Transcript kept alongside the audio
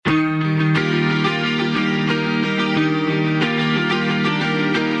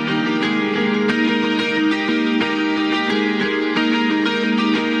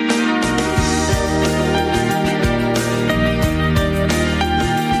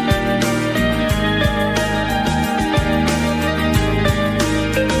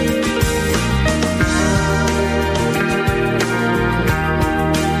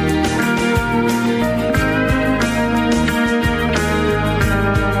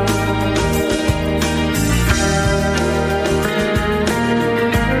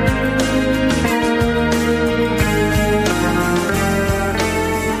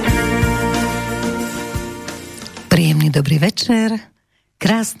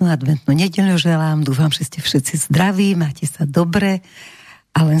Krásnu adventnú nedeľu želám, dúfam, že ste všetci zdraví, máte sa dobre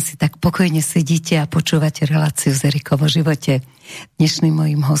a len si tak pokojne sedíte a počúvate reláciu z Erikou o živote. Dnešným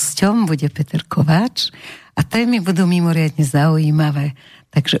mojím hosťom bude Peter Kováč a témy budú mimoriadne zaujímavé,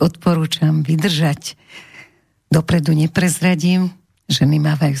 takže odporúčam vydržať. Dopredu neprezradím, ženy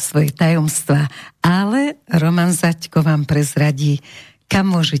mávajú svoje tajomstvá, ale Roman Zaďko vám prezradí,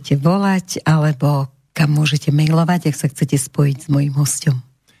 kam môžete volať alebo kam môžete mailovať, ak sa chcete spojiť s mojím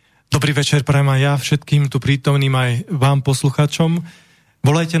hosťom. Dobrý večer, prajem aj ja všetkým tu prítomným, aj vám poslucháčom.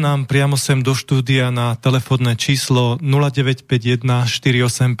 Volajte nám priamo sem do štúdia na telefónne číslo 0951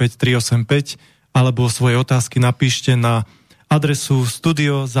 485 385 alebo svoje otázky napíšte na adresu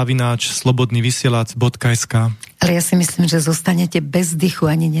studio@slobodnyvysielac.sk. Ale ja si myslím, že zostanete bez dychu,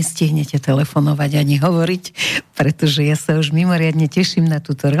 ani nestihnete telefonovať, ani hovoriť, pretože ja sa už mimoriadne teším na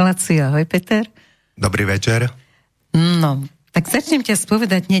túto reláciu. Ahoj, Peter. Dobrý večer. No, tak začnem ťa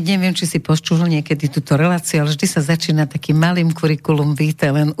spovedať, neviem, či si počul niekedy túto reláciu, ale vždy sa začína takým malým kurikulum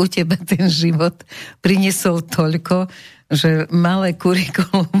vitae, len u teba ten život priniesol toľko, že malé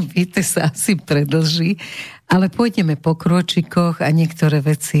kurikulum vitae sa asi predlží, ale pôjdeme po krôčikoch a niektoré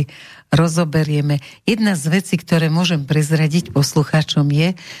veci rozoberieme. Jedna z vecí, ktoré môžem prezradiť poslucháčom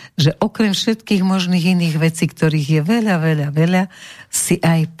je, že okrem všetkých možných iných vecí, ktorých je veľa, si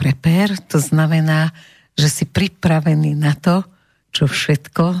aj prepper, to znamená, že si pripravený na to, čo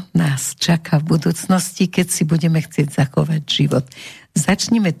všetko nás čaká v budúcnosti, keď si budeme chcieť zachovať život.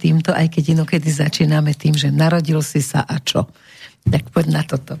 Začnime týmto, aj keď inokedy začíname tým, že narodil si sa a čo. Tak poď na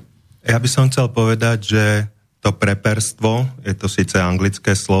toto. Ja by som chcel povedať, že to preperstvo, je to síce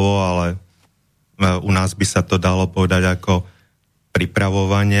anglické slovo, ale u nás by sa to dalo povedať ako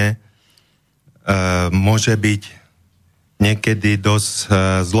pripravovanie, môže byť niekedy dosť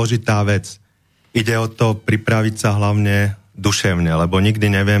zložitá vec. Ide o to pripraviť sa hlavne duševne, lebo nikdy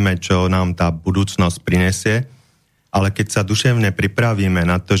nevieme, čo nám tá budúcnosť prinesie, ale keď sa duševne pripravíme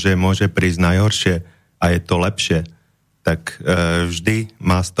na to, že môže prísť najhoršie a je to lepšie, tak vždy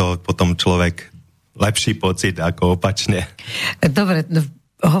má z toho potom človek lepší pocit ako opačne. Dobre,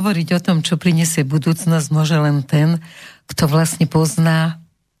 hovoriť o tom, čo prinesie budúcnosť, môže len ten, kto vlastne pozná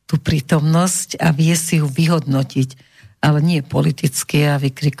tú prítomnosť a vie si ju vyhodnotiť. Ale nie politicky a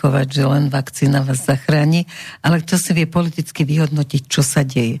vykrikovať, že len vakcína vás zachráni, ale kto si vie politicky vyhodnotiť, čo sa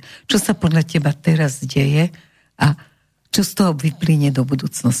deje. Čo sa podľa teba teraz deje a čo z toho vyplynie do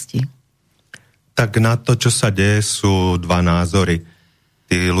budúcnosti? Tak na to, čo sa deje, sú dva názory.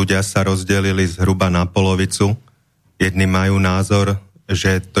 Tí ľudia sa rozdelili zhruba na polovicu. Jedni majú názor,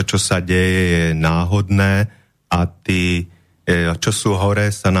 že to, čo sa deje, je náhodné a tí, čo sú hore,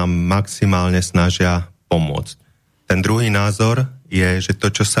 sa nám maximálne snažia pomôcť. Ten druhý názor je, že to,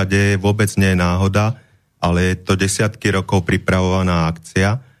 čo sa deje, vôbec nie je náhoda, ale je to desiatky rokov pripravovaná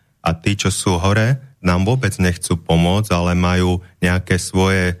akcia a tí, čo sú hore, nám vôbec nechcú pomôcť, ale majú nejaké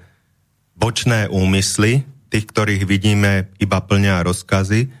svoje bočné úmysly, tých, ktorých vidíme, iba plnia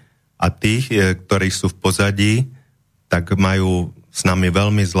rozkazy a tých, ktorí sú v pozadí, tak majú s nami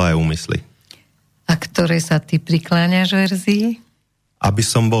veľmi zlé úmysly. A ktoré sa ty prikláňaš verzii? Aby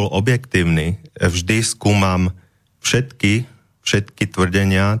som bol objektívny, vždy skúmam všetky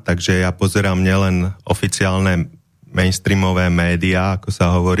tvrdenia, takže ja pozerám nielen oficiálne mainstreamové médiá, ako sa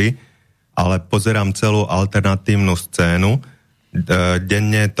hovorí, ale pozerám celú alternatívnu scénu.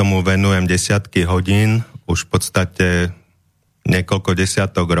 Denne tomu venujem desiatky hodín, už v podstate niekoľko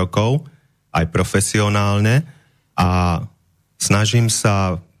desiatok rokov, aj profesionálne a snažím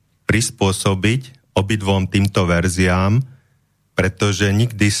sa prispôsobiť obidvom týmto verziám, pretože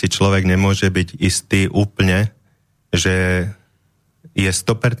nikdy si človek nemôže byť istý úplne, že je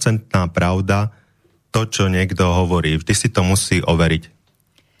 100% pravda to, čo niekto hovorí. Vždy si to musí overiť.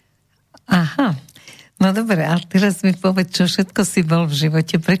 Aha, no dobre, ale teraz mi povedz, čo všetko si bol v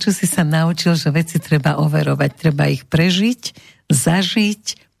živote, prečo si sa naučil, že veci treba overovať, treba ich prežiť,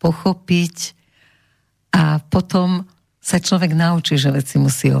 zažiť, pochopiť a potom sa človek naučí, že veci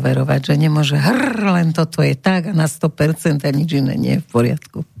musí overovať, že nemôže len toto je tak a na 100% a nič iné nie je v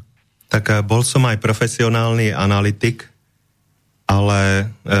poriadku. Tak bol som aj profesionálny analytik, ale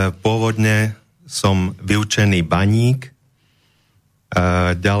pôvodne som vyučený baník,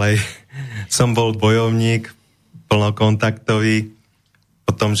 ďalej som bol bojovník plnokontaktový,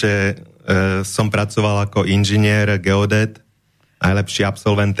 potom, že som pracoval ako inžinier, geodet, najlepší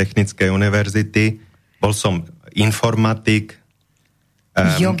absolvent Technickej univerzity, bol som informatik,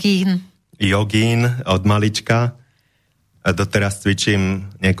 jogín od malička, doteraz cvičím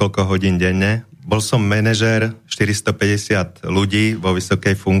niekoľko hodín denne. Bol som manažér 450 ľudí vo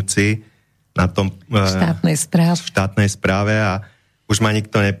vysokej funkcii na tom štátnej správe a už ma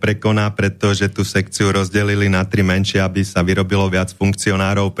nikto neprekoná, pretože tú sekciu rozdelili na 3 menšie, aby sa vyrobilo viac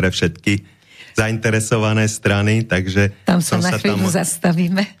funkcionárov pre všetky zainteresované strany, takže tam sa na chvíľu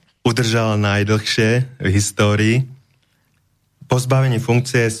zastavíme. Udržal najdlhšie v histórii. Po zbavení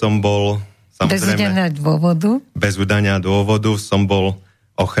funkcie som bol samozrejme... Bez udania dôvodu som bol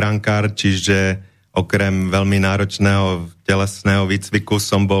ochrankár, čiže okrem veľmi náročného telesného výcviku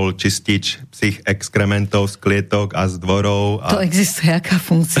som bol čistič psích exkrementov z klietok a z dvorov. To existuje aká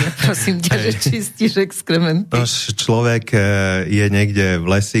funkcia, prosím ťa, že čistíš exkrementy? No, človek je niekde v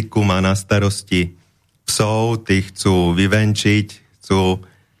lesiku, má na starosti psov, tí chcú vyvenčiť, chcú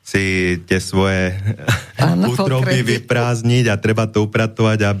si tie svoje útroby vyprázdniť a treba to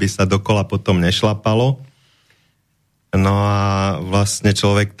upratovať, aby sa dokola potom nešlapalo. No a vlastne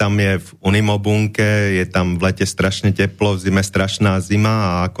človek tam je v unimobunke, je tam v lete strašne teplo, v zime strašná zima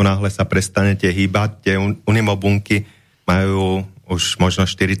a ako náhle sa prestanete hýbať, tie unimobunky majú už možno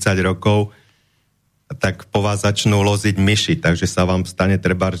 40 rokov, tak po vás začnú loziť myši, takže sa vám stane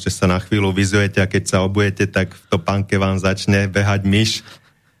trebárs, že sa na chvíľu vyzujete a keď sa obujete, tak v topánke vám začne behať myš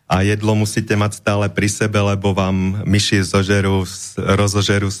a jedlo musíte mať stále pri sebe, lebo vám myši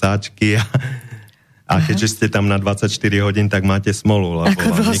rozožerú sáčky a keďže ste tam na 24 hodín, tak máte smolu.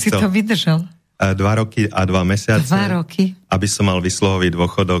 Ako dlho si to vydržal? 2 roky a 2 mesiace. 2 roky? Aby som mal výsluhový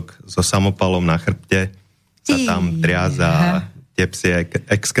dôchodok so samopalom na chrbte, sa tam triaza tie psie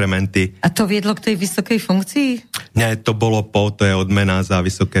exkrementy. A to viedlo k tej vysokej funkcii? Nie, to bolo to je odmena za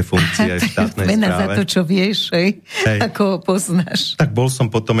vysoké funkcie v štátnej odmena správe. Za to, čo vieš, ako ho poznáš. Tak bol som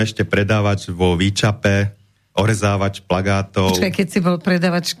potom ešte predávač vo Výčape, orezávač plagátov. Počkaj, keď si bol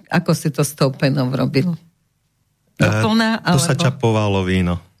predávač, ako si to s tou penou robil? Doplná, alebo... To sa čapovalo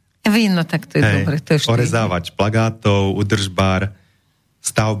víno. Víno, tak to je dobre. To je orezávač plagátov, udržbár,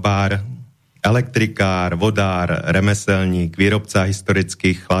 stavbár, elektrikár, vodár, remeselník, výrobca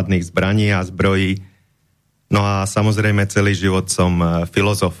historických chladných zbraní a zbrojí. No a samozrejme celý život som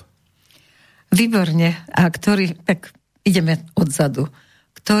filozof. Výborne. A tak ideme odzadu.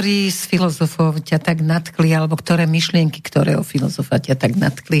 Ktorí z filozofov ťa tak natkli, alebo ktoré myšlienky, ktorého filozofa ťa tak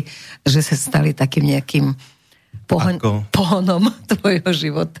natkli, že sa stali takým nejakým pohonom tvojho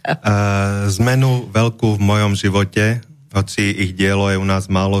života? Zmenu veľkú v mojom živote, hoci ich dielo je u nás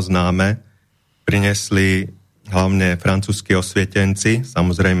málo známe, priniesli hlavne francúzski osvietenci,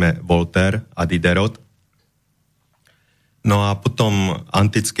 samozrejme Voltaire a Diderot. No a potom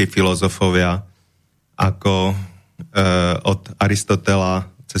antickí filozofovia, ako od Aristotela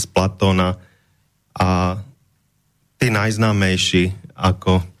cez Platóna a tí najznámejší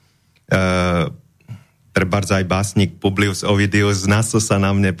ako trebárs aj básnik Publius Ovidius sa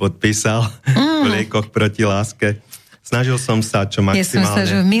na mne podpísal v Liekoch proti láske. Snažil som sa čo maximálne... Ja som sa,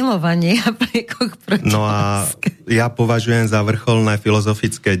 že v milovaní a v Liekoch proti láske. No a ja považujem za vrcholné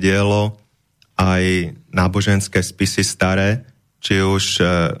filozofické dielo aj náboženské spisy staré, či už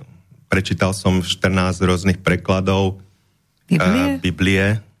prečítal som 14 rôznych prekladov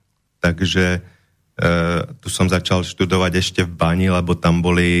Biblie, takže tu som začal študovať ešte v bani, lebo tam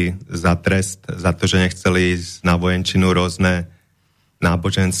boli za trest, za to, že nechceli ísť na vojenčinu rôzne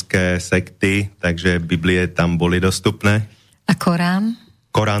náboženské sekty, takže Biblie tam boli dostupné. A Korán?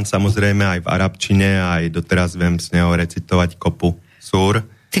 Korán samozrejme aj v arabčine, aj doteraz viem z neho recitovať kopu súr.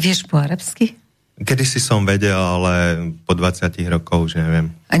 Ty vieš po arabsky? Kedysi som vedel, ale po 20 rokov už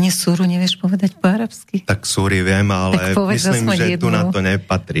neviem. Ani súru nevieš povedať po arabsky? Tak súry viem, ale myslím, že tu na to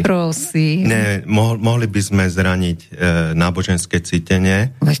nepatrí. Prosím. Ne, mohli by sme zraniť náboženské cítenie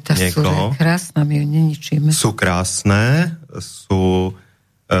niekoho. Súra je krásna, my ju neničíme. Sú krásne, sú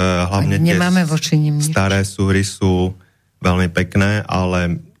hlavne tie staré súry sú veľmi pekné,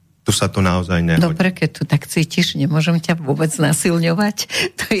 ale tu sa to naozaj nehodí. Dobre, keď tu tak cítiš, nemôžem ťa vôbec nasilňovať,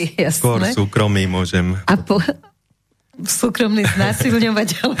 to je jasné. Skôr súkromí môžem. A v súkromí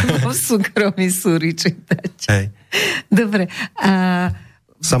znasilňovať, alebo v súkromí súry čítať. Hej. Dobre. A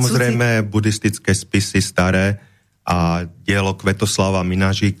samozrejme buddhistické spisy staré a dielo Kvetoslava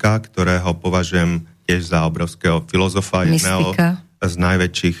Minažíka, ktorého považujem tiež za obrovského filozofa, jedného z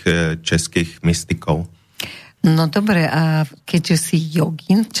najväčších českých mystikov. No dobre, a keďže si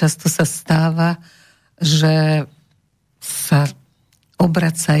jogín, často sa stáva, že sa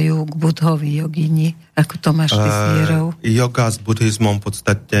obracajú k Budhovi jogíni. Ako to máš ty s vierou? Yoga s buddhizmom v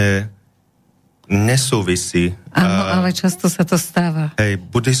podstate nesúvisí. Áno, ale často sa to stáva. Hej,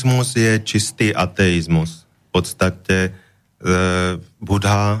 buddhizmus je čistý ateizmus. V podstate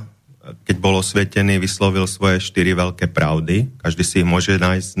Buddha, keď bol osvietený, vyslovil svoje 4 veľké pravdy. Každý si ich môže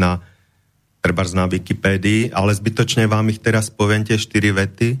nájsť trebárs na Wikipédii, ale zbytočne vám ich teraz poviem tie 4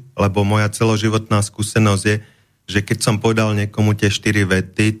 vety, lebo moja celoživotná skúsenosť je, že keď som povedal niekomu tie 4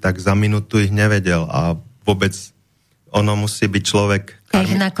 vety, tak za minútu ich nevedel a vôbec ono musí byť človek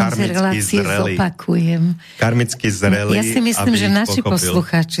karmicky zrelý. Zopakujem. Karmicky zrelý. Ja si myslím, že naši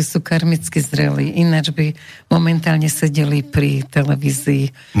poslucháči sú karmicky zrelí, ináč by momentálne sedeli pri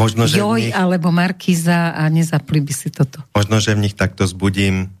televízii možno, Joj alebo Markíza a nezapli by si toto. Možno, že v nich takto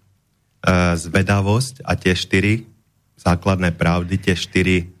zbudím zvedavosť a tie 4 základné pravdy, tie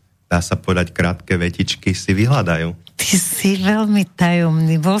 4, dá sa povedať, krátke vetičky si vyhľadajú. Ty si veľmi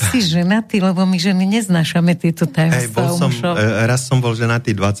tajomný. Bol si ženatý, lebo my ženy neznášame tieto tajomstvá. Raz som bol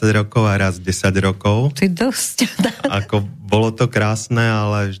ženatý 20 rokov a raz 10 rokov. Ty dosť. Ako bolo to krásne,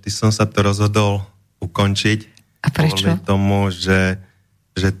 ale vždy som sa to rozhodol ukončiť. A prečo? Kvôli tomu, že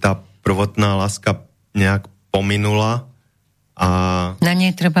tá prvotná láska nejak pominula a na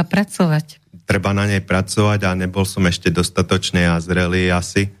nej treba pracovať. Treba na nej pracovať a nebol som ešte dostatočne zrelý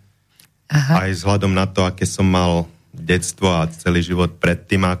asi. Aha. Aj vzhľadom na to, aké som mal detstvo a celý život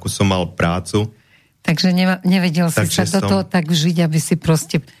predtým, akú som mal prácu. Takže nevedel si sa do toho tak vžiť, aby si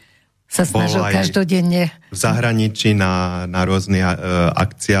proste sa snažil každodenne. V zahraničí na rôznych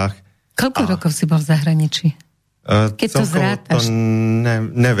akciách. Koľko rokov si bol v zahraničí? Keď to zrátaš?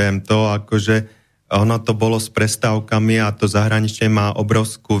 Neviem to, akože ono to bolo s prestávkami a to zahraničie má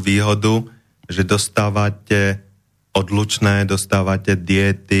obrovskú výhodu, že dostávate odlučné, dostávate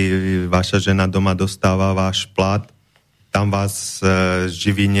diety, vaša žena doma dostáva váš plat, tam vás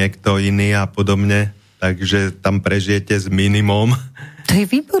živí niekto iný a podobne, takže tam prežijete s minimum. To je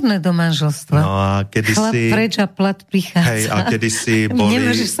výborné do manželstva. No a kedysi... Chlap preč a plat prichádza. Hej, a kedysi boli...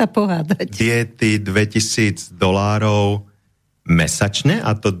 Nemôžeš sa pohádať. Diety $2000 mesačne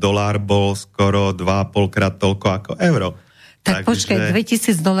a to dolár bol skoro 2,5 krát toľko ako euro. Tak počkaj,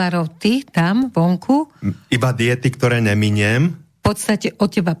 $2000 ty tam, vonku? Iba diety, ktoré neminiem. V podstate o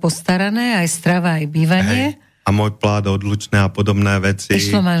teba postarané, aj strava, aj bývanie. Hej. A môj plát, odlučné a podobné veci.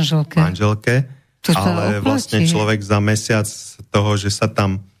 Išlo manželke. Ale vlastne človek za mesiac toho, že sa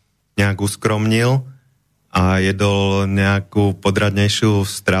tam nejak uskromnil a jedol nejakú podradnejšiu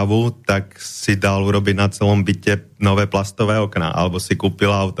stravu, tak si dal urobiť na celom byte nové plastové okná, alebo si kúpil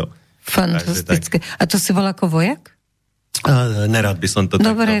auto. Fantastické. A to si bol ako vojak? Nerad by som to takto.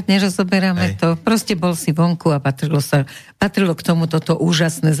 Dobre, nerozoberáme to. Proste bol si vonku a patrilo k tomu toto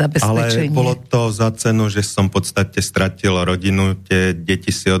úžasné zabezpečenie. Ale bolo to za cenu, že som v podstate stratil rodinu, tie deti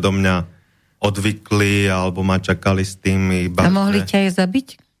si odo mňa odvykli alebo ma čakali s tým iba... A mohli ťa aj zabiť?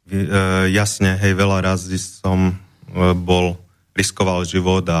 Jasne, hej, veľa razy som riskoval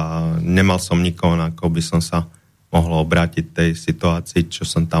život a nemal som nikoho, na koho by som sa mohol obrátiť tej situácii, čo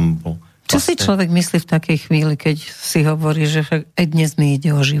som tam bol. Čo si človek myslí v takej chvíli, keď si hovorí, že aj dnes mi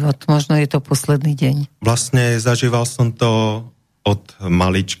ide o život, možno je to posledný deň? Vlastne zažíval som to od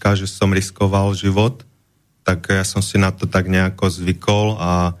malička, že som riskoval život, tak ja som si na to tak nejako zvykol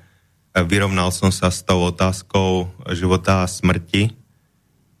a vyrovnal som sa s tou otázkou života a smrti.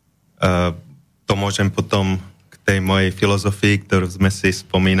 To môžem potom k tej mojej filozofii, ktorú sme si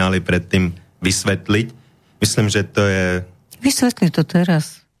spomínali predtým, vysvetliť. Myslím, že to je... Vysvetli to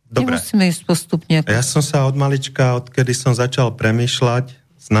teraz. Dobre. Nemusíme ísť postupne. Ja som sa od malička, odkedy som začal premýšľať,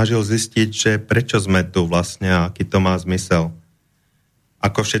 snažil zistiť, že prečo sme tu vlastne a aký to má zmysel.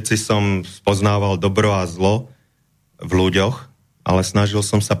 Ako všetci som spoznával dobro a zlo v ľuďoch, ale snažil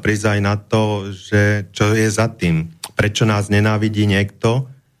som sa prísť aj na to, že čo je za tým. Prečo nás nenávidí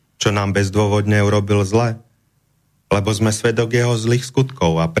niekto, čo nám bezdôvodne urobil zle? Lebo sme svedok jeho zlých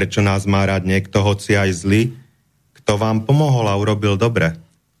skutkov. A prečo nás má rád niekto, hoci aj zlý, kto vám pomohol a urobil dobre?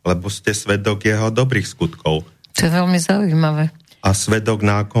 Lebo ste svedok jeho dobrých skutkov. To je veľmi zaujímavé. A svedok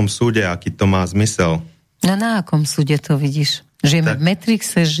na akom súde, aký to má zmysel? No na akom súde to vidíš? Žijeme v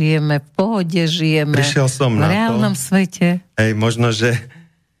Matrixe, žijeme v pohode, žijeme v reálnom svete. Hej, možno, že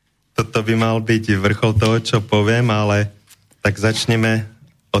toto by mal byť vrchol toho, čo poviem, ale tak začneme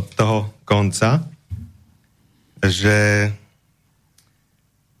od toho konca, že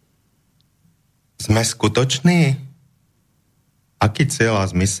sme skutoční. Aký cieľ a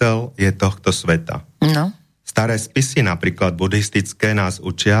zmysel je tohto sveta? No. Staré spisy, napríklad buddhistické, nás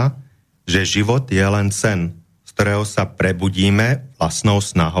učia, že život je len sen, z ktorého sa prebudíme vlastnou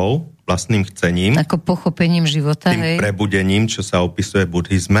snahou, vlastným chcením. Ako pochopením života, tým prebudením, čo sa opisuje v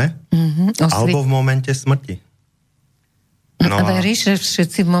buddhizme, alebo v momente smrti. No a veríš, že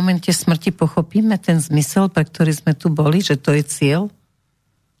všetci v momente smrti pochopíme ten zmysel, pre ktorý sme tu boli, že to je cieľ?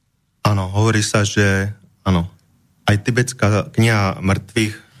 Áno, hovorí sa, že áno. Aj tibetská kniha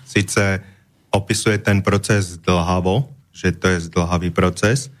mŕtvych síce opisuje ten proces zdĺhavo, že to je zdĺhavý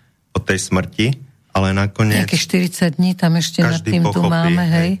proces od tej smrti, ale nakoniec... Nejaké 40 dní tam ešte nad tým pochopí, tu máme,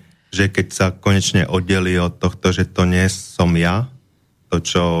 hej? že keď sa konečne oddeli od tohto, že to nie som ja, to,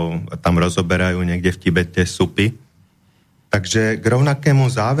 čo tam rozoberajú niekde v Tibete supy. Takže k rovnakému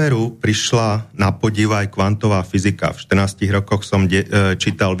záveru prišla na podiv aj kvantová fyzika. V 14 rokoch som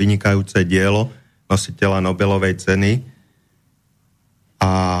čítal vynikajúce dielo nositeľa Nobelovej ceny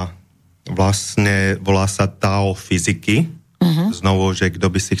a vlastne volá sa Tao fyziky. Znovu, že kto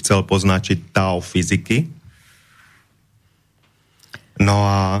by si chcel poznačiť Tao fyziky. No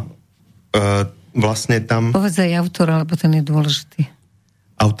a vlastne tam... Povedz aj autora, lebo ten je dôležitý.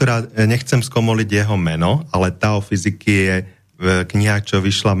 Autora, nechcem skomoliť jeho meno, ale Tao fyziky je kniha, čo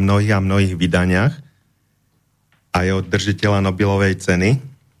vyšla v mnohých vydaniach a je od držiteľa Nobelovej ceny,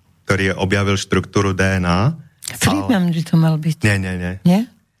 ktorý objavil štruktúru DNA. Friedman by to mal byť. Nie?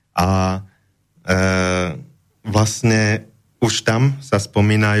 A vlastne už tam sa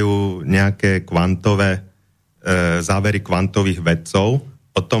spomínajú nejaké kvantové závery kvantových vedcov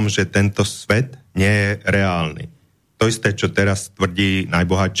o tom, že tento svet nie je reálny. To isté, čo teraz tvrdí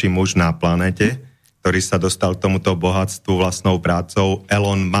najbohatší muž na planéte, ktorý sa dostal k tomuto bohatstvu vlastnou prácou,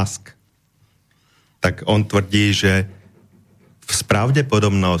 Elon Musk. Tak on tvrdí, že s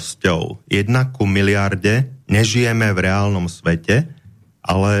pravdepodobnosťou 1 ku miliarde nežijeme v reálnom svete,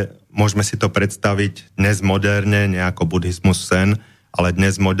 ale môžeme si to predstaviť dnes moderne, nie ako buddhizmus sen, ale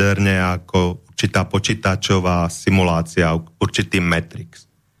dnes moderne ako určitá počítačová simulácia, určitý matrix.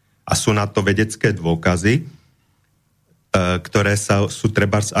 A sú na to vedecké dôkazy, ktoré sú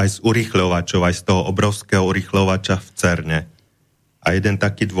trebárs aj z urýchľovačov, aj z toho obrovského urýchľovača v CERNe. A jeden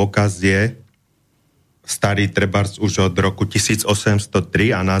taký dôkaz je starý trebárs už od roku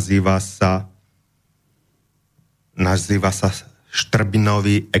 1803 a nazýva sa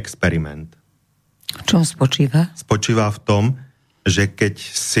štrbinový experiment. V čom spočíva? Spočíva v tom, že keď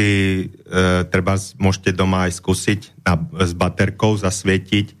si trebárs môžete doma aj skúsiť s baterkou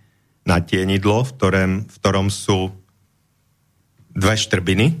zasvietiť na tienidlo, v ktorom sú 2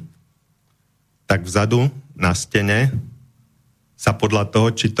 štrbiny, tak vzadu na stene sa podľa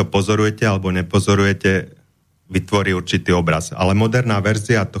toho, či to pozorujete alebo nepozorujete, vytvorí určitý obraz. Ale moderná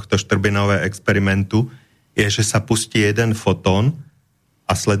verzia tohto štrbinového experimentu je, že sa pustí jeden fotón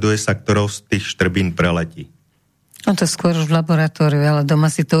a sleduje sa, ktorou z tých štrbín preletí. No to skôr už v laboratóriu, ale doma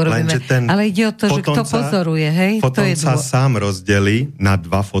si to urobíme. Ale ide o to, že kto pozoruje, hej? Fotón sa sám rozdelí na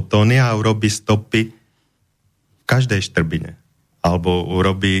 2 fotóny a urobí stopy v každej štrbine. Alebo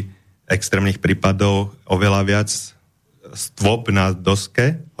urobí extrémnych prípadov oveľa viac stôp na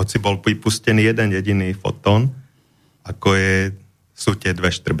doske, hoci bol vypustený jeden jediný fotón, ako sú tie 2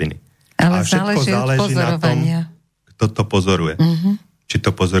 štrbiny. Ale a všetko záleží na tom, kto to pozoruje. Či to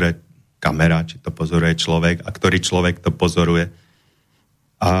pozoruje kamera, či to pozoruje človek a ktorý človek to pozoruje.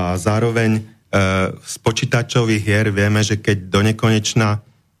 A zároveň z počítačových hier vieme, že keď do nekonečna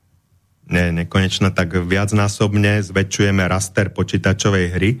tak viacnásobne zväčšujeme raster počítačovej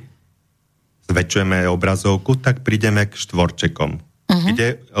hry, zväčšujeme obrazovku, tak prídeme k štvorčekom.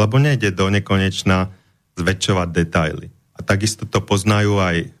 Lebo nejde do nekonečna zväčšovať detaily. A takisto to poznajú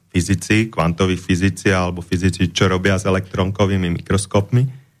aj fyzici, kvantoví fyzici alebo fyzici, čo robia s elektronkovými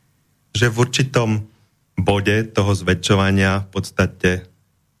mikroskopmi, že v určitom bode toho zväčšovania v podstate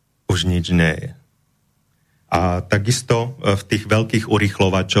už nič nie je. A takisto v tých veľkých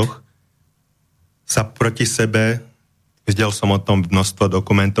urýchlovačoch sa proti sebe, videl som o tom množstvo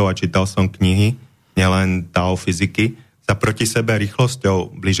dokumentov a čítal som knihy, nielen Tao fyziky, sa proti sebe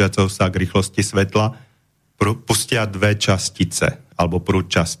rýchlosťou, blížiacou sa k rýchlosti svetla, pustia 2 častice, alebo prúd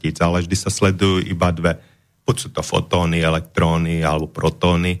častíc, ale vždy sa sledujú iba 2. Buď sú to fotóny, elektróny, alebo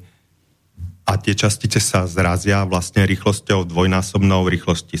protóny. A tie častice sa zrazia vlastne rýchlosťou dvojnásobnou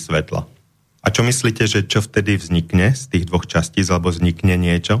rýchlosti svetla. A čo myslíte, že čo vtedy vznikne z tých 2 častíc, alebo vznikne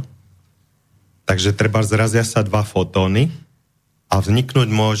niečo? Takže treba zrazia sa 2 fotóny a vzniknúť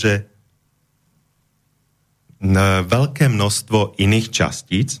môže veľké množstvo iných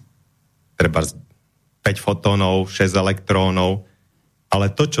častíc, treba 5 fotónov, 6 elektrónov, ale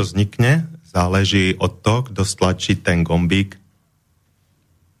to, čo vznikne, záleží od toho, kto stlačí ten gombík.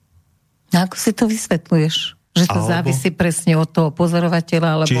 A ako si to vysvetľuješ? Že to závisí presne od toho pozorovateľa,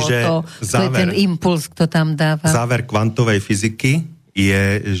 alebo od toho, kto je ten impuls, kto tam dáva. Záver kvantovej fyziky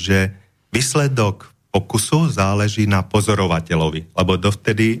je, že výsledok pokusu záleží na pozorovateľovi. Lebo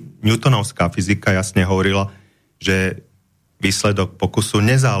dovtedy newtonovská fyzika jasne hovorila, že výsledok pokusu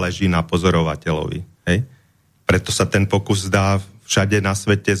nezáleží na pozorovateľovi. Hej? Preto sa ten pokus dá všade na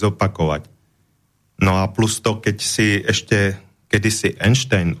svete zopakovať. No a plus to, keď si ešte kedysi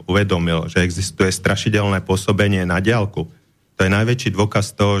Einstein uvedomil, že existuje strašidelné pôsobenie na diaľku, to je najväčší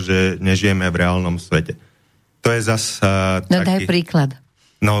dôkaz toho, že nežijeme v reálnom svete. To je zase taký... daj príklad.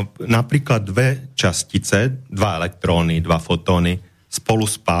 No napríklad dve častice, dva elektróny, dva fotóny spolu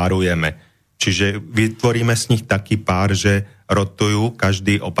spárujeme. Čiže vytvoríme z nich taký pár, že rotujú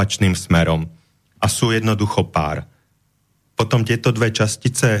každý opačným smerom. A sú jednoducho pár. Potom tieto dve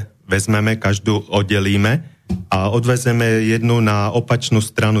častice vezmeme, každú oddelíme a odvezeme jednu na opačnú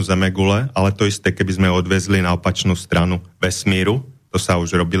stranu Zemegule, ale to isté, keby sme odvezli na opačnú stranu vesmíru, to sa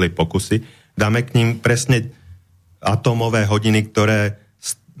už robili pokusy. Dáme k ním presne atómové hodiny, ktoré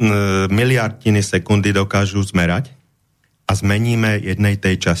miliardiny sekundy dokážu zmerať a zmeníme jednej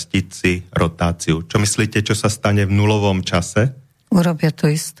tej častici rotáciu. Čo myslíte, čo sa stane v nulovom čase? Urobia to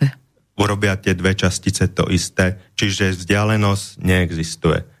isté. Urobia tie dve častice to isté, čiže vzdialenosť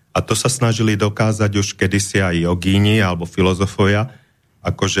neexistuje. A to sa snažili dokázať už kedysi aj jogíni alebo filozofovia,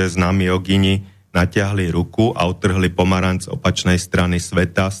 akože známi jogíni natiahli ruku a utrhli pomaranč z opačnej strany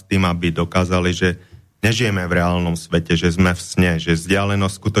sveta s tým, aby dokázali, že nežijeme v reálnom svete, že sme v sne, že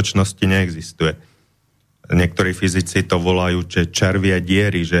vzdialenosť v skutočnosti neexistuje. Niektorí fyzici to volajú, že červie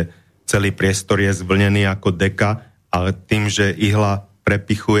diery, že celý priestor je zvlnený ako deka, ale tým, že ihla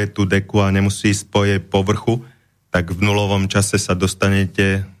prepichuje tú deku a nemusí ísť po jej povrchu, tak v nulovom čase sa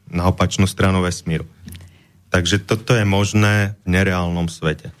dostanete na opačnú stranu vesmíru. Takže toto je možné v nereálnom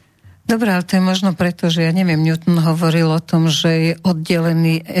svete. Dobre, ale to je možno preto, že ja neviem, Newton hovoril o tom, že je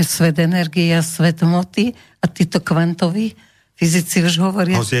oddelený svet energie a svet hmoty a títo kvantoví fyzici už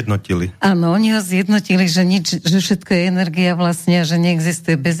hovoria... Ho zjednotili. Áno, oni ho zjednotili, že všetko je energia vlastne a že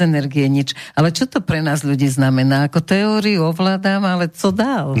neexistuje bez energie nič. Ale čo to pre nás ľudí znamená? Ako teóriu ovládam, ale co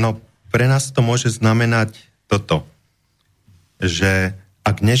dál? No, pre nás to môže znamenať toto, že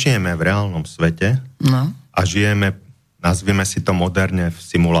ak nežijeme v reálnom svete a žijeme, nazvime si to moderne, v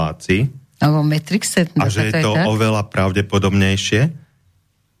simulácii, alebo Matrixe, a že je to oveľa pravdepodobnejšie,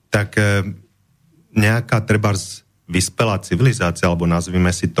 tak nejaká trebárs vyspelá civilizácia, alebo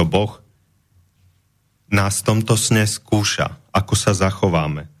nazvime si to Boh, nás v tomto sne skúša, ako sa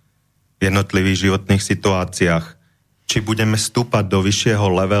zachováme v jednotlivých životných situáciách. Či budeme stúpať do vyššieho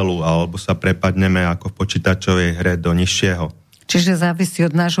levelu, alebo sa prepadneme ako v počítačovej hre do nižšieho. Čiže závisí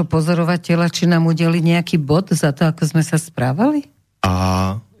od nášho pozorovateľa, či nám udeli nejaký bod za to, ako sme sa správali?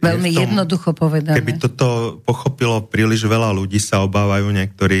 A veľmi jednoducho povedané. Keby toto pochopilo príliš veľa ľudí, sa obávajú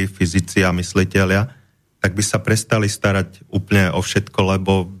niektorí fyzici a myslitelia, tak by sa prestali starať úplne o všetko,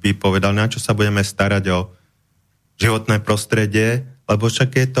 lebo by povedali, na čo sa budeme starať o životné prostredie, lebo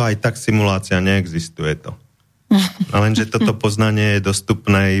však je to aj tak simulácia, neexistuje to. A lenže toto poznanie je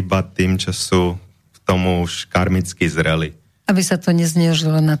dostupné iba tým, čo sú v tomu už karmicky zreli. Aby sa to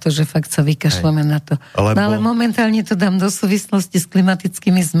nezneužilo na to, že fakt sa vykašľame na to. Lebo... No ale momentálne to dám do súvislosti s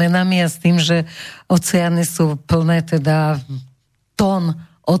klimatickými zmenami a s tým, že oceány sú plné teda tón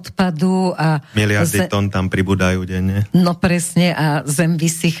odpadu a... Miliardy tón tam pribúdajú denne. No presne, a zem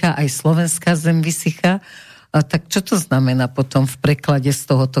vysychá, aj slovenská zem vysychá. A tak čo to znamená potom v preklade z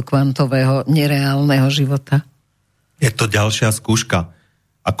tohoto kvantového nereálneho života? Je to ďalšia skúška,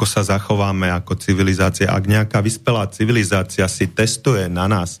 ako sa zachováme ako civilizácia. Ak nejaká vyspelá civilizácia si testuje na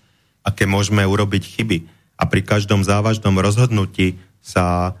nás, aké môžeme urobiť chyby, a pri každom závažnom rozhodnutí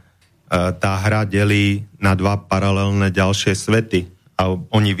sa tá hra delí na dva paralelné ďalšie svety a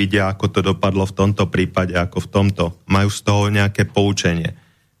oni vidia, ako to dopadlo v tomto prípade, ako v tomto. Majú z toho nejaké poučenie.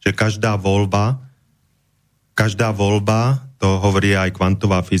 Že každá voľba, to hovorí aj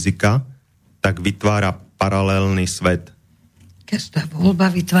kvantová fyzika, tak vytvára paralelný svet. Každá voľba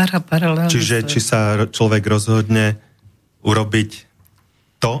vytvára paralelný svet. Čiže či sa človek rozhodne urobiť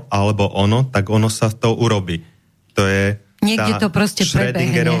to alebo ono, tak ono sa to urobí. To je niekde tá to proste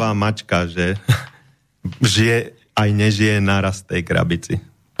Schrödingerová mačka, že žije aj nežije naraz tej krabici.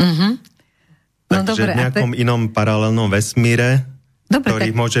 Uh-huh. No takže dobre, v nejakom inom paralelnom vesmíre,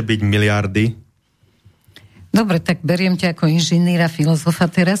 ktorých môže byť miliardy. Dobre, tak beriem ťa ako inžiníra,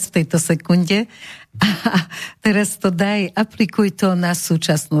 filozofa teraz v tejto sekunde a teraz to daj, aplikuj to na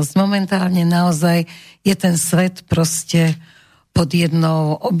súčasnosť. Momentálne naozaj je ten svet proste pod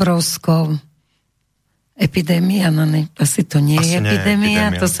jednou obrovskou epidémia, no ne, asi to nie je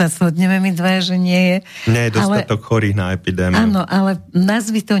epidémia, to sa shodneme my dvaja, že nie je. Nie je dostatok chorých na epidémiu. Áno, ale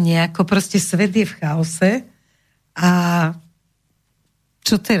nazvi to nejako, proste svet je v chaose a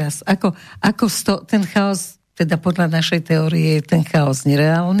čo teraz? Ako ten chaos, teda podľa našej teórie je ten chaos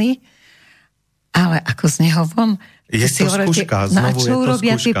nereálny, ale ako z neho von? Je to skúška, znovu je to skúška. No a čo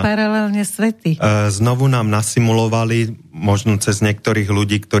urobia tie paralelné svety? Znovu nám nasimulovali, možno cez niektorých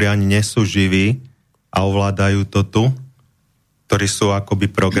ľudí, ktorí ani nie sú živí a ovládajú to tu, ktorí sú akoby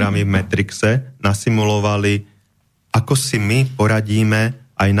programy v Matrixe, nasimulovali, ako si my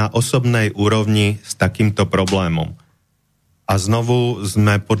poradíme aj na osobnej úrovni s takýmto problémom. a znovu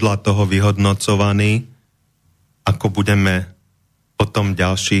sme podľa toho vyhodnocovaní, ako budeme potom v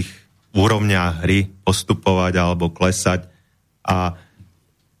ďalších úrovniach hry postupovať alebo klesať. A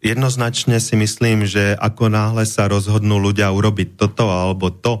jednoznačne si myslím, že ako náhle sa rozhodnú ľudia urobiť toto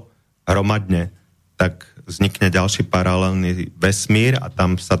alebo to hromadne, tak vznikne ďalší paralelný vesmír a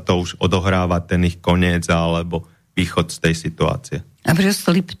tam sa to už odohráva ten ich koniec alebo východ z tej situácie. A Bruce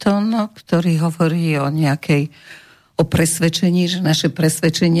Lipton, ktorý hovorí o presvedčení, že naše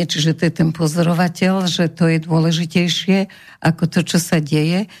presvedčenie, čiže to je ten pozorovateľ, že to je dôležitejšie ako to, čo sa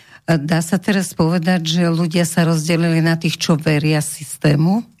deje. Dá sa teraz povedať, že ľudia sa rozdelili na tých, čo veria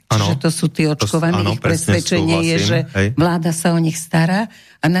systému, že to sú tí očkovaní, ich presvedčenie je, že vláda sa o nich stará,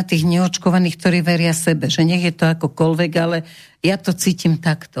 a na tých neočkovaných, ktorí veria sebe, že nech je to akokoľvek, ale ja to cítim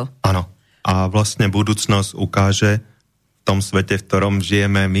takto. Áno. A vlastne budúcnosť ukáže v tom svete, v ktorom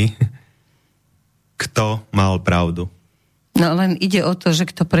žijeme my, kto mal pravdu. No len ide o to, že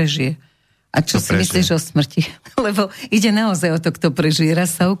kto prežije. A čo si myslíš o smrti? Lebo ide naozaj o to, kto prežije.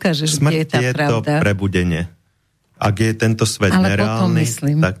 Raz sa ukáže, že kde je tá pravda. Smrť je to prebudenie. Ak je tento svet nereálny,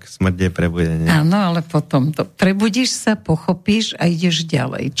 tak smrť je prebudenie. Áno, ale potom to prebudíš sa, pochopíš a ideš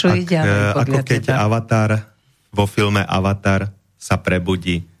ďalej. Čo je ďalej? Ako keď Avatar, vo filme Avatar sa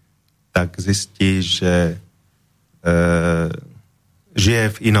prebudí, tak zistí, že žije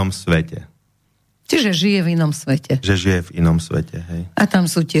v inom svete. Čiže žije v inom svete. Že žije v inom svete, hej. A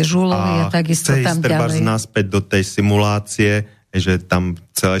tam sú tie žúlovy a takisto tam ďalej. A chce ísť trebárs naspäť do tej simulácie, že tam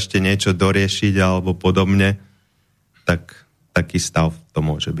chce ešte niečo doriešiť alebo podobne, tak taký stav to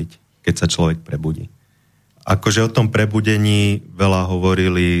môže byť, keď sa človek prebudí. Akože o tom prebudení veľa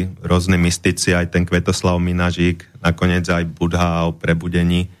hovorili rôzne mystici, aj ten Kvetoslav Minažík, nakoniec aj Budha o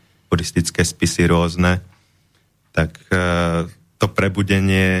prebudení, buddhistické spisy rôzne. Tak to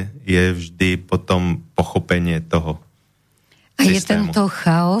prebudenie je vždy potom pochopenie toho systému. A je tento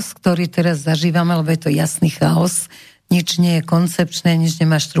chaos, ktorý teraz zažívame, lebo je to jasný chaos, nič nie je koncepčné, nič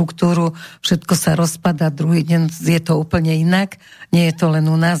nemá štruktúru, všetko sa rozpadá, druhý deň je to úplne inak. Nie je to len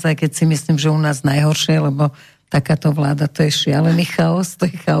u nás, aj keď si myslím, že u nás najhoršie, lebo takáto vláda, to je šialený chaos, to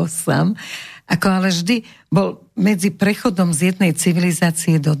je chaos sám. Ale vždy bol medzi prechodom z jednej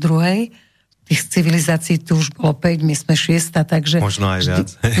civilizácie do druhej, tých civilizácií tu už bolo 5, my sme 6, takže... Možno aj viac.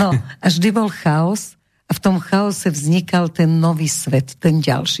 A vždy bol chaos a v tom chaose vznikal ten nový svet, ten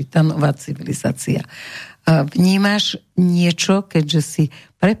ďalší, tá nová civilizácia. Vnímaš niečo, keďže si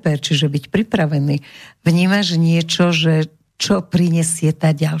čiže byť pripravený, vnímaš niečo, že čo prinesie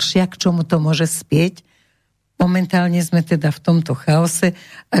tá ďalšia, k čomu to môže spieť? Momentálne sme teda v tomto chaose.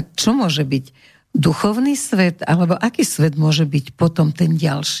 A čo môže byť? Duchovný svet? Alebo aký svet môže byť potom ten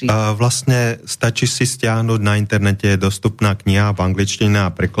ďalší? Vlastne stačí si stiahnuť, na internete je dostupná kniha v angličtine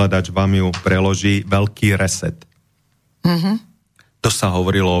a prekladač vám ju preloží Veľký reset. To sa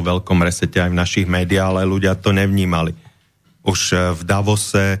hovorilo o veľkom resete aj v našich médiách, ale ľudia to nevnímali. Už v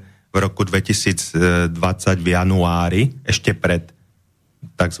Davose v roku 2020 v januári, ešte pred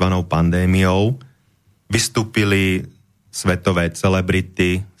takzvanou pandémiou, vystúpili svetové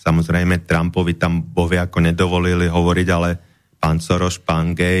celebrity, samozrejme Trumpovi tam bohvie ako nedovolili hovoriť, ale pán Soros,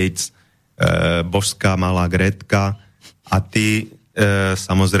 pán Gates, božská malá Gretka a tí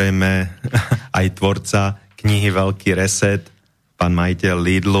samozrejme aj tvorca knihy Veľký reset, pán majiteľ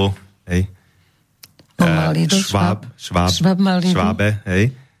Lidlu, hej, Švábe, hej,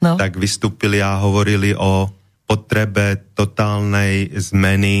 no. Tak vystúpili a hovorili o potrebe totálnej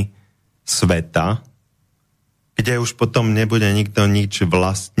zmeny sveta, kde už potom nebude nikto nič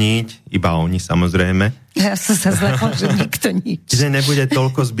vlastniť, iba oni samozrejme. Ja som sa zľakol, že nikto nič. Že nebude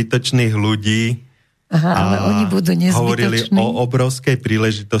toľko zbytočných ľudí. Ale oni budú nezbytoční. Hovorili o obrovskej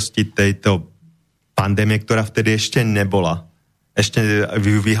príležitosti tejto pandémie, ktorá vtedy ešte nebola. Ešte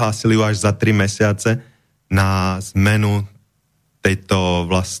vyhlásili ju až za 3 mesiace na zmenu tejto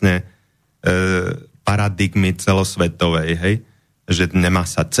vlastne paradigmy celosvetovej, hej? Že nemá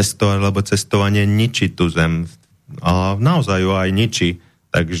sa cestovať, lebo cestovanie ničí tú zem. A naozaj ju aj ničí.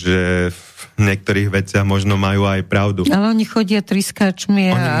 Takže v niektorých veciach možno majú aj pravdu. Ale oni chodia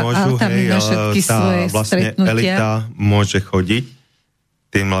triskáčmi a autami na všetky svoje vlastne stretnutia. Elita môže chodiť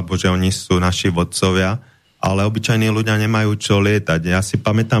tým, lebo že oni sú naši vodcovia, ale obyčajní ľudia nemajú čo lietať. Ja si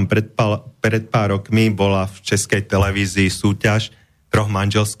pamätám, pred pár rokmi bola v českej televízii súťaž 3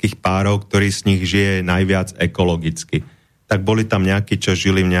 manželských párov, ktorí z nich žije najviac ekologicky. Tak boli tam nejakí, čo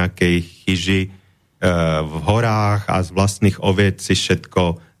žili v nejakej chyži v horách a z vlastných oviec si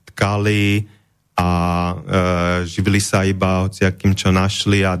všetko tkali a živili sa iba hociakým, čo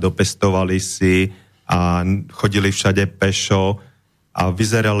našli a dopestovali si a chodili všade pešo a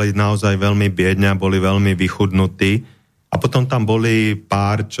vyzerali naozaj veľmi biedne a boli veľmi vychudnutí A potom tam boli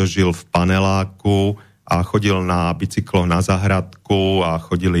pár, čo žil v paneláku a chodil na bicyklo na záhradku a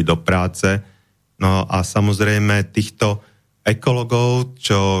chodili do práce. No a samozrejme týchto ekologov,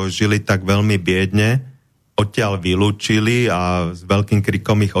 čo žili tak veľmi biedne, odtiaľ vylúčili a s veľkým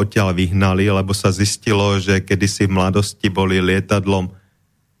krikom ich odtiaľ vyhnali, lebo sa zistilo, že kedysi v mladosti boli lietadlom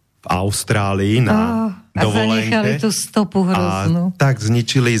v Austrálii na dovolenke. A zanechali tú stopu hroznú. A tak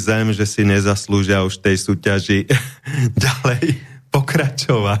zničili zem, že si nezaslúžia už tej súťaži ďalej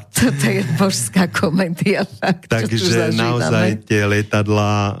pokračovať. Toto je božská komédia. Fakt, takže naozaj tie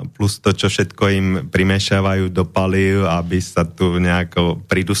lietadlá plus to, čo všetko im primešávajú do palív, aby sa tu nejako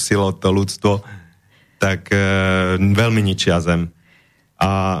pridusilo to ľudstvo, tak veľmi ničia zem.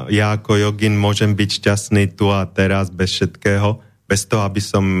 A ja ako jogin môžem byť šťastný tu a teraz bez všetkého, bez toho, aby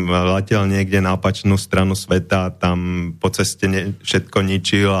som letel niekde na opačnú stranu sveta a tam po ceste všetko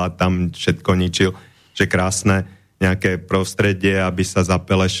ničil a tam všetko ničil, že krásne nejaké prostredie, aby sa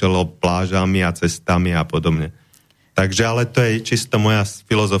zapelešilo plážami a cestami a podobne. Takže, ale to je čisto moja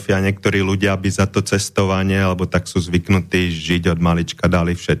filozofia. Niektorí ľudia by za to cestovanie, alebo tak sú zvyknutí žiť od malička,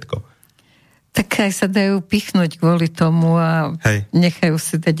 dali všetko. Tak aj sa dajú pichnúť kvôli tomu a nechajú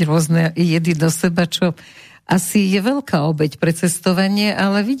si dať rôzne jedy do seba, čo asi je veľká obeť pre cestovanie,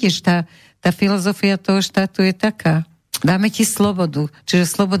 ale vidíš, tá filozofia toho štátu je taká. Dáme ti slobodu. Čiže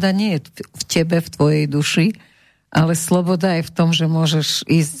sloboda nie je v tebe, v tvojej duši, ale sloboda je v tom, že môžeš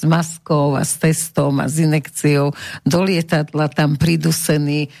ísť s maskou a s testom a s inekciou do lietadla, tam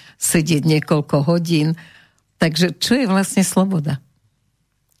pridusený, sedieť niekoľko hodín. Takže čo je vlastne sloboda?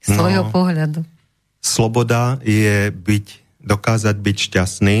 Z tvojho pohľadu. Sloboda je dokázať byť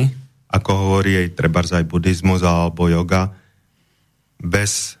šťastný, ako hovorí aj trebárs aj buddhizmus alebo yoga,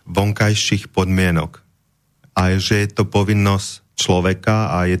 bez vonkajších podmienok. A že je to povinnosť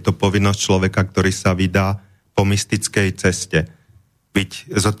človeka a je to povinnosť človeka, ktorý sa vydá po mystickej ceste.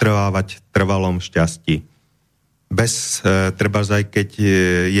 Zotrvávať trvalom šťastí. Bez, trebárs aj keď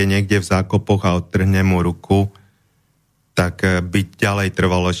je niekde v zákopoch a odtrhne mu ruku, tak byť ďalej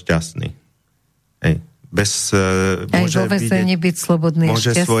trvalo šťastný. Môže byť slobodný a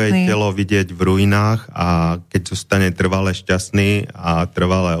môže šťastný. Svoje telo vidieť v ruinách a keď zostane trvale šťastný a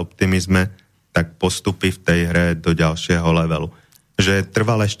trvalé optimizme, tak postupí v tej hre do ďalšieho levelu. Že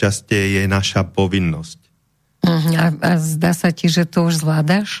trvalé šťastie je naša povinnosť. A zdá sa ti, že to už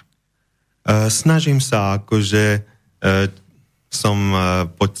zvládaš? Snažím sa, akože som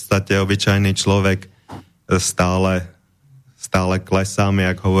v podstate obyčajný človek, stále klesám,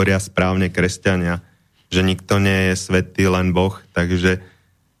 jak hovoria správne kresťania, že nikto nie je svätý, len Boh, takže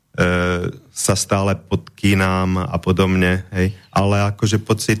sa stále podkýnam a podobne, hej. Ale akože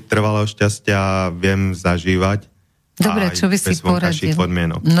pocit trvalého šťastia viem zažívať. Dobre, čo by si poradil?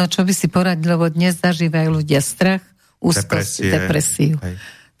 No, čo by si poradil, lebo dnes zažívajú ľudia strach, úzkosť, depresiu. Hej.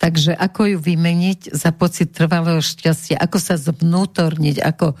 Takže ako ju vymeniť za pocit trvalého šťastia? Ako sa zvnútorniť?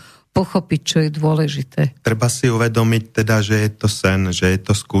 Ako pochopiť, čo je dôležité? Treba si uvedomiť teda, že je to sen, že je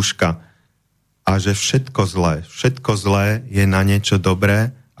to skúška. A že všetko zlé je na niečo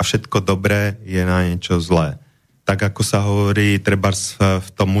dobré a všetko dobré je na niečo zlé. Tak ako sa hovorí trebárs v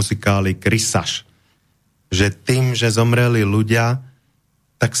tom muzikáli Krysaš, že tým, že zomreli ľudia,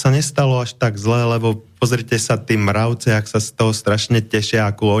 tak sa nestalo až tak zlé, lebo pozrite sa tí mravce, ak sa z toho strašne tešia,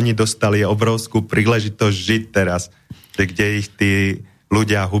 ako oni dostali obrovskú príležitosť žiť teraz, že kde ich tí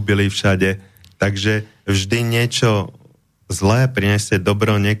ľudia hubili všade. Takže vždy niečo zlé prinesie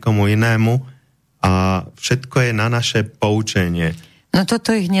dobro niekomu inému a všetko je na naše poučenie. No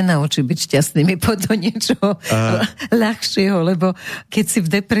toto ich nenaučí byť šťastnými, poď do niečoho ľahšieho, lebo keď si v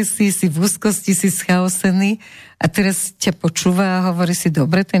depresii, si v úzkosti, si schaosený a teraz ťa počúva a hovorí si,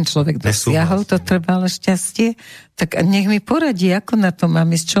 dobre, ten človek dosiahol to trvalé šťastie, tak nech mi poradí, ako na to mám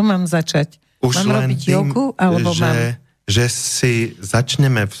ísť, čo mám začať? Už mám robiť jogu, alebo že si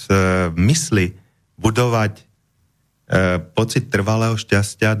začneme v mysli budovať pocit trvalého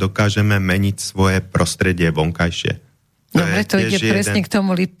šťastia, dokážeme meniť svoje prostredie vonkajšie. Dobre, to ide presne k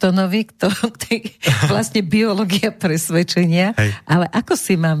tomu Liptonovi, k tej vlastne biológia presvedčenia. Hej. Ale ako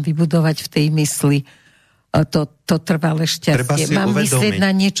si mám vybudovať v tej mysli to trvalé šťastie? Mám myslieť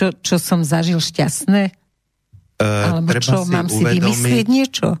na niečo, čo som zažil šťastné? Alebo čo, mám si vymyslieť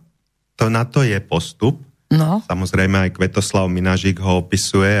niečo? To na to je postup. No. Samozrejme aj Kvetoslav Minažík ho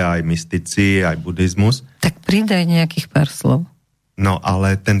opisuje, aj mystici, aj buddhizmus. Tak pridaj nejakých pár slov. No,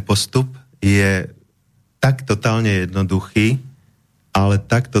 ale ten postup je tak totálne jednoduchý, ale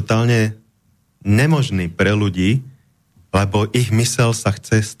tak totálne nemožný pre ľudí, lebo ich mysel sa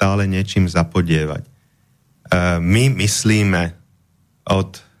chce stále niečím zapodievať. My myslíme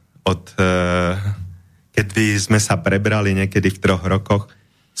od kedy sme sa prebrali niekedy v 3 rokoch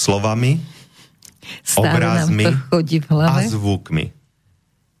slovami, obrazmi a zvukmi.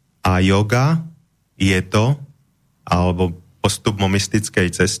 A yoga je to, alebo postup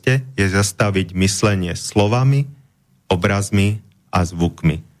momistickej ceste, je zastaviť myslenie slovami, obrazmi a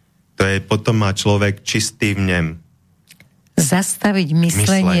zvukmi. To je, potom má človek čistý vnem. Zastaviť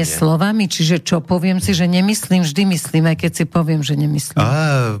myslenie slovami, čiže čo, poviem si, že nemyslím, vždy myslím, aj keď si poviem, že nemyslím.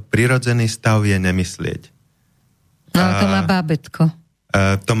 Prirodzený stav je nemyslieť. No to má bábätko.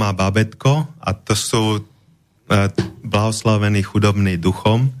 To má bábätko a to sú blahoslavení chudobní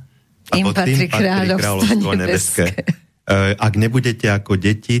duchom, a im patrí kráľovstvo nebeské. Ak nebudete ako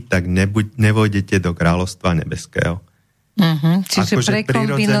deti, tak nevojdete do kráľovstva nebeského. Čiže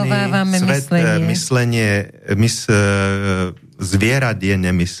prekombinovávame myslenie. Zvierat je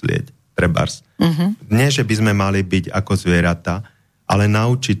nemyslieť, trebárs. Nie, že by sme mali byť ako zvieratá, ale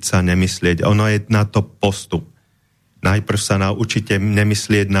naučiť sa nemyslieť. Ono je na to postup. Najprv sa naučíte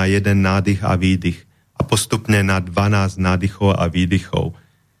nemyslieť na jeden nádych a výdych a postupne na 12 nádychov a výdychov.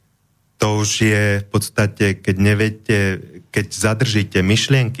 To už je v podstate, keď zadržíte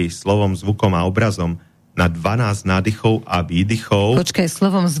myšlienky slovom, zvukom a obrazom na 12 nádychov a výdychov. Počkaj,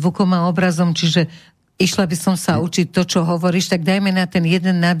 slovom, zvukom a obrazom, čiže išla by som sa učiť to, čo hovoríš, tak dajme na ten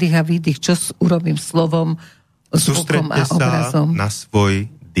jeden nádych a výdych. Čo urobím slovom, zvukom a obrazom? Sústreďte sa na svoj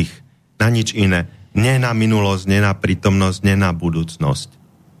dých, na nič iné. Nie na minulosť, nie na prítomnosť, nie na budúcnosť.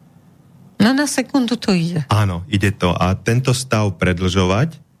 No na sekundu to ide. Áno, ide to. A tento stav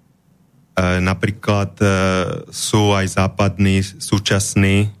predlžovať, napríklad sú aj západní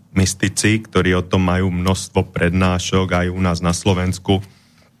súčasní mystici, ktorí o tom majú množstvo prednášok, aj u nás na Slovensku,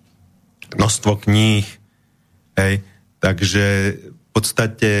 množstvo kníh. Hej. Takže v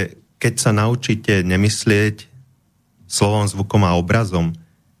podstate, keď sa naučíte nemyslieť slovom, zvukom a obrazom,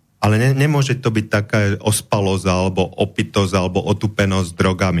 ale nemôže to byť taká ospalosť, alebo opitosť, alebo otupenosť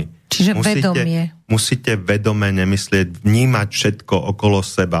drogami. Čiže vedomie. Musíte vedome nemyslieť, vnímať všetko okolo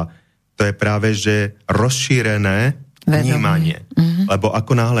seba. To je práve, že rozšírené vnímanie. Lebo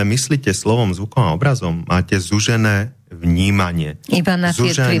ako náhle myslíte slovom, zvukom a obrazom, máte zúžené vnímanie. Iba na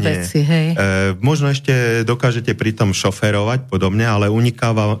tie 3 veci, hej. Možno ešte dokážete pritom šoférovať podobne, ale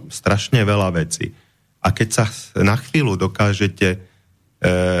unikáva strašne veľa vecí. A keď sa na chvíľu dokážete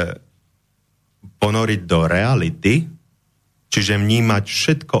ponoriť do reality, čiže vnímať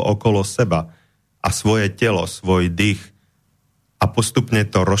všetko okolo seba a svoje telo, svoj dých a postupne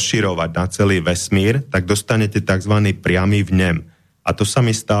to rozširovať na celý vesmír, tak dostanete tzv. Priamy vnem. A to sa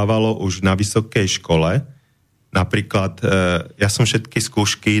mi stávalo už na vysokej škole. Napríklad, ja som všetky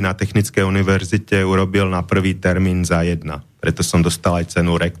skúšky na Technickej univerzite urobil na prvý termín za 1. Preto som dostal aj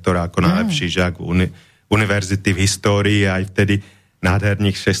cenu rektora ako najlepší žiak univerzity v histórii, aj vtedy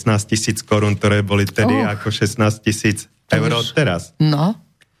nádherných 16 000 korún, ktoré boli vtedy ako 16 000 eur teraz.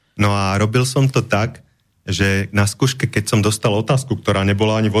 No a robil som to tak, že na skúške, keď som dostal otázku, ktorá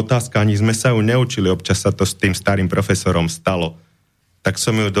nebola ani v otázke, ani sme sa ju neučili, občas sa to s tým starým profesorom stalo, tak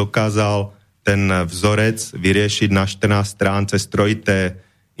som ju dokázal ten vzorec vyriešiť na 14 strán cez trojité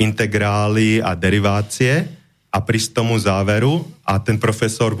integrály a derivácie a prísť tomu záveru a ten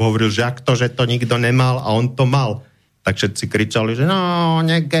profesor hovoril, že ak to, že to nikto nemal a on to mal. Tak všetci kričali, že no,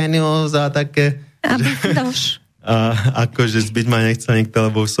 negenius a také. A akože zbyť ma nechcel nikto,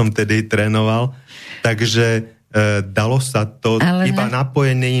 lebo som tedy trénoval. Takže dalo sa to iba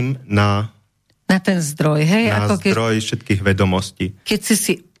napojeným na ten zdroj, hej? Na zdroj všetkých vedomostí. Keď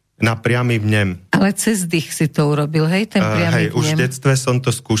si na priamy vnem. Ale cez dých si to urobil, hej? Ten priamy vnem. Už v detstve som to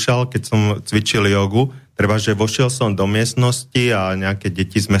skúšal, keď som cvičil jogu. Treba, že vošiel som do miestnosti a nejaké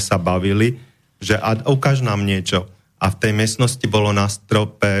deti sme sa bavili, že ukáž nám niečo. A v tej miestnosti bolo na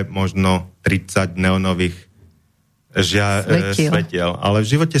strope možno 30 neonových svetiel. Ale v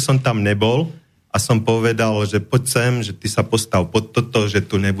živote som tam nebol a som povedal, že poď sem, že ty sa postav pod toto, že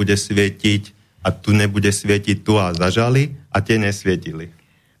tu nebude svietiť a tu nebude svietiť tu a zažali a tie nesvietili.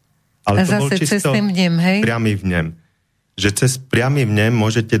 Ale to bol čisto priamy vnem. Že cez priamy vnem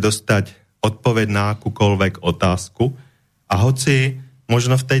môžete dostať odpoveď na akúkoľvek otázku a hoci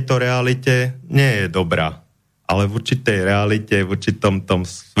možno v tejto realite nie je dobrá, ale v určitej realite, v určitom tom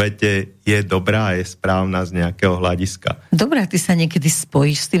svete je dobrá a je správna z nejakého hľadiska. Dobrá, ty sa niekedy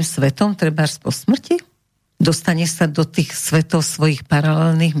spojíš s tým svetom, trebárs po smrti? Dostaneš sa do tých svetov svojich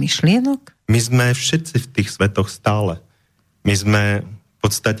paralelných myšlienok? My sme všetci v tých svetoch stále. My sme v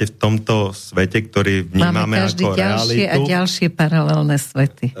podstate v tomto svete, ktorý vnímame ako realitu. Máme ďalšie a ďalšie paralelné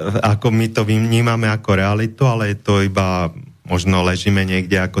svety. Ako my to vnímame ako realitu, ale je to iba, možno ležíme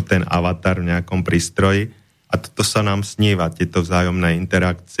niekde ako ten avatar v nejakom prístroji. A toto sa nám sníva, tieto vzájomné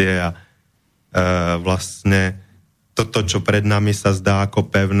interakcie a vlastne toto, čo pred nami sa zdá ako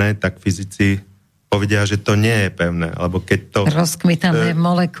pevné, tak fyzici povedia, že to nie je pevné, lebo keď to rozkmitané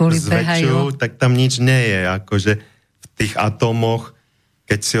molekuly behajú, tak tam nič nie je, akože v tých atómoch,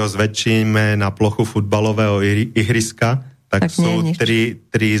 keď si ho zväčšíme na plochu futbalového ihriska, tak sú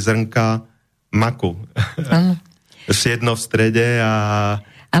tri zrnka maku. Jedno v strede a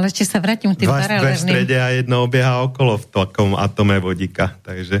ale ešte sa vrátim tým paralelným. Dve v strede a jedno obieha okolo v takom atome vodíka,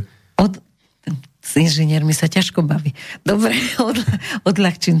 takže s inžiniermi sa ťažko baví. Dobre,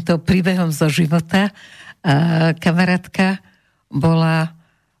 odľahčím to príbehom zo života. Kamarátka bola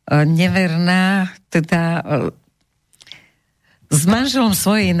neverná, teda s manželom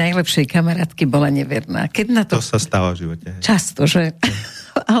svojej najlepšej kamarátky bola neverná. Keď na to sa stáva v živote. Často, že?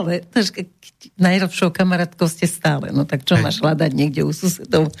 Ale najlepšou kamarátkou ste stále. No tak čo máš hľadať niekde u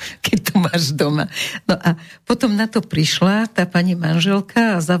susedov, keď to máš doma. No a potom na to prišla tá pani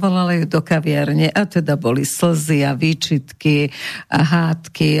manželka a zavolala ju do kaviarne a teda boli slzy a výčitky a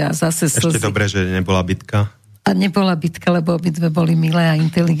hádky a zase slzy. Ešte dobre, že nebola bitka. A nebola bitka, lebo obidve boli milé a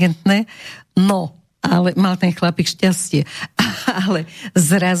inteligentné. No, ale mal ten chlapík šťastie. Ale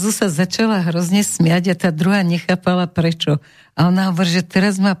zrazu sa začala hrozne smiať a tá druhá nechápala prečo. A ona hovorí, že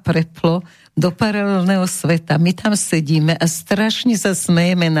teraz ma preplo do paralelného sveta. My tam sedíme a strašne sa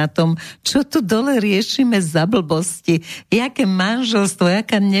smejeme na tom, čo tu dole riešime za blbosti. Jaké manželstvo,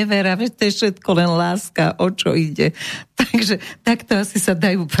 jaká nevera, veď to je všetko len láska, o čo ide. Takže takto asi sa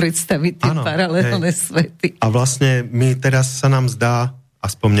dajú predstaviť tie paralelné svety. A vlastne teraz sa nám zdá,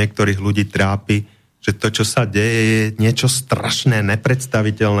 aspoň niektorých ľudí trápi, že to, čo sa deje, je niečo strašné,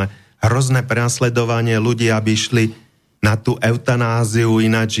 nepredstaviteľné, hrozné prenasledovanie ľudí, aby išli na tú eutanáziu,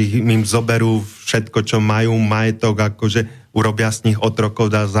 ináč im zoberú všetko, čo majú, majetok, akože urobia z nich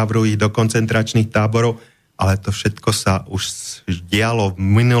otrokov, zavrú ich do koncentračných táborov, ale to všetko sa už dialo v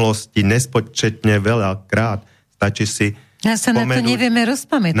minulosti nespočetne veľakrát. Stačí si sa na to nevieme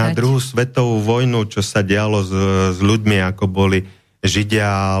rozpamätať. Na druhú svetovú vojnu, čo sa dialo s ľuďmi, ako boli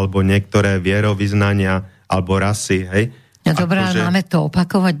Židia, alebo niektoré vierovyznania, alebo rasy, hej? No dobré, ale máme to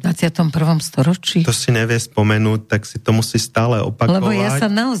opakovať v 21. storočí? To si nevie spomenúť, tak si to musí stále opakovať. Lebo ja sa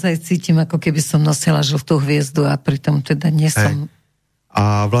naozaj cítim, ako keby som nosila žltú hviezdu a pritom teda nie som...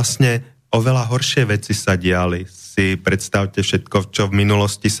 A vlastne oveľa horšie veci sa diali. Si predstavte všetko, čo v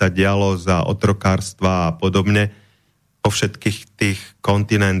minulosti sa dialo za otrokárstva a podobne, po všetkých tých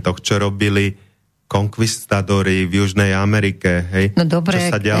kontinentoch, čo robili konkvistadori v Južnej Amerike, hej? No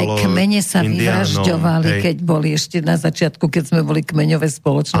dobre, aj kmene sa vyvražďovali, keď boli ešte na začiatku, keď sme boli kmeňové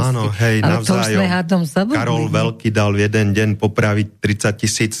spoločnosti. Áno, hej, ale to už sme hádom zabudli. Karol Veľký dal v jeden deň popraviť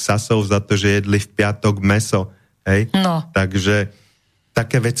 30,000 Sasov za to, že jedli v piatok mäso, hej? No. Takže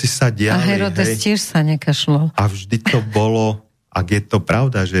také veci sa diali. A Herodes tiež sa nekašľal. A vždy to bolo, ak je to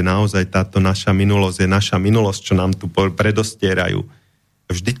pravda, že naozaj táto naša minulosť je naša minulosť, čo nám tu predostierajú.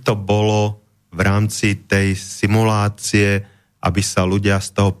 Vždy to bolo v rámci tej simulácie, aby sa ľudia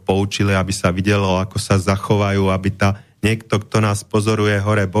z toho poučili, aby sa videlo, ako sa zachovajú, aby niekto, kto nás pozoruje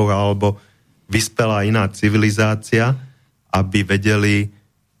hore Boh, alebo vyspelá iná civilizácia, aby vedeli,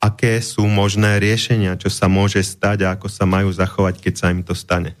 aké sú možné riešenia, čo sa môže stať a ako sa majú zachovať, keď sa im to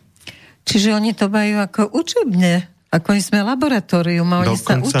stane. Čiže oni to majú ako učebne, ako sme laboratórium, a oni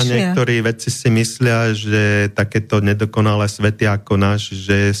sa učia. Dokonca niektorí vedci si myslia, že takéto nedokonalé svety ako náš,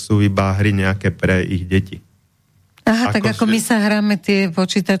 že sú iba hry nejaké pre ich deti. Aha, tak ako my sa hráme tie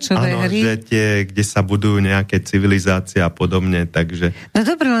počítačové hry. Áno, že tie, kde sa budujú nejaké civilizácie a podobne, takže... No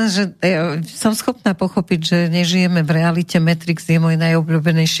dobré, lenže som schopná pochopiť, že nežijeme v realite. Matrix je môj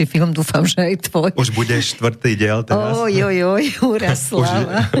najobľúbenejší film, dúfam, že aj tvoj. Už bude 4. diel teraz. Ojojoj, hurá,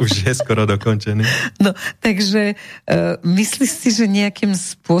 sláva. Už je skoro dokončený. No, takže myslíš si, že nejakým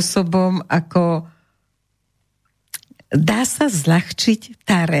spôsobom ako... Dá sa zľahčiť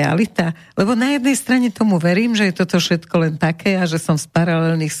tá realita? Lebo na jednej strane tomu verím, že je toto všetko len také a že som v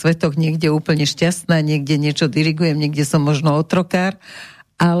paralelných svetoch niekde úplne šťastná, niekde niečo dirigujem, niekde som možno otrokár,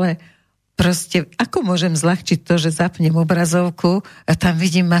 ale proste ako môžem zľahčiť to, že zapnem obrazovku a tam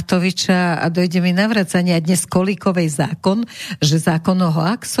vidím Matoviča a dojde mi navracanie a dnes Kolíkovej zákon, že zákon o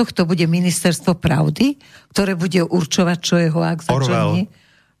hoaxoch, to bude ministerstvo pravdy, ktoré bude určovať, čo je hoax a čo nie.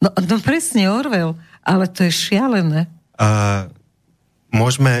 No presne Orwell, ale to je šialené.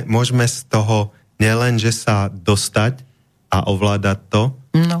 Môžeme z toho nielen, že sa dostať a ovládať to,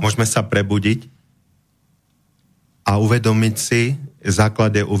 môžeme sa prebudiť a uvedomiť si,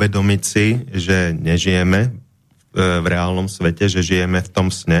 základ je uvedomiť si, že nežijeme v reálnom svete, že žijeme v tom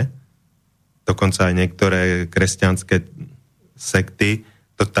sne. Dokonca aj niektoré kresťanské sekty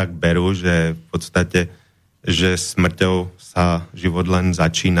to tak berú, že v podstate, že smrťou sa život len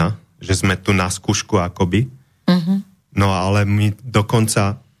začína, že sme tu na skúšku akoby. No ale my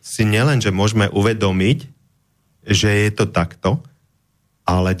dokonca si nielen, že môžeme uvedomiť, že je to takto,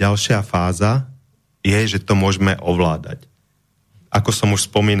 ale ďalšia fáza je, že to môžeme ovládať. Ako som už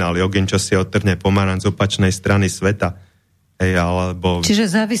spomínal, jogin, čo si otrhne pomaranč z opačnej strany sveta. Alebo...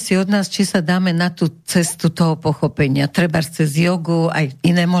 Čiže závisí od nás, či sa dáme na tú cestu toho pochopenia. Treba cez jogu, aj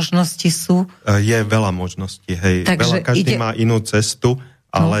iné možnosti sú? Je veľa možností, hej. Takže každý má inú cestu,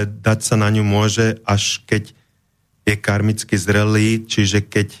 ale dať sa na ňu môže, až keď je karmicky zrelý, čiže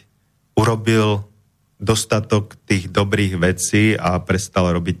keď urobil dostatok tých dobrých vecí a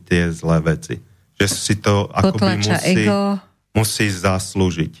prestal robiť tie zlé veci. Že si to akoby musí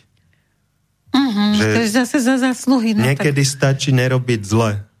zaslúžiť. Že to je zase za zásluhy. No niekedy stačí nerobiť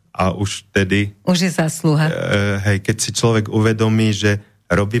zle a už vtedy... Už je zásluha. Keď si človek uvedomí, že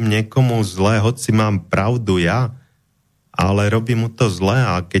robím niekomu zle, hoci mám pravdu ja, ale robím mu to zle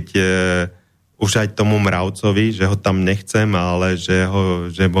a keď už aj tomu mravcovi, že ho tam nechcem, ale že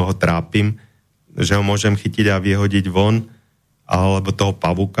ho trápim, že ho môžem chytiť a vyhodiť von, alebo toho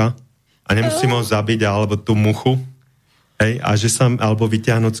pavúka a nemusím ho zabiť, alebo tú muchu. Hej, a že sa, alebo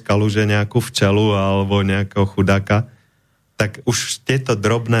vyťahnuť z kaluže nejakú včelu alebo nejakého chudáka, tak už tieto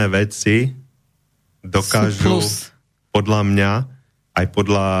drobné veci dokážu podľa mňa, aj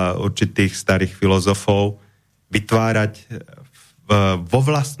podľa určitých starých filozofov, vytvárať vo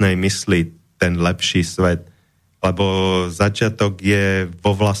vlastnej mysli ten lepší svet. Lebo začiatok je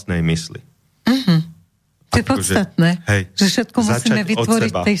vo vlastnej mysli. To je podstatné, že všetko musíme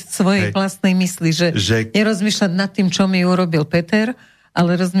vytvoriť tej svojej vlastnej mysli, že nerozmýšľať nad tým, čo mi urobil Peter,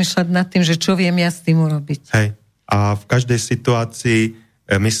 ale rozmýšľať nad tým, že čo viem ja s tým urobiť. A v každej situácii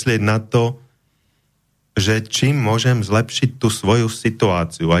myslieť na to, že čím môžem zlepšiť tú svoju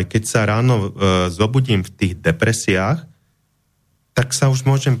situáciu. Aj keď sa ráno zobudím v tých depresiách, tak sa už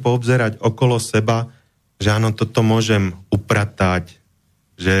môžem poobzerať okolo seba, že áno, toto môžem upratať,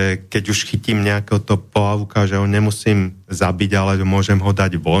 že keď už chytím nejakého to pavúka, že ho nemusím zabiť, ale môžem ho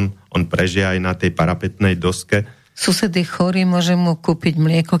dať von, on prežije aj na tej parapetnej doske. Sused je chorý, môžem mu kúpiť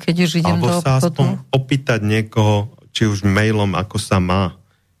mlieko, keď už idem do obchodu. Alebo sa aspoň opýtať niekoho, či už mailom, ako sa má.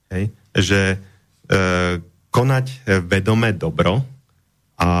 Hej? Že konať vedomé dobro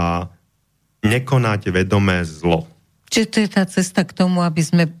a nekonať vedomé zlo. Čiže to je tá cesta k tomu, aby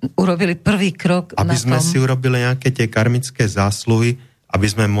sme urobili prvý krok aby sme si urobili nejaké tie karmické zásluhy, aby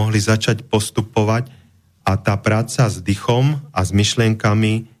sme mohli začať postupovať a tá práca s dýchom a s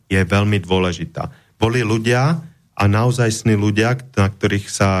myšlienkami je veľmi dôležitá. Boli ľudia a naozajstní ľudia, na ktorých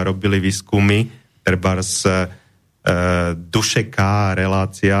sa robili výskumy, trebárs Dušek,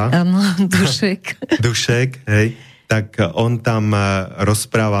 relácia. Áno, Dušek. Dušek, hej. Tak on tam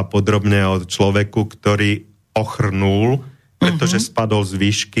rozpráva podrobne o človeku, ktorý ochrnul, pretože spadol z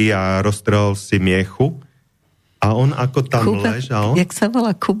výšky a roztrhol si miechu. A on ako tam ležal... Jak sa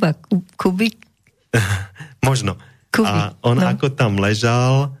volá Kuba? Kubik? Možno. Kubik, a on ako tam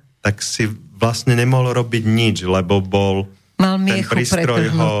ležal, tak si vlastne nemohol robiť nič, lebo bol... Mal miechu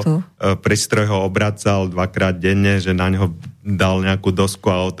prístroj ho obracal 2-krát denne, že na ňo dal nejakú dosku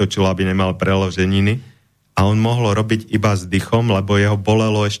a otočil, aby nemal preloženiny. A on mohol robiť iba s dýchom, lebo jeho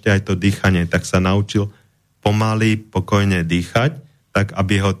bolelo ešte aj to dýchanie. Tak sa naučil pomaly, pokojne dýchať, tak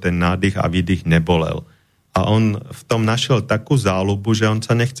aby ho ten nádych a výdych nebolel. A on v tom našiel takú záľubu, že on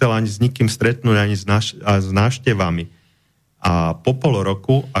sa nechcel ani s nikým stretnúť, ani s návštevami. A po pol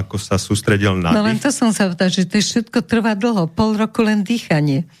roku, ako sa sústredil na dých... No len to som sa pýtal, že to všetko trvá dlho. Pol roku len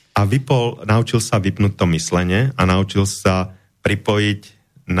dýchanie. A naučil sa vypnúť to myslenie a naučil sa pripojiť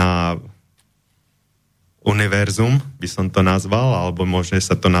na univerzum, by som to nazval, alebo môže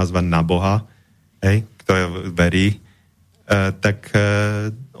sa to nazvať na Boha, kto verí. Tak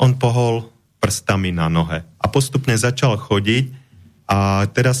on pohol prstami na nohe. A postupne začal chodiť a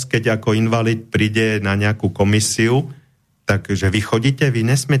teraz, keď ako invalid príde na nejakú komisiu, takže vy chodíte, vy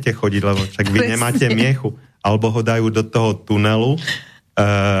nesmiete chodiť, lebo však vy nemáte miechu. Alebo ho dajú do toho tunelu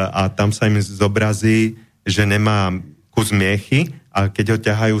a tam sa im zobrazí, že nemá kus miechy a keď ho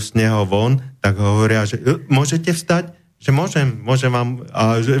ťahajú z neho von, tak hovoria, že môžete vstať? Že môžem vám...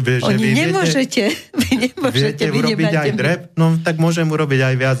 Oni nemôžete. Vy viete urobiť aj drep? No tak môžem urobiť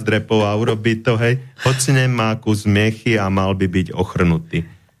aj viac drepov a urobiť to, hej. Hoci nemá kus miechy a mal by byť ochrnutý.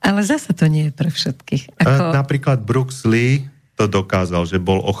 Ale zasa to nie je pre všetkých. Napríklad Bruce Lee to dokázal, že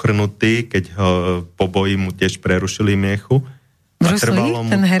bol ochrnutý, keď ho po boji mu tiež prerušili miechu. A trvalo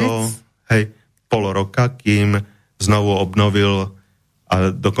mu to pol roka, kým znovu obnovil a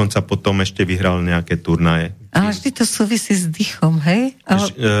dokonca potom ešte vyhral nejaké turnaje. Ale vždy to súvisí s dýchom, hej?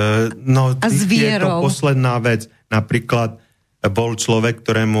 No, a s vierou. Je to posledná vec. Napríklad bol človek,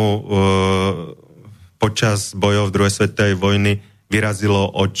 ktorému počas bojov druhej svetovej vojny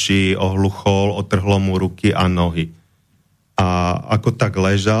vyrazilo oči, ohluchol, otrhlo mu ruky a nohy. A ako tak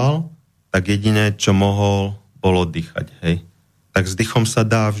ležal, tak jediné, čo mohol, bolo dýchať. Hej. Tak s dýchom sa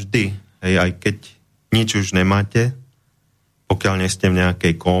dá vždy. Hej, aj keď nič už nemáte, pokiaľ nie ste v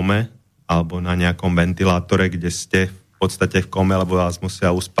nejakej kóme, alebo na nejakom ventilátore, kde ste v podstate v kóme, lebo vás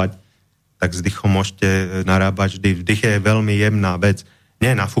musia uspať, tak s dýchom môžete narábať vždy. Vdych je veľmi jemná vec.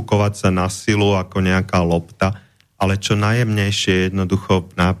 Nie nafúkovať sa na silu ako nejaká lopta, ale čo najjemnejšie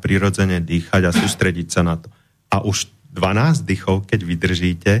jednoducho na prirodzene dýchať a sústrediť sa na to. A už 12 dýchov, keď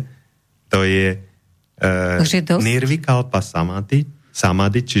vydržíte, to je nirvikalpa samadhi,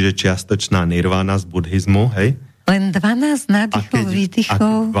 čiže čiastočná nirvana z buddhizmu, hej? Len 12 nádychov,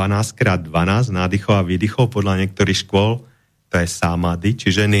 výdychov? 12x12 nádychov a výdychov podľa niektorých škôl, to je samadhi,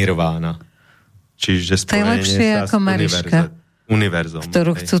 čiže nirvána. Čiže to je lepšie ako Mariška, univerzum,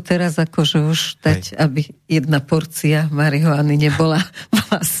 ktorú chcú teraz akože už dať, aby jedna porcia marihuany nebola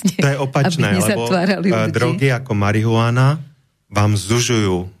vlastne, to je opačné, lebo drogy ako marihuana vám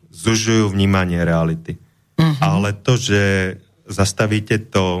zužujú vnímanie reality. Ale to, že zastavíte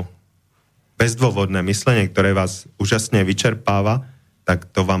to bezdôvodné myslenie, ktoré vás úžasne vyčerpáva, tak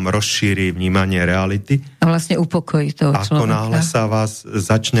to vám rozšíri vnímanie reality. A vlastne upokojí toho človeka. Ako náhle sa vás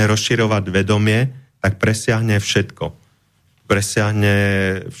začne rozširovať vedomie, tak presiahne všetko. Presiahne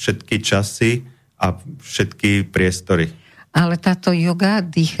všetky časy a všetky priestory. Ale táto joga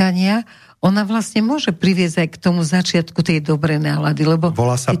dýchania, ona vlastne môže priviesť aj k tomu začiatku tej dobrej nálady, lebo...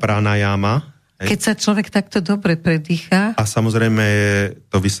 Volá sa pranajama. Keď sa človek takto dobre predýchá... A samozrejme je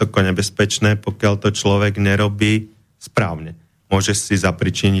to vysoko nebezpečné, pokiaľ to človek nerobí správne. Môže si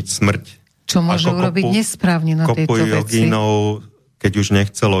zapričiniť smrť. Čo môže urobiť nesprávne na tejto veci? Kopu jogínov, keď už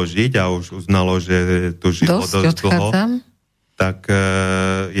nechcelo žiť a už uznalo, že tu žilo dosť dlho, tak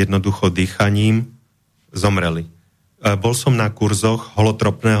jednoducho dýchaním zomreli. Bol som na kurzoch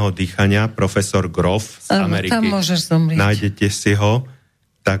holotropného dýchania, profesor Grof z Ameriky. Tam môžeš zomrieť. Nájdete si ho.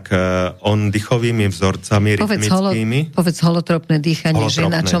 Tak on dýchovými vzorcami rytmickými... Povedz holotropné dýchanie, že je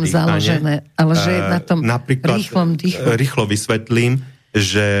na čom založené, ale že je na tom rýchlom dýchu. Rýchlo vysvetlím,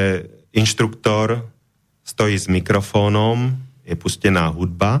 že inštruktor stojí s mikrofónom, je pustená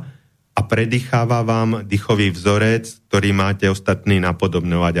hudba a predýcháva vám dýchový vzorec, ktorý máte ostatní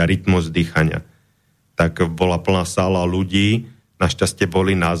napodobňovať a rytmus dýchania. Tak bola plná sála ľudí, našťastie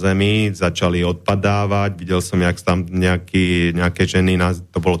boli na zemi, začali odpadávať, videl som, jak tam nejaké ženy,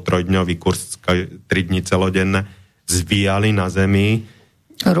 to bolo 3-dňový kurz, 3 dni celodenné, zvíjali na zemi,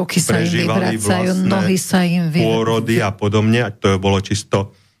 ruky sa im vyvracajú, nohy sa im vyvracajú, pôrody a podobne, a to bolo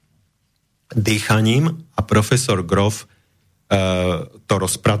čisto dýchaním a profesor Grof to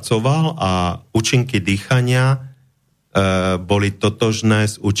rozpracoval a účinky dýchania boli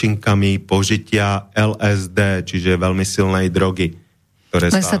totožné s účinkami požitia LSD, čiže veľmi silnej drogy.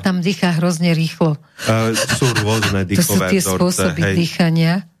 Len sa tam dýchá hrozne rýchlo. Sú rôzne dýchové vzorce. To sú tie spôsoby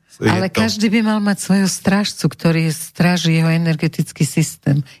dýchania. Ale každý by mal mať svojho strážcu, ktorý stráži jeho energetický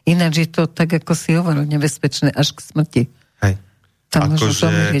systém. Ináč je to, tak ako si hovoril, nebezpečné až k smrti. Hej.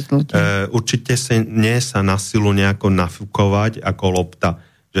 Akože určite nie sa na silu nejako nafúkovať ako lopta.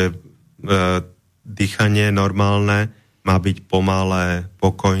 Že dýchanie normálne má byť pomalé,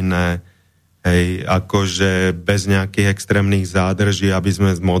 pokojné, hej, akože bez nejakých extrémnych zádrží, aby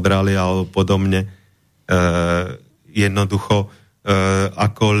sme zmodrali alebo podobne. Jednoducho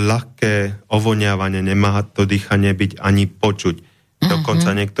ako ľahké ovoniavanie nemá to dýchanie byť ani počuť. Dokonca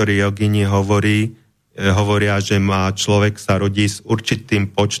niektorí jogini hovoria, že má človek sa rodí s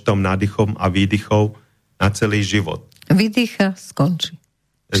určitým počtom nádychom a výdychov na celý život. Vydýcha, skončí.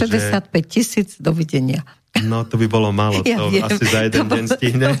 65 000, dovidenia. No, to by bolo málo, to asi za jeden deň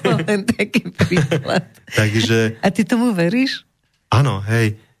stihne. To len taký príklad. Takže... A ty tomu veríš? Áno,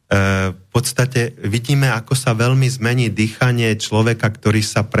 hej. V podstate vidíme, ako sa veľmi zmení dýchanie človeka, ktorý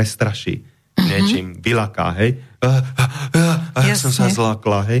sa prestraší niečím, vylaká, hej. Ja som sa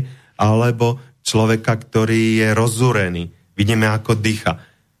zlákla, hej. Alebo človeka, ktorý je rozúrený. Vidíme, ako dýcha.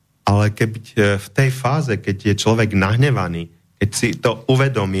 Ale keď v tej fáze, keď je človek nahnevaný, keď si to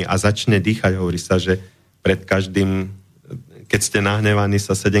uvedomí a začne dýchať, hovorí sa, že pred každým, keď ste nahnevaní,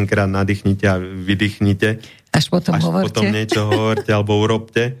 sa 7-krát nadýchnite a vydýchnite. Až potom niečo hovorte alebo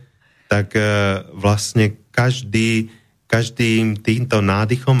urobte, tak vlastne každým týmto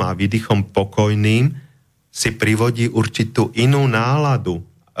nádychom a výdychom pokojným si privodí určitú inú náladu.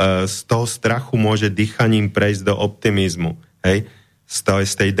 Z toho strachu môže dýchaním prejsť do optimizmu. Hej?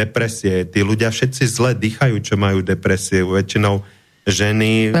 Z tej depresie. Tí ľudia všetci zle dýchajú, čo majú depresie. Väčšinou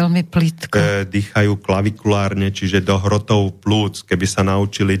Ženy veľmi plítko dýchajú klavikulárne, čiže do hrotov plúc. Keby sa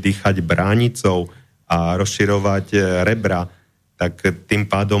naučili dýchať bránicou a rozširovať rebra, tak tým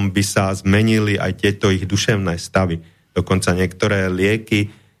pádom by sa zmenili aj tieto ich duševné stavy. Dokonca niektoré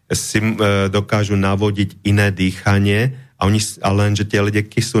lieky si dokážu navodiť iné dýchanie, ale lenže tie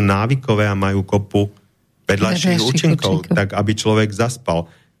lieky sú návykové a majú kopu vedľajších účinkov, tak aby človek zaspal.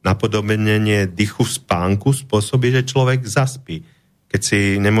 Napodobnenie dychu v spánku spôsobí, že človek zaspí. Keď si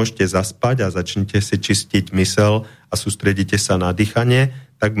nemôžete zaspať a začnete si čistiť mysel a sústredíte sa na dýchanie,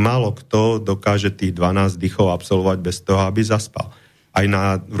 tak málo kto dokáže tých 12 dýchov absolvovať bez toho, aby zaspal. Aj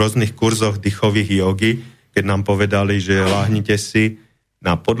na rôznych kurzoch dýchových jogy, keď nám povedali, že láhnite si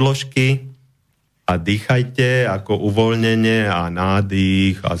na podložky a dýchajte ako uvoľnenie a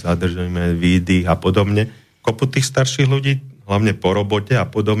nádych a zadržujeme výdych a podobne. Kopu tých starších ľudí, hlavne po robote a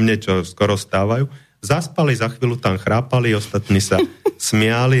podobne, čo skoro stávajú, zaspali, za chvíľu tam chrápali, ostatní sa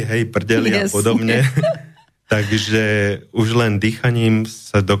smiali, hej, prdeli a podobne. Takže už len dýchaním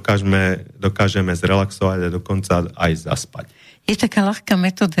sa dokážeme zrelaxovať a dokonca aj zaspať. Je taká ľahká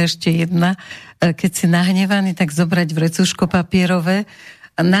metóda ešte jedna, keď si nahnevaný, tak zobrať vrecuško papierové,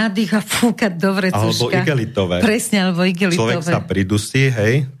 nádych a fúkať do vrecuška. Alebo igelitové. Presne, alebo igelitové. Človek sa pridusí,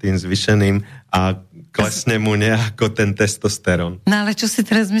 hej, tým zvyšeným a klesne mu nejako ten testosterón. No ale čo si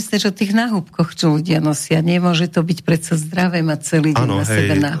teraz myslíš o tých náhubkoch, čo ľudia nosia? Nemôže to byť predsa zdravé mať celý deň na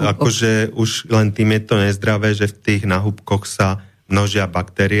sebe náhubkoch. Akože už len tým je to nezdravé, že v tých náhubkoch sa množia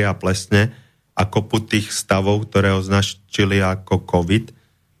baktérie a plesne a kopu tých stavov, ktoré označili ako COVID,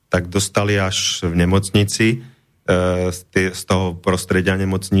 tak dostali až v nemocnici z toho prostredia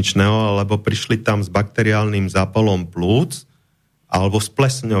nemocničného, alebo prišli tam s bakteriálnym zápalom plúc alebo s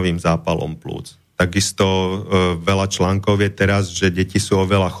plesňovým zápalom plúc. Takisto veľa článkov je teraz, že deti sú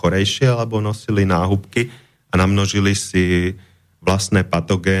oveľa chorejšie, alebo nosili náhubky a namnožili si vlastné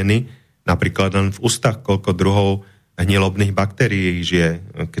patogény. Napríklad len v ústach, koľko druhov hnilobných baktérií žije.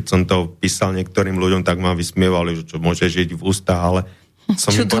 Keď som to písal niektorým ľuďom, tak ma vysmievali, že čo môže žiť v ústach, ale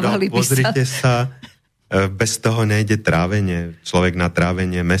som im povedal, pozrite sa, bez toho nejde trávenie. Človek na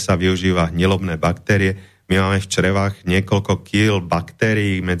trávenie mesa využíva hnilobné baktérie. My máme v črevách niekoľko kíl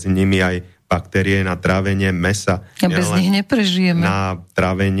baktérií, medzi nimi aj baktérie na trávenie mesa. A bez nich neprežijeme. Na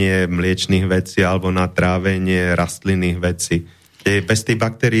trávenie mliečných vecí alebo na trávenie rastlinných vecí. Bez tých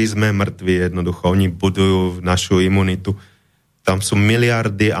baktérií sme mŕtvi jednoducho. Oni budujú našu imunitu. Tam sú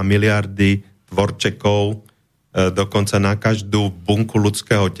miliardy a miliardy tvorčekov. Dokonca na každú bunku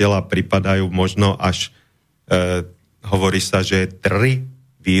ľudského tela pripadajú možno až, hovorí sa, že 3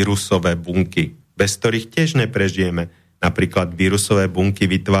 vírusové bunky, bez ktorých tiež neprežijeme. Napríklad vírusové bunky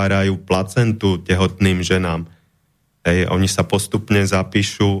vytvárajú placentu tehotným ženám. Oni sa postupne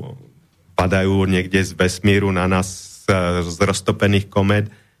zapíšu, padajú niekde z vesmíru na nás z roztopených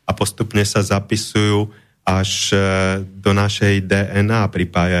komét a postupne sa zapisujú až do našej DNA,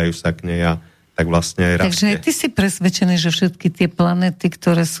 pripájajú sa k nej a tak vlastne rastie. Takže aj ty si presvedčený, že všetky tie planety,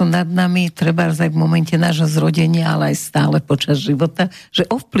 ktoré sú nad nami, treba aj v momente nášho zrodenia, ale aj stále počas života, že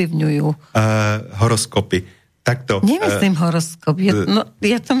ovplyvňujú horoskopy. Takto. Nemyslím horoskop.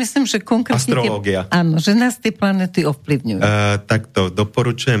 Ja to myslím, že konkrétne... Astrológia. Áno, že nás tie planety ovplyvňujú. Takto,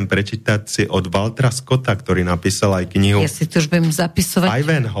 doporučujem prečítať si od Waltera Scotta, ktorý napísal aj knihu... Ja si to už budem zapisovať.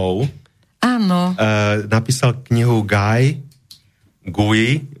 Ivanhoe. Áno. Napísal knihu Guy,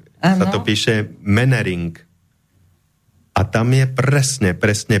 sa to píše Mannering. A tam je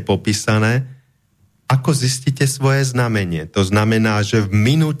presne popísané, ako zistíte svoje znamenie. To znamená, že v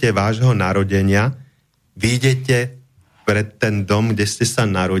minúte vášho narodenia vyjdete pred ten dom, kde ste sa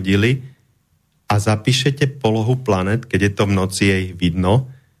narodili a zapíšete polohu planet, keď je to v noci, je ich vidno.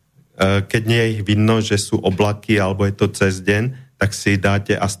 Keď nie je ich vidno, že sú oblaky alebo je to cez deň, tak si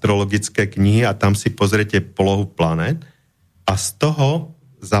dáte astrologické knihy a tam si pozriete polohu planet a z toho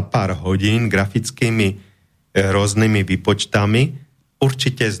za pár hodín grafickými rôznymi výpočtami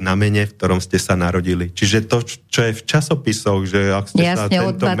určite znamenie, v ktorom ste sa narodili. Čiže to, čo je v časopisoch, že ak ste sa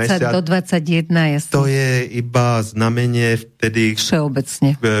tento mesiac... Jasne, od 20 do 21, jasne. To je iba znamenie vtedy...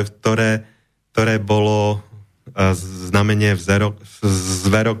 Všeobecne. Ktoré bolo znamenie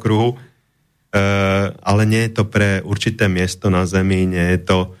zverokruhu, ale nie je to pre určité miesto na Zemi, nie je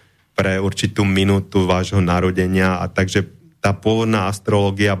to pre určitú minútu vášho narodenia a takže tá pôvodná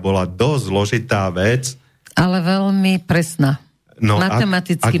astrológia bola dosť zložitá vec. Ale veľmi presná. No,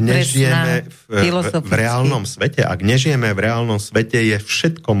 matematicky presná, filozoficky. V reálnom svete, ak nežijeme v reálnom svete, je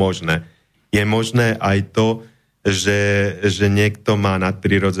všetko možné. Je možné aj to, že niekto má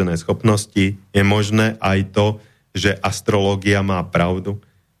nadprirodzené schopnosti, je možné aj to, že astrológia má pravdu.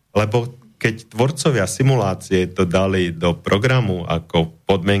 Lebo keď tvorcovia simulácie to dali do programu ako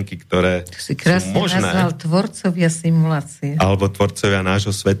podmienky, ktoré si krásne sú možné, nazval tvorcovia simulácie. Alebo tvorcovia nášho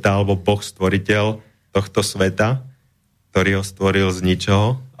sveta, alebo Boh stvoriteľ tohto sveta, ktorý ho stvoril z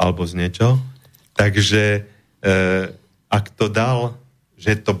ničoho, alebo z niečoho. Takže ak to dal,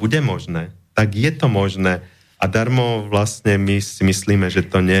 že to bude možné, tak je to možné. A darmo vlastne my si myslíme, že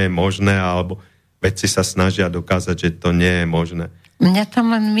to nie je možné, alebo vedci sa snažia dokázať, že to nie je možné. Mňa tam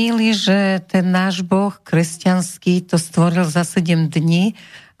len mýli, že ten náš Boh kresťanský to stvoril za 7 dní,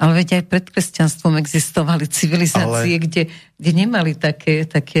 ale veď aj pred kresťanstvom existovali civilizácie, kde nemali také...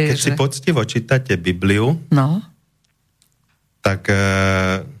 Keď si poctivo čítate Bibliu, tak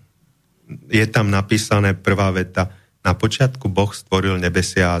je tam napísané prvá veta: na počiatku Boh stvoril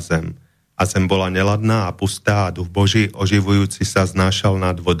nebesia a zem. A zem bola neladná a pustá a duch Boží oživujúci sa znášal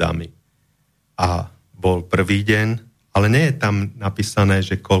nad vodami. A bol prvý deň, ale nie je tam napísané,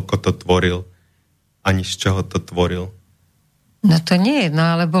 že koľko to tvoril, ani z čoho to tvoril. No to nie je,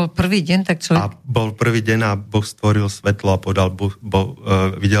 ale bol prvý deň, tak človek... A bol prvý deň a Boh stvoril svetlo a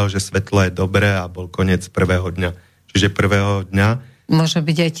videl, že svetlo je dobré a bol koniec prvého dňa. Čiže prvého dňa... Môže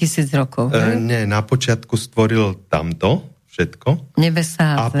byť aj 1000 rokov. Nie, na počiatku stvoril tamto všetko.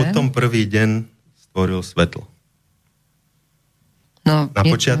 Nebesá a potom prvý deň stvoril svetlo. No, na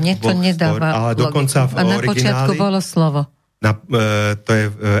počiatku mne to nedáva ale dokonca v origináli... Na počiatku bolo slovo. To je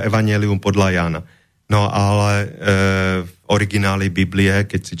Evangelium podľa Jána. No ale v origináli Biblie,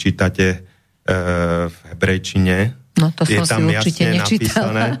 keď si čítate v hebrejčine, to je tam jasne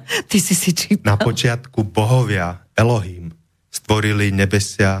napísané, Ty si čítal. Na počiatku bohovia, Elohim, stvorili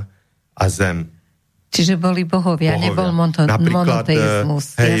nebesia a zem. Čiže boli bohovia. Nebol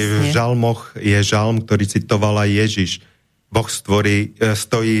monoteizmus. V žalmoch je žalm, ktorý citovala Ježiš. Boh stojí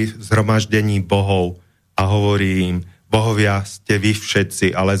v zhromaždení bohov a hovorí im: bohovia ste vy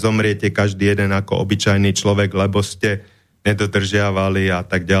všetci, ale zomriete každý jeden ako obyčajný človek, lebo ste nedodržiavali a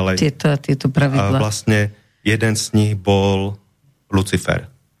tak ďalej. Tieto pravidlá. Vlastne jeden z nich bol Lucifer.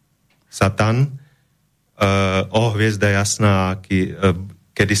 Satan, hviezda jasná,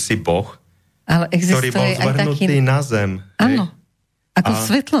 kedysi Boh, ale ktorý bol zvrhnutý na zem. Áno, ako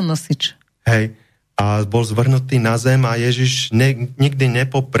svetlonosič. Hej, a bol zvrhnutý na zem a Ježiš nikdy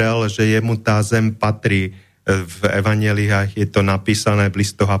nepoprel, že jemu tá zem patrí. V evanjeliách je to napísané v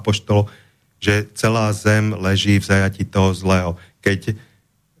listoch apoštolov, že celá zem leží v zajatí toho zlého. Keď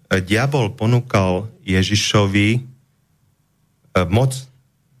diabol ponúkal Ježišovi moc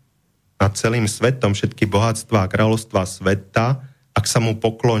nad celým svetom, všetky bohatstva a kráľovstva sveta, ak sa mu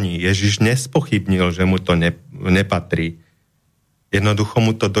pokloní, Ježiš nespochybnil, že mu to nepatrí. Jednoducho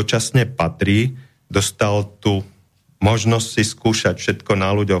mu to dočasne patrí, dostal tu možnosť si skúšať všetko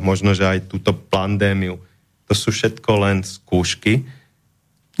na ľuďoch, možno, že aj túto pandémiu. To sú všetko len skúšky.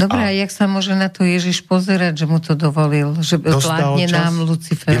 Dobre, a jak sa môže na to Ježiš pozerať, že mu to dovolil? Že vládne nám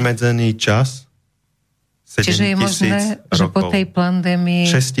Lucifer? Vymedzený čas, 7 Čiže je možné, že po tej pandémii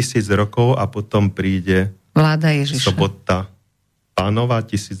 6000 rokov a potom príde vláda Ježiša. Sobota Pánova,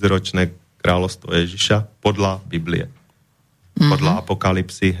 1000-ročné kráľovstvo Ježiša podľa Biblie. Podľa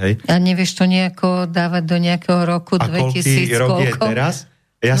Apokalypsy, hej. A nevieš to nejako dávať do nejakého roku 2000? A koľký rok je teraz?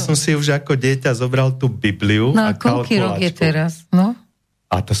 Ja som si už ako dieťa zobral tú Bibliu a koľký rok je teraz? No?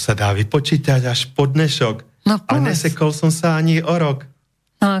 A to sa dá vypočítať až po dnešok. A nesekol som sa ani o rok.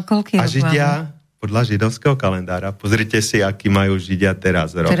 No a koľký rok? A Židia, podľa židovského kalendára, pozrite si, aký majú Židia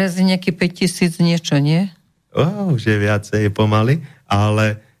teraz rok. Teraz je nejaký 5000 niečo, nie? Už je viacej pomaly,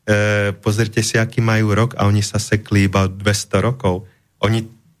 ale pozrite si, aký majú rok a oni sa sekli iba 200 rokov. Oni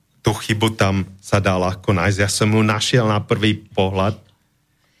tú chybu tam sa dá ľahko nájsť. Ja som ju našiel na prvý pohľad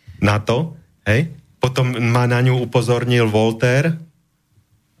na to, hej. Potom ma na ňu upozornil Voltaire,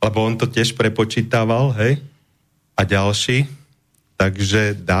 lebo on to tiež prepočítával, hej. A ďalší.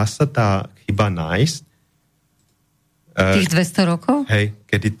 Takže dá sa tá chyba nájsť. Tých 200 rokov? Hej,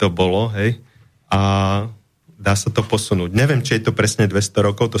 kedy to bolo, hej. A dá sa to posunúť. Neviem, či je to presne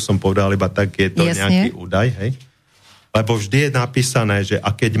 200 rokov, to som povedal iba tak, je to nejaký údaj, hej. Lebo vždy je napísané, že a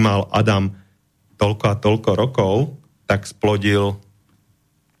keď mal Adam toľko a toľko rokov, tak splodil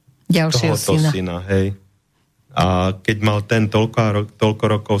ďalšieho syna, hej. A keď mal ten toľko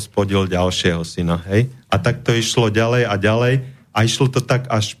rokov, splodil ďalšieho syna, hej. A tak to išlo ďalej a ďalej a išlo to tak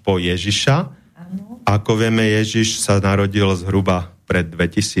až po Ježiša. Ano. Ako vieme, Ježiš sa narodil zhruba pred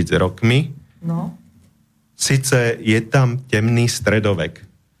 2000 rokmi. No. Sice je tam temný stredovek.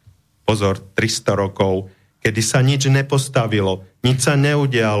 Pozor, 300 rokov, kedy sa nič nepostavilo, nič sa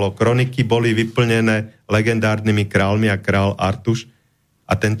neudialo, kroniky boli vyplnené legendárnymi kráľmi a král Artuš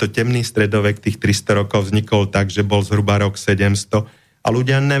a tento temný stredovek tých 300 rokov vznikol tak, že bol zhruba rok 700 A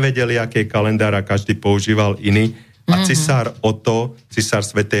ľudia nevedeli, aký kalendár a každý používal iný. A cisár Otto, cisár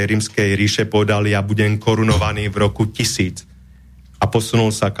Svätej rímskej ríše povedal, ja budem korunovaný v roku 1000. A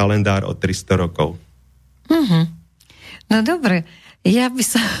posunul sa kalendár o 300 rokov. No dobre, ja by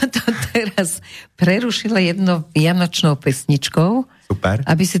som to teraz prerušila jednou vianočnou pesničkou. Super.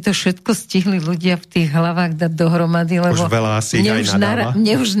 Aby si to všetko stihli ľudia v tých hlavách dať dohromady, lebo už veľa asi aj nadáva.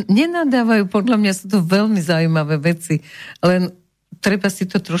 Už nenadávajú, podľa mňa sú to veľmi zaujímavé veci, len treba si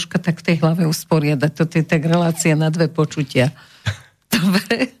to troška tak v tej hlave usporiadať. Toto je tak relácia na 2 počutia.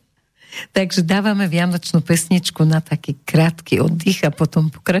 Dobre? Takže dávame vianočnú pesničku na taký krátky oddych a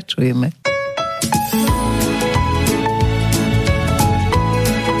potom pokračujeme.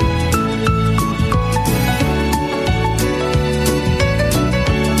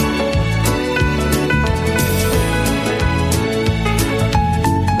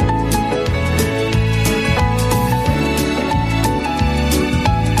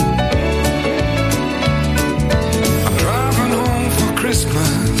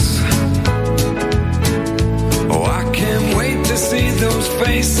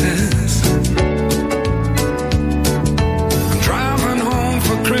 Faces. I'm driving home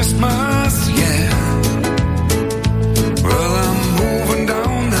for Christmas, yeah. Well, I'm moving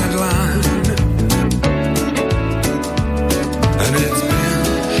down that line, and it's been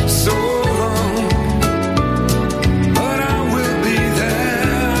so long, but I will be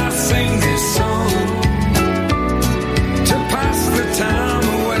there. I sing this song to pass the time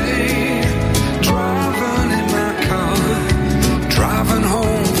away, driving in my car, driving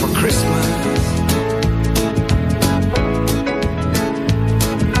home for Christmas.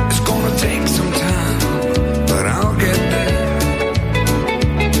 It's gonna take some time, but I'll get there.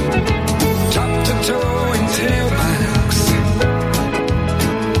 Top to toe in tailbacks.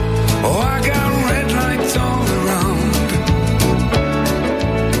 Oh, I got red lights all around,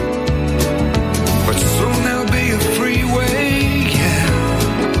 but soon there'll be a freeway, yeah.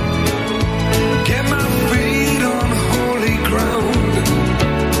 Get my feet on holy ground.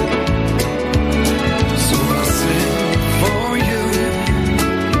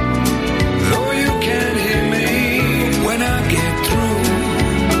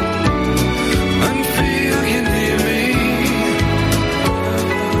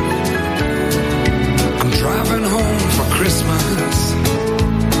 Christmas,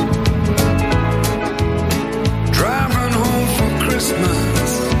 driving home for Christmas,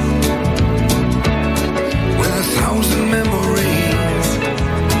 with 1,000 memories.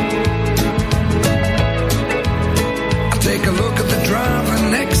 I take a look at the driver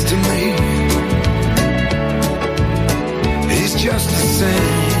next to me. He's just the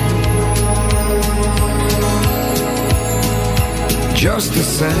same, just the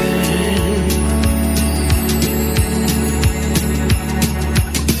same.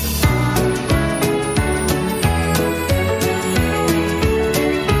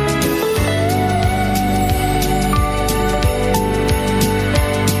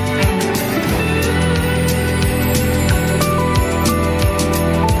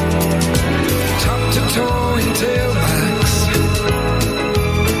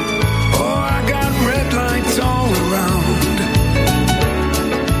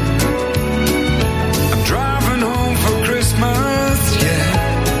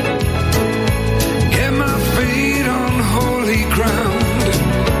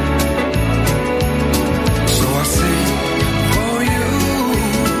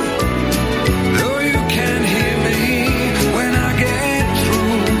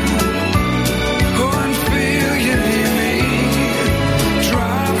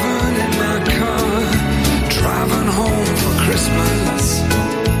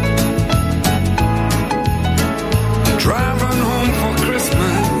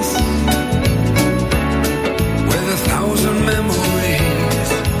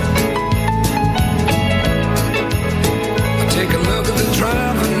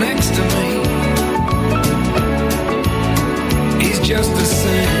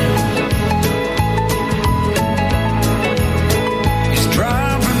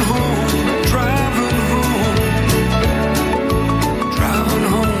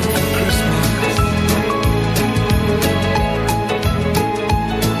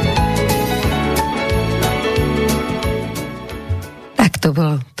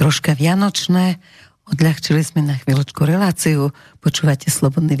 Troška vianočné, odľahčili sme na chvíľočku reláciu, počúvate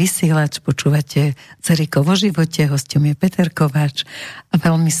Slobodný vysielač, počúvate s Erikou vo živote, hosťom je Peter Kováč a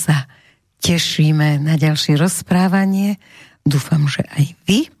veľmi sa tešíme na ďalšie rozprávanie, dúfam, že aj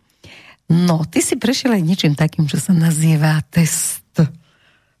vy. No, ty si prešiel aj niečím takým, čo sa nazýva test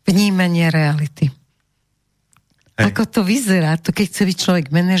vnímania reality. Ako to vyzerá? To keď chce byť človek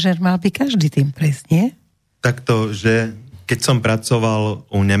manažer, mal by každý tým prejsť, nie? Takto, že keď som pracoval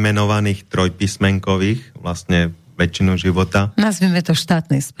u nemenovaných trojpísmenkových, vlastne väčšinu života. Nazvime to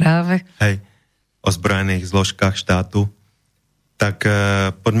štátnej správe. Hej, ozbrojených zložkách štátu. Tak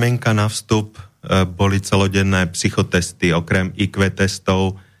podmienka na vstup boli celodenné psychotesty, okrem IQ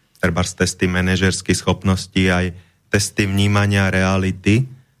testov, trebárs testy manažerských schopností, aj testy vnímania reality.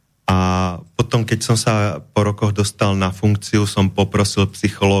 A potom, keď som sa po rokoch dostal na funkciu, som poprosil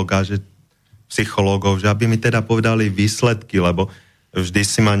psychológov, že aby mi teda povedali výsledky, lebo vždy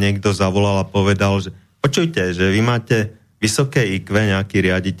si ma niekto zavolal a povedal, že počujte, že vy máte vysoké IQ, nejaký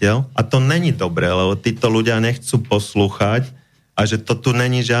riaditeľ, a to není dobré, lebo títo ľudia nechcú poslúchať a že to tu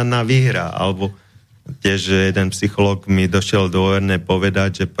není žiadna výhra. Alebo tiež jeden psychológ mi došiel dôverne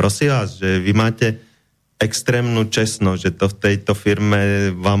povedať, že prosím vás, že vy máte extrémnu čestnosť, že to v tejto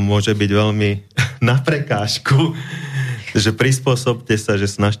firme vám môže byť veľmi na prekážku, že prispôsobte sa, že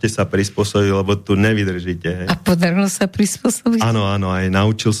snažte sa prispôsobiť, lebo tu nevydržíte. Hej. A podarilo sa prispôsobiť? Áno, aj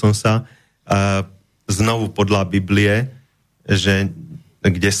naučil som sa znovu podľa Biblie, že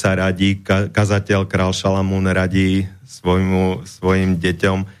kde sa radí, kazateľ král Šalamún radí svojim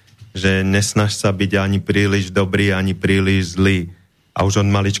deťom, že nesnaž sa byť ani príliš dobrý, ani príliš zlý. A už od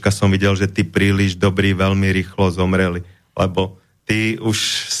malička som videl, že tí príliš dobrí veľmi rýchlo zomreli, lebo tí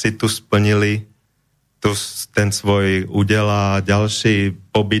už si tu splnili ten svoj údel a ďalší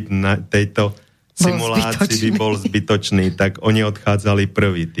pobyt na tejto simulácii by bol zbytočný, tak oni odchádzali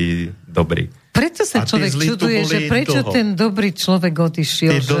prví, tí dobrí. Preto sa človek čuduje, že prečo dlho. Ten dobrý človek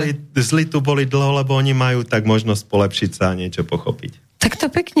odišiel. Zlí tu boli dlho, lebo oni majú tak možnosť polepšiť sa a niečo pochopiť. Tak to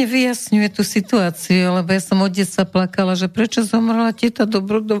pekne vyjasňuje tú situáciu, lebo ja som od detstva plakala, že prečo zomrela teta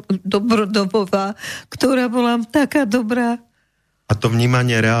Dobrodobová, ktorá bola taká dobrá. A to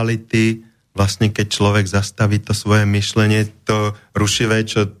vnímanie reality, vlastne keď človek zastaví to svoje myšlenie, to rušivé,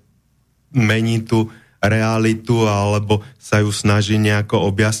 čo mení tú realitu alebo sa ju snaží nejako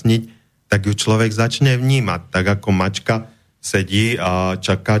objasniť, tak ju človek začne vnímať. Tak ako mačka sedí a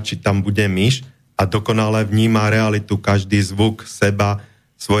čaká, či tam bude myš a dokonale vníma realitu, každý zvuk, seba,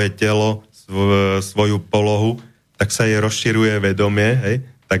 svoje telo, svoju polohu, tak sa jej rozširuje vedomie, hej?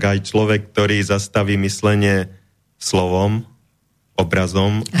 Tak aj človek, ktorý zastaví myslenie slovom,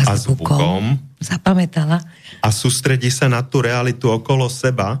 obrazom a zvukom. Zapamätala. A sústredí sa na tú realitu okolo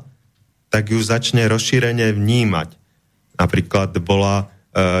seba, tak ju začne rozšírene vnímať. Napríklad bola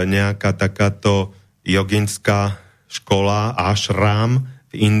nejaká takáto joginská škola ashram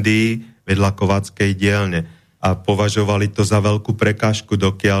v Indii vedľa Kováčskej dielne a považovali to za veľkú prekážku,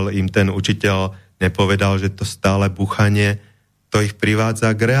 dokiaľ im ten učiteľ nepovedal, že to stále búchanie to ich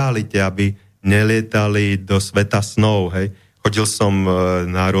privádza k realite, aby nelietali do sveta snov. Hej. Chodil som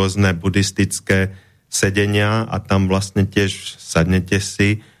na rôzne buddhistické sedenia a tam vlastne tiež sadnete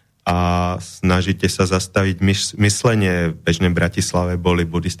si a snažíte sa zastaviť myslenie. Bežne v Bratislave boli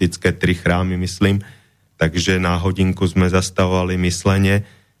buddhistické 3 chrámy, myslím, takže na hodinku sme zastavovali myslenie.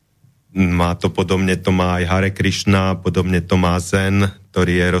 Má to podobne, to má aj Hare Krishna, podobne to má Zen,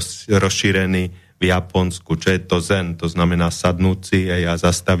 ktorý je rozšírený v Japonsku. Čo je to Zen? To znamená sadnúť si a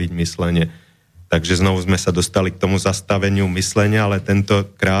zastaviť myslenie. Takže znovu sme sa dostali k tomu zastaveniu myslenia, ale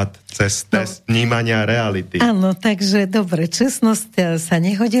tentokrát cez test vnímania reality. Áno, takže dobre, čestnosť sa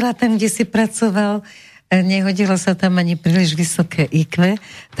nehodila tam, kde si pracoval, nehodilo sa tam ani príliš vysoké IQ,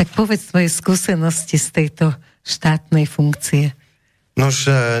 tak povedz svoje skúsenosti z tejto štátnej funkcie.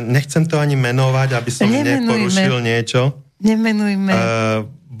 Nož, nechcem to ani menovať, aby som neporušil niečo. Nemenujme.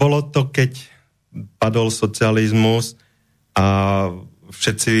 Bolo to, keď padol socializmus a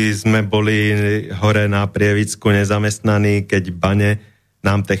všetci sme boli hore na Prievicku nezamestnaní, keď bane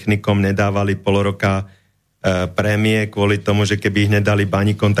nám technikom nedávali pol roka prémie kvôli tomu, že keby ich nedali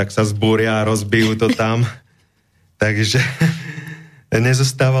baníkom, tak sa zbúria a rozbijú to tam. Takže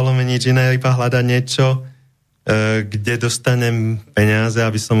nezostávalo mi nič iné, iba hľadať niečo, kde dostanem peniaze,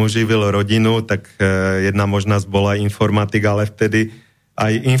 aby som uživil rodinu, tak jedna možnosť bola informatik, ale vtedy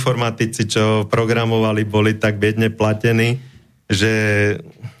aj informatici, čo programovali, boli tak biedne platení, že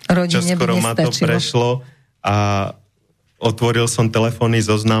čoskoro ma to prešlo a otvoril som telefónny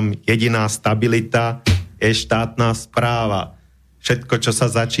zoznam. Jediná stabilita je štátna správa. Všetko, čo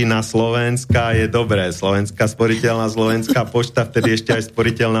sa začína Slovenska, je dobré. Slovenská sporiteľná, Slovenská pošta, vtedy ešte aj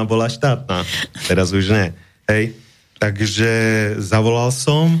sporiteľná bola štátna. Teraz už nie. Hej. Takže zavolal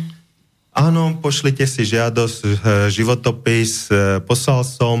som. Áno, pošlite si žiadosť, životopis, poslal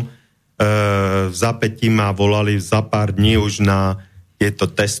som. V zapätí ma volali za pár dní už na tieto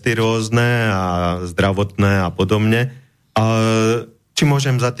testy rôzne a zdravotné a podobne. A či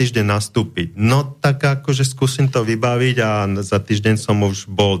môžem za týždeň nastúpiť. No tak akože skúsim to vybaviť a za týždeň som už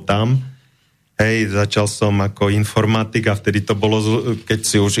bol tam. Hej, začal som ako informatik a vtedy to bolo, keď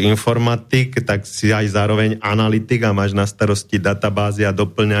si už informatik, tak si aj zároveň analytik a máš na starosti databázy a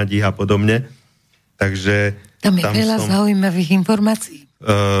doplňať ich a podobne. Takže tam je veľa zaujímavých informácií.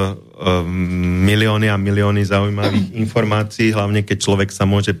 Milióny a milióny zaujímavých informácií, hlavne keď človek sa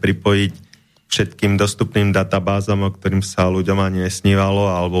môže pripojiť všetkým dostupným databázam, o ktorým sa ľuďom ani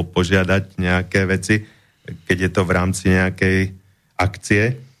nesnívalo, alebo požiadať nejaké veci, keď je to v rámci nejakej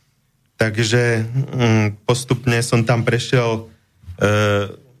akcie. Takže postupne som tam prešiel,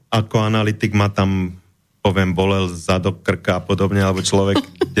 ako analytik ma tam, poviem, bolel zadok, krka a podobne, alebo človek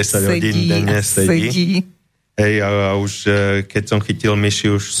 10 hodín denne sedí. Hej, a už keď som chytil myš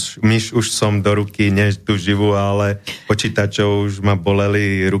už som do ruky, nie tú živú, ale počítačov už ma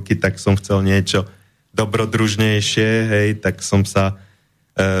boleli ruky, tak som chcel niečo dobrodružnejšie, hej, tak som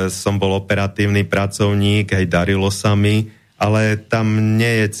bol operatívny pracovník, hej, darilo sa mi, ale tam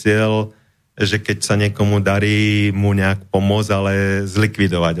nie je cieľ, že keď sa niekomu darí mu nejak pomôcť, ale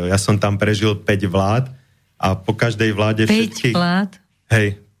zlikvidovať ho. Ja som tam prežil 5 vlád a po každej vláde 5 vlád?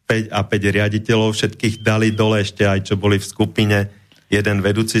 Hej, 5 riaditeľov, všetkých dali dole, ešte aj čo boli v skupine, jeden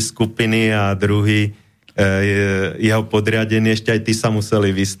vedúci skupiny a druhý jeho podriadení, ešte aj tí sa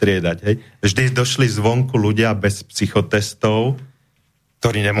museli vystriedať. Hej. Vždy došli zvonku ľudia bez psychotestov,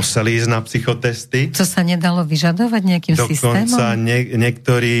 ktorí nemuseli ísť na psychotesty. Co sa nedalo vyžadovať nejakým systémom? Dokonca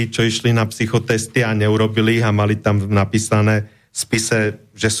niektorí, čo išli na psychotesty a neurobili ich a mali tam napísané v spise,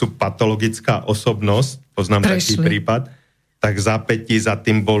 že sú patologická osobnosť, poznám taký prípad, tak zápätí za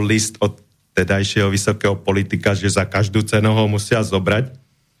tým bol list od tedajšieho vysokého politika, že za každú cenu ho musia zobrať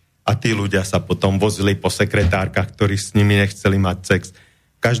a tí ľudia sa potom vozili po sekretárkach, ktorí s nimi nechceli mať sex.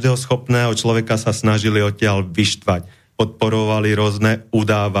 Každého schopného človeka sa snažili odtiaľ vyštvať. Podporovali rôzne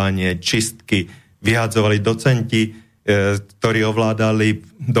udávanie, čistky, vyhadzovali docenti, ktorí ovládali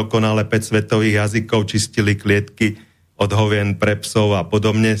dokonale 5 svetových jazykov, čistili klietky od hovien pre psov a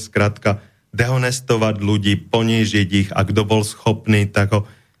podobne, skrátka dehonestovať ľudí, ponížiť ich a kto bol schopný, tak ho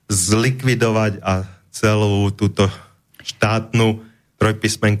zlikvidovať a celú túto štátnu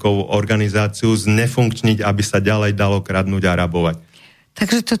trojpísmenkovú organizáciu znefunkčniť, aby sa ďalej dalo kradnúť a rabovať.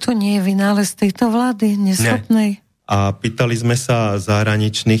 Takže toto nie je vynález tejto vlády neschopnej? Nie. A pýtali sme sa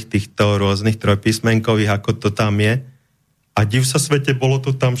zahraničných týchto rôznych trojpísmenkových, ako to tam je. A div sa svete, bolo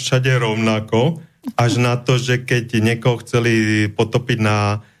to tam všade rovnako, až na to, že keď niekoho chceli potopiť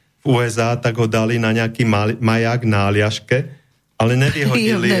v USA, tak ho dali na nejaký maják na Aliaške, ale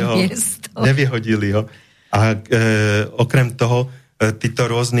nevyhodili ho. A okrem toho, títo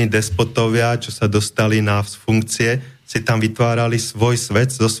rôzni despotovia, čo sa dostali na funkcie, si tam vytvárali svoj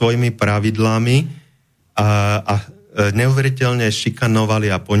svet so svojimi pravidlami a neuveriteľne šikanovali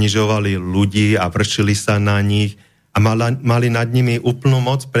a ponižovali ľudí a vršili sa na nich a mali nad nimi úplnú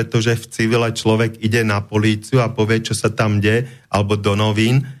moc, pretože v civile človek ide na políciu a povie, čo sa tam deje, alebo do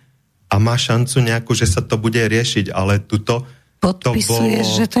novín, a má šancu nejakú, že sa to bude riešiť, ale tuto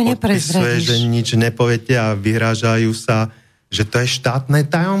podpisuješ, že to neprezradíš. Že nič nepoviete a vyhrážajú sa, že to je štátne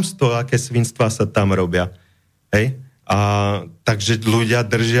tajomstvo, aké svinstva sa tam robia. Hej? A takže ľudia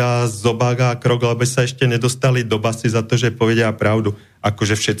držia zobák a krok, lebo sa ešte nedostali do basy za to, že povedia pravdu.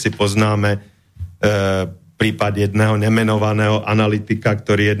 Akože všetci poznáme prípad jedného nemenovaného analytika,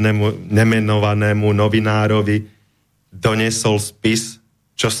 ktorý jednému nemenovanému novinárovi doniesol spis,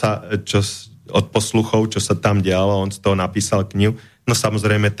 čo od posluchov, čo sa tam dialo, on z toho napísal knihu. No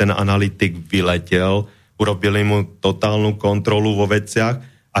samozrejme ten analytik vyletel, urobili mu totálnu kontrolu vo veciach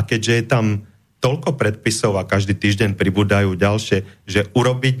a keďže je tam toľko predpisov a každý týždeň pribúdajú ďalšie, že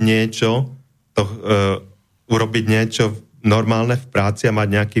urobiť niečo normálne v práci a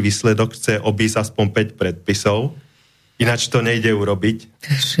mať nejaký výsledok, chce obísť aspoň 5 predpisov, ináč to nejde urobiť,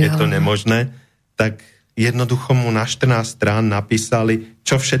 je to nemožné, tak jednoducho mu na 14 strán napísali,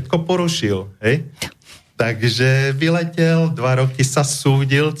 čo všetko porušil. Hej? Takže vyletel, 2 roky sa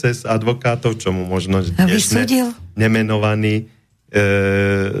súdil cez advokátov, čo mu možno nemenovaný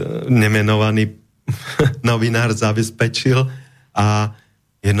novinár zabezpečil a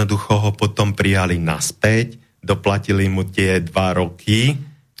jednoducho ho potom prijali naspäť, doplatili mu tie 2 roky.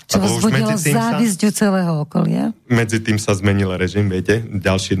 Čo vzbudilo závisť u celého okolia? Medzi tým sa zmenil režim, viete,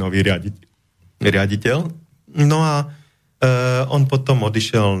 ďalší nový riaditeľ. No a on potom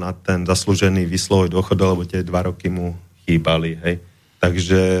odišiel na ten zaslúžený výsluhový dôchod, lebo tie 2 roky mu chýbali. Hej.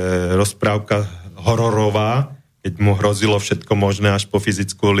 Takže rozprávka hororová, keď mu hrozilo všetko možné až po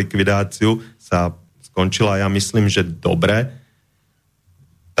fyzickú likvidáciu, sa skončila, ja myslím, že dobre.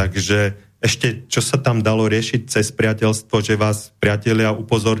 Takže ešte, čo sa tam dalo riešiť cez priateľstvo, že vás priatelia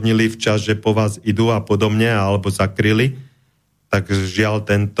upozornili včas, že po vás idú a podobne, alebo zakryli, tak žiaľ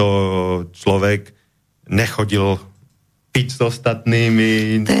tento človek nechodil piť s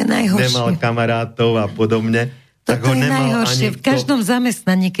ostatnými, nemal kamarátov a podobne. Toto je najhoršie. V každom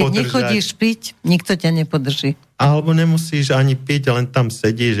zamestnaní, keď nechodíš piť, nikto ťa nepodrží. Alebo nemusíš ani piť, len tam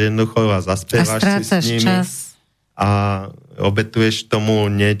sedíš, jednoducho a zaspievaš si s nimi. Čas. A obetuješ tomu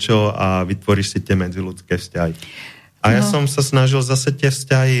niečo a vytvoríš si tie medziľudské vzťahy. A ja som sa snažil zase tie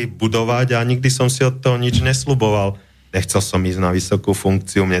vzťahy budovať a nikdy som si od toho nič nesľuboval. Nechcel som ísť na vysokú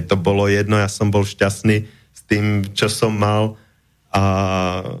funkciu, mne to bolo jedno, ja som bol šťastný s tým, čo som mal. A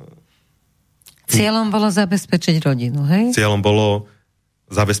cieľom bolo zabezpečiť rodinu, hej? Cieľom bolo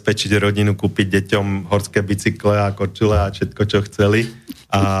zabezpečiť rodinu, kúpiť deťom horské bicykle a kočule a všetko, čo chceli.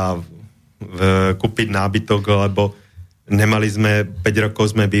 A kúpiť nábytok, lebo nemali sme, 5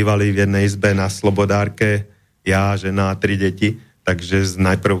 rokov sme bývali v jednej izbe na Slobodárke, ja, žena a 3 deti, takže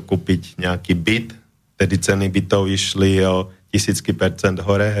najprv kúpiť nejaký byt, tedy ceny bytov išli o 1000%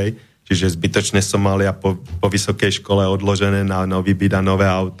 hore, hej, čiže zbytočne som mal ja po vysokej škole odložené na nový byt a nové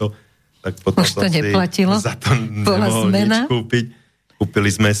auto, tak potom už to neplatilo? Za to nemohol nič kúpiť.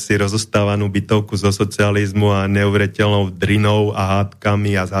 Kúpili sme si rozostávanú bytovku zo socializmu a neuveriteľnou drinou a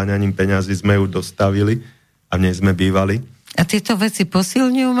hádkami a zháňaním peňazí sme ju dostavili a v nej sme bývali. A tieto veci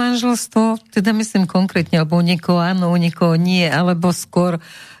posilňujú manželstvo? Teda myslím konkrétne, alebo u niekoho áno, u niekoho nie, alebo skôr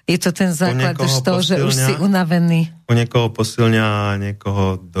je to ten základ už toho, že už si unavený. U niekoho posilňa a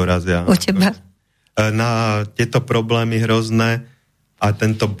niekoho dorazia. U teba? Na tieto problémy hrozné a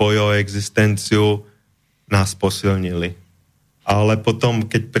tento boj o existenciu nás posilnili. Ale potom,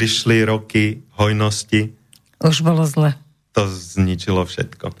 keď prišli roky hojnosti, už bolo zle. To zničilo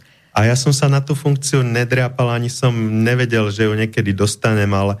všetko. A ja som sa na tú funkciu nedriapal, ani som nevedel, že ju niekedy dostanem,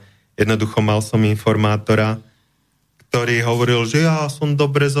 ale jednoducho mal som informátora, ktorý hovoril, že ja som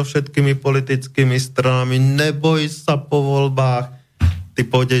dobre so všetkými politickými stranami, neboj sa po voľbách, ty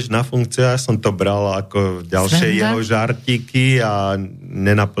pôjdeš na funkciu. Ja som to bral ako ďalšie jeho žartíky a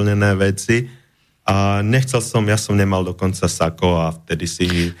nenaplnené veci. A nechcel som, ja som nemal dokonca sako a vtedy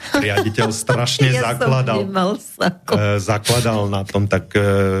si riaditeľ strašne zakladal na tom, tak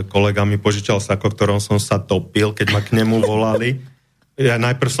kolega mi požičal sako, ktorom som sa topil, keď ma k nemu volali. Ja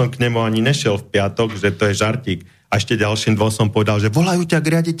najprv som k nemu ani nešiel v piatok, že to je žartík. A ešte ďalším dvom som povedal, že volajú ťa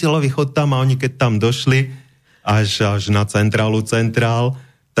k riaditeľovi, chod tam, a oni keď tam došli až na centrál,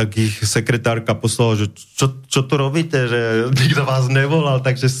 tak ich sekretárka poslala, že čo tu robíte, že nikto vás nevolal,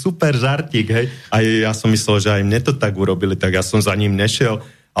 takže super žartík, hej. A ja som myslel, že aj mne to tak urobili, tak ja som za ním nešiel,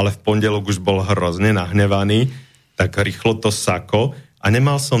 ale v pondelok už bol hrozne nahnevaný, tak rýchlo to sako a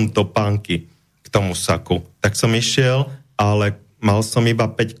nemal som topánky k tomu saku. Tak som išiel, ale mal som iba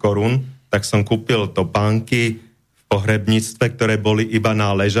 5 korún, tak som kúpil topánky v pohrebníctve, ktoré boli iba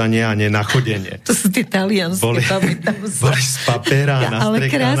na ležanie a nie na chodenie. To sú tie talianské, pamätám sa. Boli z papiera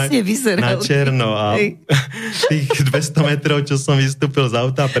nastrekané na černo a tých 200 metrov, čo som vystúpil z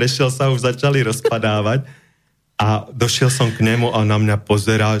auta, prešiel sa, už začali rozpadávať a došiel som k nemu a na mňa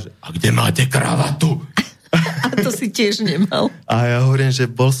pozerá, že a kde máte kravatu? A to si tiež nemal. A ja hovorím, že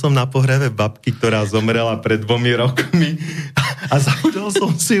bol som na pohrebe babky, ktorá zomrela pred 2 rokmi a zabudol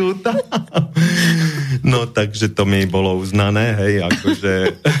som si ju tam. No, takže to mi bolo uznané, hej, akože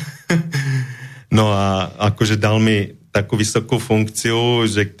no a akože dal mi takú vysokú funkciu,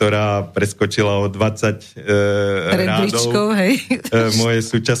 že ktorá preskočila o 20 rádov moje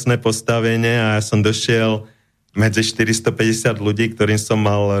súčasné postavenie a ja som došiel medzi 450 ľudí, ktorým som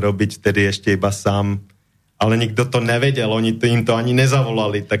mal robiť tedy ešte iba sám. Ale nikto to nevedel, oni im to ani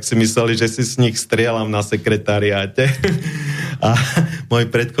nezavolali, tak si mysleli, že si s nich strieľam na sekretariáte. A môj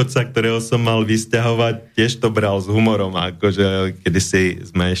predchodca, ktorého som mal vysťahovať, tiež to bral s humorom, akože kedysi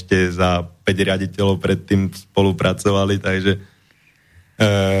sme ešte za 5 riaditeľov predtým spolupracovali, takže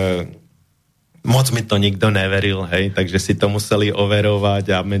moc mi to nikto neveril, hej, takže si to museli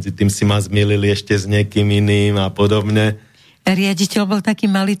overovať a medzi tým si ma zmilili ešte s niekým iným a podobne. Riaditeľ bol taký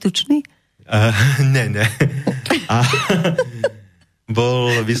malý, tučný? Nie. A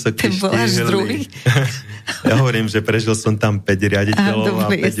bol vysoký štýhlý. Ja hovorím, že prežil som tam 5 riaditeľov a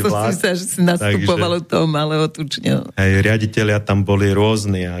 5 vlád. Ja že si nastupovalo toho malého tučňa. Hej, riaditeľia tam boli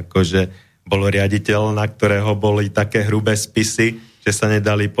rôzni, akože bol riaditeľ, na ktorého boli také hrubé spisy, že sa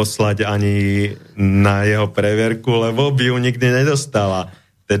nedali poslať ani na jeho previerku, lebo by ju nikdy nedostala.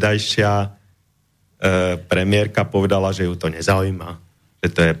 Tedajšia premiérka povedala, že ju to nezaujíma, že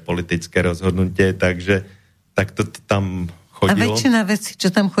to je politické rozhodnutie, takže tak to tam chodilo. A väčšina vecí,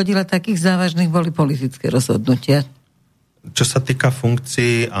 čo tam chodila takých závažných, boli politické rozhodnutia. Čo sa týka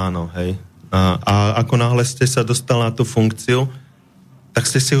funkcií, áno, hej. A ako náhle ste sa dostal na tú funkciu, tak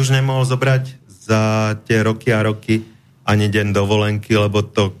ste si už nemohol zobrať za tie roky a roky ani deň dovolenky, lebo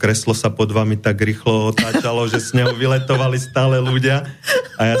to kreslo sa pod vami tak rýchlo otáčalo, že z neho vyletovali stále ľudia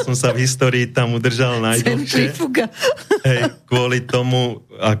a ja som sa v histórii tam udržal najdlhšie. Hej, kvôli tomu,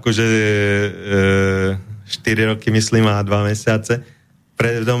 akože 4 roky, myslím, a 2 mesiace.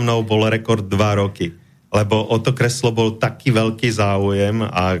 Predo mnou bol rekord 2 roky. Lebo o to kreslo bol taký veľký záujem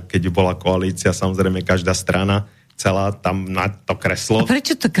a keď bola koalícia, samozrejme každá strana celá tam na to kreslo. A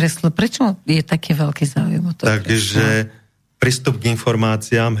prečo to kreslo? Prečo je taký veľký záujem o to Takže kreslo? Prístup k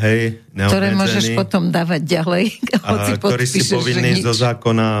informáciám, hej, neobmedzený. Ktoré môžeš potom dávať ďalej. Ktorý si povinný zo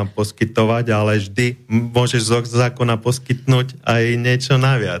zákona poskytovať, ale vždy môžeš zo zákona poskytnúť aj niečo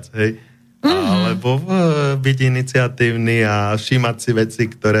naviac, hej. Alebo byť iniciatívny a všímať si veci,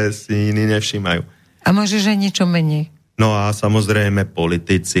 ktoré si iní nevšímajú. A môžeš aj niečo menej. No a samozrejme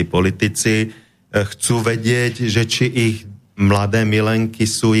politici chcú vedieť, že či ich mladé milenky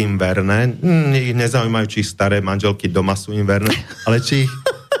sú im verné. Ich nezaujímajú, či ich staré manželky doma sú im verné, ale či ich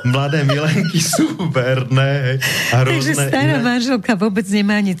mladé milenky sú verné. A takže stará manželka vôbec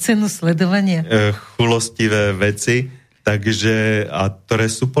nemá ani cenu sledovania. Chulostivé veci, takže, a ktoré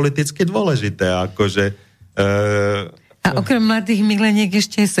sú politicky dôležité. Akože, a okrem mladých mileniek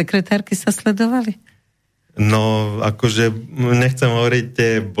ešte aj sekretárky sa sledovali? No, akože nechcem hovoriť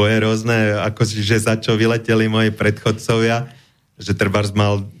tie boje rôzne, akože za čo vyleteli moji predchodcovia, že trebárs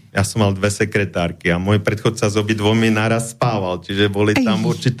ja som mal 2 sekretárky a môj predchodca s obidvomi naraz spával, čiže boli tam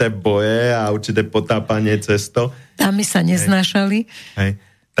určité boje a určité potápanie cesto. A my sa neznášali. Hej.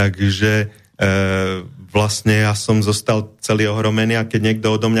 Takže vlastne ja som zostal celý ohromený a keď niekto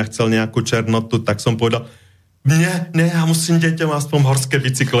odo mňa chcel nejakú černotu, tak som povedal, nie, ja musím deťom aspoň horské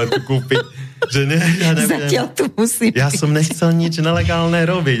bicykletu kúpiť. Že nie, ja nebudem. Zatiaľ tu musím ja som nechcel nič nelegálne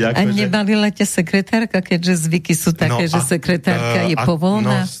robiť. A nebalila ťa sekretárka, keďže zvyky sú také, že sekretárka je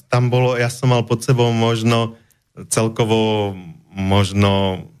povolná? No, tam bolo, ja som mal pod sebou celkovo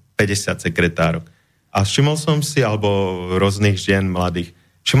 50 sekretárok. A všimol som si, alebo rôznych žien mladých,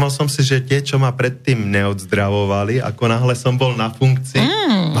 všimol som si, že tie, čo ma predtým neodzdravovali, ako náhle som bol na funkcii,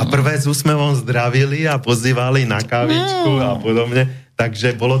 ma prvé s úsmevom zdravili a pozývali na kávičku a podobne.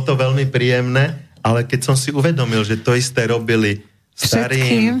 Takže bolo to veľmi príjemné, ale keď som si uvedomil, že to isté robili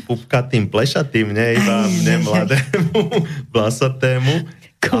starým, pupkatým, plešatým, nie iba mne mladému, vlasatému,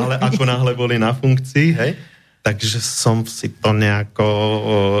 ale ako náhle boli na funkcii, hej, takže som si to nejako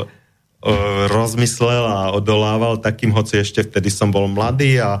rozmyslel a odolával takým, hoci ešte vtedy som bol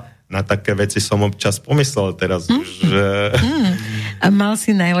mladý a na také veci som občas pomyslel teraz, že... A mal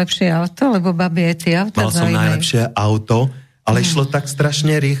si najlepšie auto? Lebo babi aj tie auta mal som najlepšie auto, ale išlo tak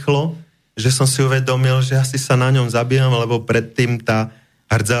strašne rýchlo, že som si uvedomil, že asi sa na ňom zabíjam, lebo predtým tá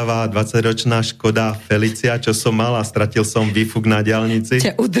hrdzavá 20-ročná Škoda Felicia, čo som mal a stratil som výfuk na diaľnici.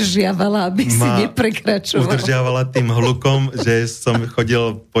 Ťa udržiavala, aby si neprekračoval. Udržiavala tým hlukom, že som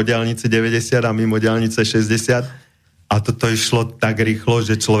chodil po diaľnici 90 a mimo diaľnice 60 a toto išlo tak rýchlo,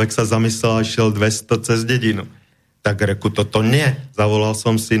 že človek sa zamyslel a išiel 200 cez dedinu. Tak reku, toto nie. Zavolal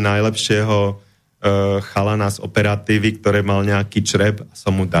som si najlepšieho chalana z operatívy, ktoré mal nejaký črep a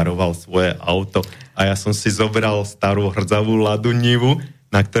som mu daroval svoje auto. A ja som si zobral starú hrdzavú Ladu Nivu,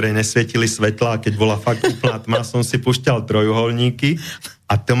 na ktorej nesvietili svetla a keď bola fakt úplná tma, som si pušťal trojuholníky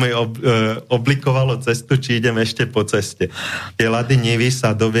a to mi oblikovalo cestu, či idem ešte po ceste. Tie Lady Nivy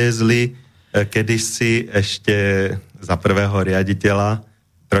sa doviezli kedysi ešte za prvého riaditeľa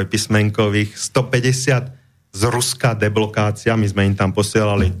trojpísmenkových 150 z Ruska deblokácia, my sme im tam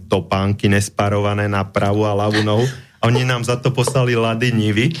posielali topánky nesparované na pravú a ľavú nohu a oni nám za to poslali Lady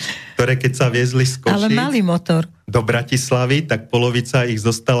Nivy, ktoré keď sa viezli z Košíc ale mali motor do Bratislavy, tak polovica ich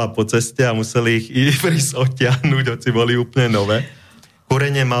zostala po ceste a museli ich prísť odtiahnuť, hoci boli úplne nové.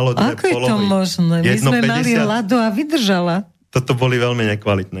 Kúrenie malo 2 polohy. Ako je to možné? My sme mali Ladu a vydržala. Toto boli veľmi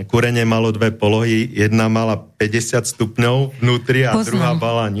nekvalitné. Kúrenie malo 2 polohy, jedna mala 50 stupňov vnútri a druhá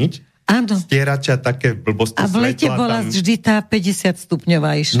mala nič. Áno. Stierača také blbosti svetla. A v lete bola tam vždy tá 50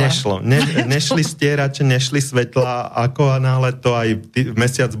 stupňová išla. Nešlo. Nešli stierače, nešli svetla, ako náhle to aj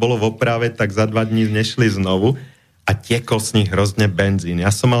mesiac bolo v oprave, tak za 2 dní nešli znovu a tiekol z nich hrozne benzín.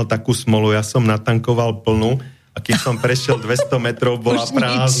 Ja som mal takú smolu, ja som natankoval plnú a keď som prešiel 200 metrov, bola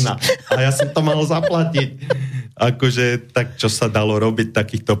prázdna. A ja som to mal zaplatiť. Akože, tak čo sa dalo robiť v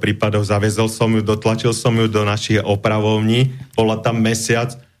takýchto prípadoch? Zaviezol som ju, dotlačil som ju do našich opravovní, bola tam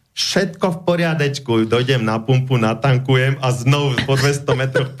mesiac, všetko v poriadečku, dojdem na pumpu, natankujem a znovu po 200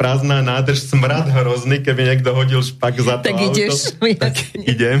 metroch prázdna nádrž, smrad hrozný, keby niekto hodil špak za to tak auto. Ideš, tak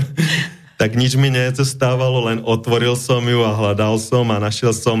idem. Tak nič mi nezostávalo, len otvoril som ju a hľadal som a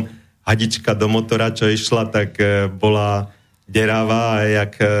našiel som hadička do motora, čo išla, tak bola deravá a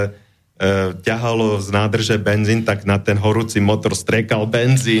jak ťahalo z nádrže benzín, tak na ten horúci motor striekal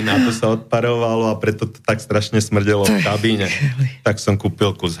benzín a to sa odparovalo a preto to tak strašne smrdelo v kabíne. Tak som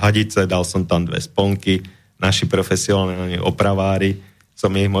kúpil kus hadice, dal som tam 2 sponky, naši profesionálni opravári, som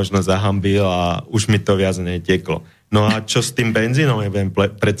ich možno zahambil a už mi to viac netieklo. No a čo s tým benzínom? Ja budem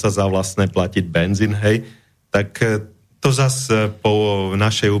predsa za vlastné platiť benzín, hej? Tak to zase po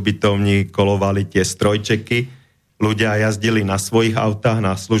našej ubytovni kolovali tie strojčeky. Ľudia jazdili na svojich autách,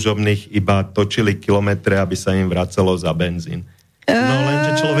 na služobných, iba točili kilometre, aby sa im vracalo za benzín. No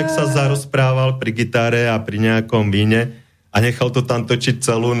lenže človek sa zarozprával pri gitare a pri nejakom víne a nechal to tam točiť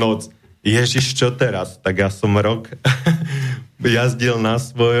celú noc. Ježiš, čo teraz? Tak ja som rok jazdil na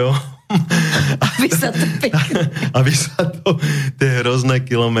svojom. Aby sa to pekne... Aby sa to, tie hrozné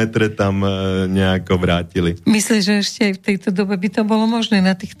kilometre tam nejako vrátili. Myslíš, že ešte aj v tejto dobe by to bolo možné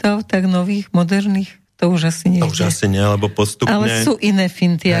na týchto autách nových, moderných? To už asi nie. To už asi nie, lebo postupne... Ale sú iné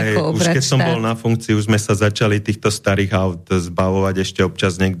finty ako obrať. Už keď som bol na funkcii, už sme sa začali týchto starých aut zbavovať. Ešte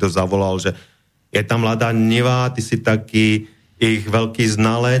občas niekto zavolal, že je tam Lada Niva, ty si taký ich veľký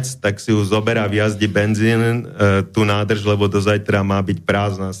znalec, tak si ju zoberá v jazdi benzín, tú nádrž, lebo do zajtra má byť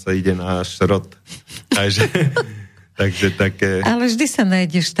prázdna, sa ide na šrot. Takže také... Ale vždy sa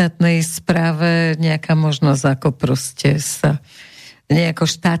nájde v štátnej správe nejaká možnosť, ako proste sa... nejako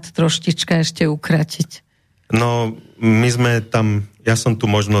štát troštička ešte ukratiť? No, my sme tam, ja som tu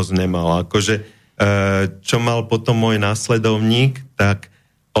možnosť nemal. Akože, čo mal potom môj následovník, tak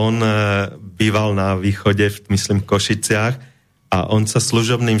on býval na východe, myslím v Košiciach, a on sa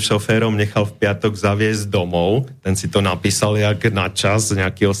služobným šoférom nechal v piatok zaviesť domov. Ten si to napísal jak na čas,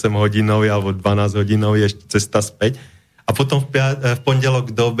 nejaký 8-hodinový alebo 12-hodinový ešte cesta späť. A potom v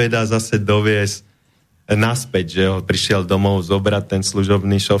pondelok do obeda zase doviesť naspäť, že ho prišiel domov zobrať ten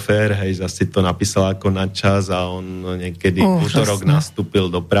služobný šofér, hej, zase to napísal ako na čas a on niekedy útorok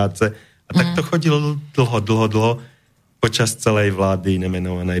nastúpil do práce. A tak to chodilo dlho počas celej vlády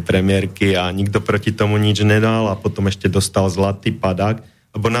nemenovanej premiérky a nikto proti tomu nič nedal a potom ešte dostal zlatý padák,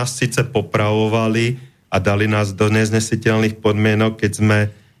 lebo nás síce popravovali a dali nás do neznesiteľných podmienok, keď sme,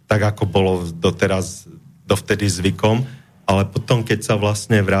 tak ako bolo dovtedy zvykom, ale potom, keď sa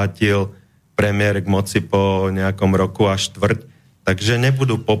vlastne vrátil premiér k moci po nejakom roku a štvrť, takže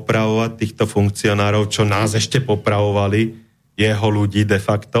nebudú popravovať týchto funkcionárov, čo nás ešte popravovali, jeho ľudí de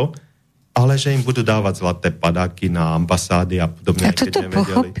facto, ale že im budú dávať zlaté padáky na ambasády a podobne. A toto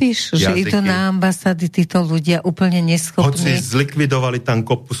pochopíš, že idú na ambasády títo ľudia úplne neschopní? Hoci zlikvidovali tam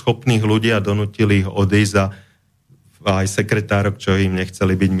kopu schopných ľudí a donútili ich odísť a aj sekretárok, čo im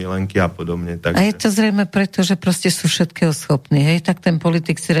nechceli byť milenky a podobne. Takže... A je to zrejme preto, že proste sú všetkého schopní, hej? Tak ten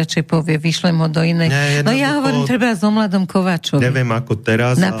politik si radšej povie, vyšlem ho do inej... No ja hovorím treba o mladom Kováčovi. Neviem ako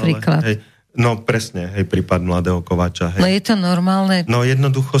teraz, napríklad. Ale... Hej, no presne, hej, prípad mladého Kováča. Hej. No je to normálne? No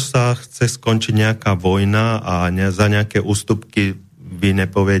jednoducho sa chce skončiť nejaká vojna a za nejaké ústupky vy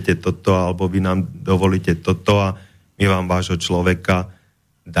nepoviete toto, alebo vy nám dovolíte toto a my vám vášho človeka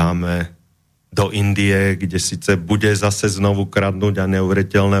dáme do Indie, kde síce bude zase znovu kradnúť a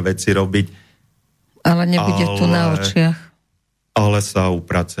neuveriteľné veci robiť. Ale nebude tu na očiach. Ale sa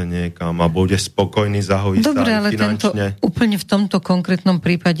uprace niekam a bude spokojný, zahojí sa aj finančne. Úplne v tomto konkrétnom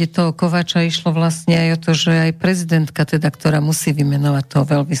prípade toho Kováča išlo vlastne aj o to, že aj prezidentka, teda, ktorá musí vymenovať toho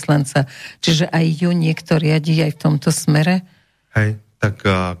veľvyslanca, čiže aj ju niekto riadi aj v tomto smere? Hej, tak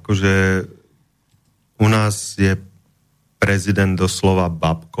akože u nás je prezident doslova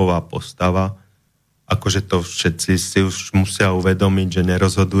babková postava, akože to všetci si už musia uvedomiť, že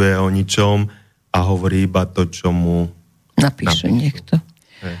nerozhoduje o ničom a hovorí iba to, čo mu napíše niekto.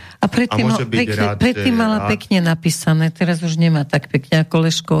 Hej. A predtým mala pekne napísané, teraz už nemá tak pekne, ako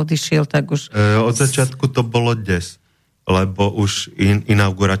Leško odišiel, tak už... Od začiatku to bolo des, lebo už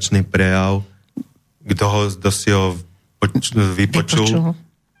inauguračný prejav, kto si ho vypočul.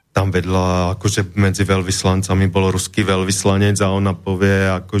 Tam vedľa, akože medzi veľvyslancami bol ruský veľvyslanec a ona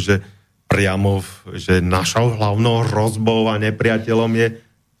povie, akože priamo, že našou hlavnou hrozbou a nepriateľom je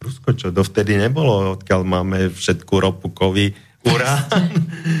Rusko, čo dovtedy nebolo, odkiaľ máme všetku ropu, kovy, urán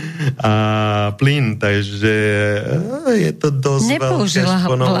a plyn, takže je to dosť nepoužila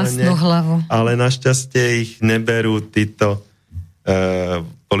vlastnú hlavu. Ale našťastie ich neberú títo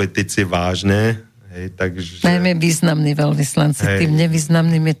politici vážne. Hej, takže... Najmä významný veľvyslanci. Tým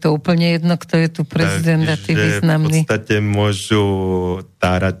nevýznamným je to úplne jedno, kto je tu prezident a tí významní. V podstate môžu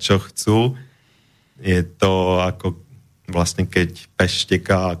tárať, čo chcú. Je to ako vlastne keď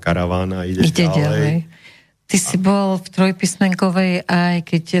pešteká a karavána ide ďalej. Ty si bol v trojpísmenkovej aj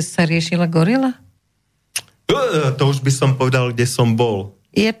keď sa riešila gorila? To už by som povedal, kde som bol.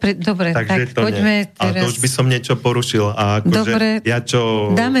 Dobre, takže tak poďme teraz. Ale to už by som niečo porušil. A akože dobre, ja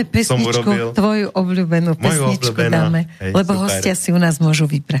čo dáme pesničku, som urobil... tvoju obľúbenú pesničku dáme, lebo super. Hostia si u nás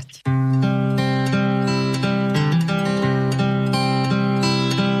môžu vybrať.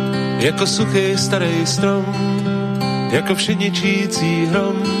 Jako suchý starý strom, jako všeničící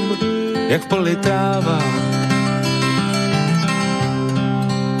hrom, jak v poli tráva.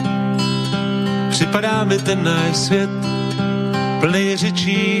 Připadá mi ten náš svět plnej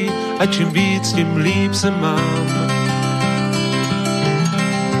řečí a čím víc, tím líp se mám.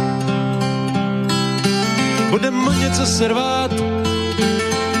 Budem o něco se rvát,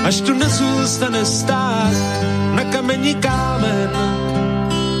 až tu nezůstane stát na kamení kámen.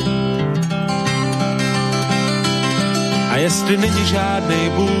 A jestli není žádnej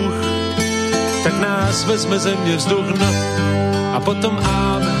Bůh, tak nás vezme země vzduch, no a potom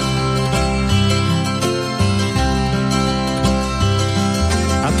amen.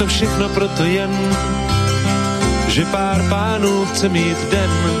 A to všechno proto jen, že pár pánů chce mít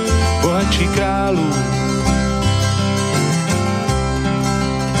den bohatší králů.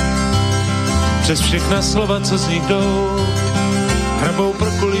 Přes všechna slova, co z nich jdou, hrabou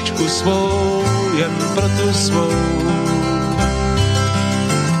pro kuličku svou, jen pro tu svou.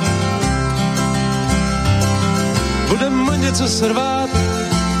 Budem o něco se rvát,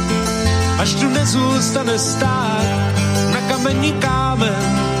 až tu nezůstane stát na kamení kámen.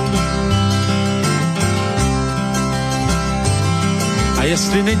 A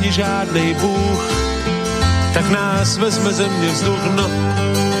jestli není žádnej Bůh, tak nás vezme země vzduch, no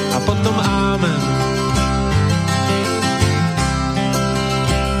a potom amen.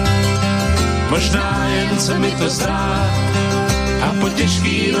 Možná jen se mi to zdá a po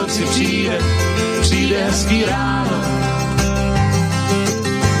těžký noci přijde hezký ráno.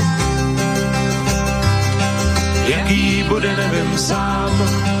 Jaký bude, nevím sám,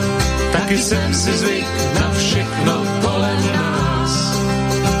 taky jsem si zvyk na všechno kolem nás.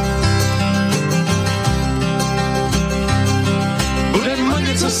 Budem o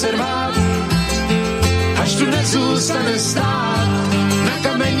něco se rvát, až tu nezůstane stát na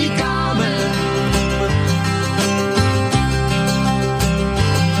kamení kámen.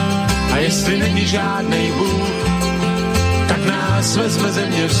 A jestli není žádnej Bůh, tak nás vezme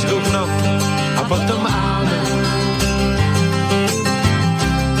země vzduch, no a potom amen.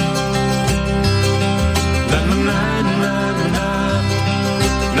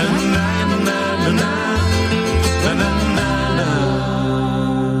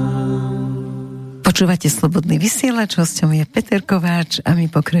 Počúvate Slobodný vysielač, hosťom je Peter Kováč a my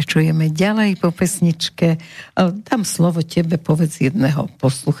pokračujeme ďalej po pesničke. Dám slovo tebe, povedz jedného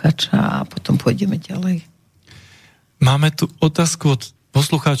posluchača a potom pôjdeme ďalej. Máme tu otázku od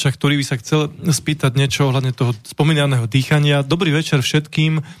poslucháča, ktorý by sa chcel spýtať niečo ohľadne toho spomínaného dýchania. Dobrý večer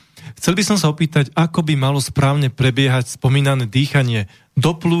všetkým. Chcel by som sa opýtať, ako by malo správne prebiehať spomínané dýchanie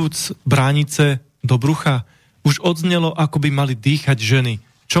do plúc, bránice, do brucha. Už odznelo, ako by mali dýchať ženy.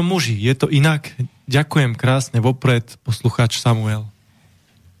 Čo muži? Je to inak? Ďakujem krásne vopred, poslucháč Samuel.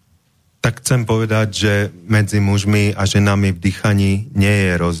 Tak chcem povedať, že medzi mužmi a ženami v dýchaní nie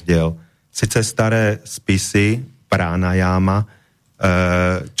je rozdiel. Sice staré spisy, pránajáma,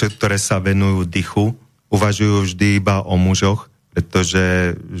 ktoré sa venujú dýchu, uvažujú vždy iba o mužoch,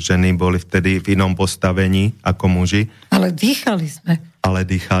 pretože ženy boli vtedy v inom postavení ako muži. Ale dýchali sme.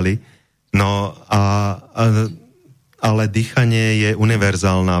 No ale dýchanie je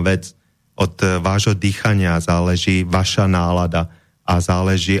univerzálna vec. Od vášho dýchania záleží vaša nálada a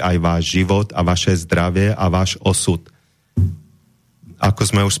záleží aj váš život a vaše zdravie a váš osud. Ako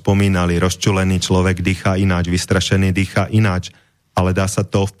sme už spomínali, rozčulený človek dýcha ináč, vystrašený dýcha ináč, ale dá sa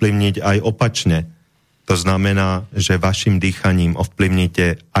to ovplyvniť aj opačne. To znamená, že vašim dýchaním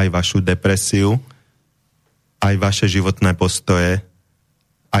ovplyvníte aj vašu depresiu, aj vaše životné postoje,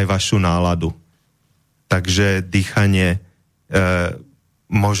 aj vašu náladu. Takže dýchanie,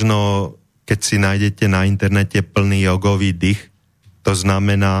 možno keď si nájdete na internete plný jogový dých, to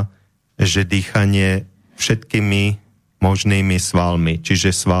znamená, že dýchanie všetkými možnými svalmi,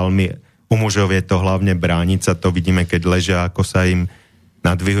 čiže svalmi, u mužov je to hlavne bránica, to vidíme, keď ležia, ako sa im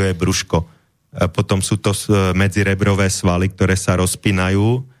nadvihuje brúško. Potom sú to medzirebrové svaly, ktoré sa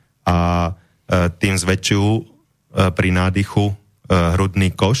rozpínajú a tým zväčšujú pri nádychu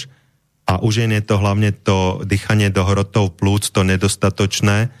hrudný koš. A u žien je to hlavne to dýchanie do hrotov plúc, to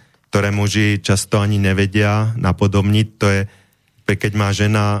nedostatočné, ktoré muži často ani nevedia napodobniť. To je, keď má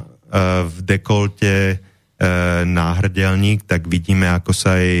žena v dekolte náhrdelník, tak vidíme, ako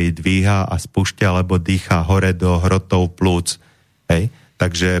sa jej dvíha a spúšťa, alebo dýcha hore do hrotov plúc. Hej?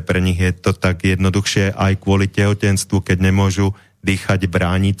 Takže pre nich je to tak jednoduchšie aj kvôli tehotenstvu, keď nemôžu dýchať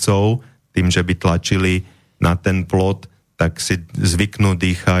bránicou, tým, že by tlačili na ten plot, tak si zvyknú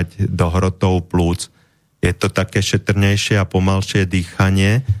dýchať do hrotov plúc. Je to také šetrnejšie a pomalšie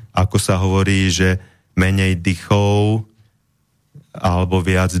dýchanie, ako sa hovorí, že menej dychov alebo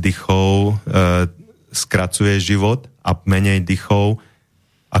viac dychov skracuje život a menej dychov,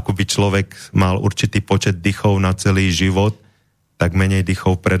 ako by človek mal určitý počet dychov na celý život, tak menej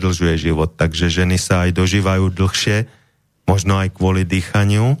dychov predlžuje život. Takže ženy sa aj dožívajú dlhšie, možno aj kvôli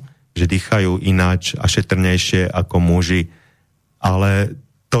dýchaniu, že dýchajú ináč a šetrnejšie ako muži. Ale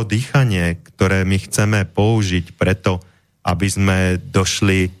to dýchanie, ktoré my chceme použiť preto, aby sme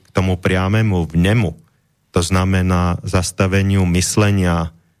došli k tomu priamému vnemu, to znamená zastaveniu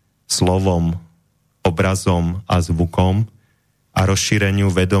myslenia slovom, obrazom a zvukom a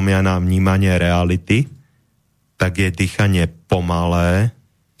rozšíreniu vedomia na vnímanie reality, tak je dýchanie pomalé,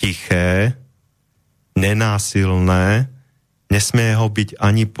 tiché, nenásilné, nesmie ho byť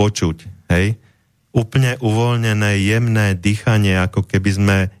ani počuť, hej? Úplne uvoľnené, jemné dýchanie, ako keby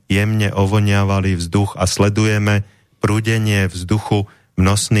sme jemne ovoniavali vzduch a sledujeme prúdenie vzduchu v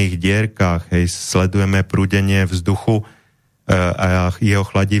nosných dierkách, hej? Sledujeme prúdenie vzduchu a jeho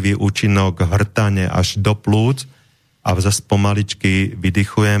chladivý účinok vrtane až do plúc a zase pomaličky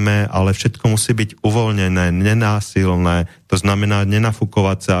vydychujeme, ale všetko musí byť uvoľnené, nenásilné, to znamená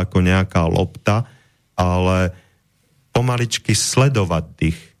nenafúkovať sa ako nejaká lopta, ale pomaličky sledovať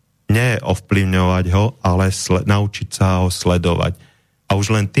dých. Nie ovplyvňovať ho, ale naučiť sa ho sledovať. A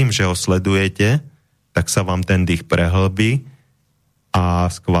už len tým, že ho sledujete, tak sa vám ten dých prehlbí a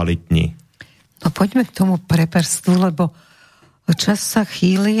skvalitní. No poďme k tomu preperstvu, lebo čas sa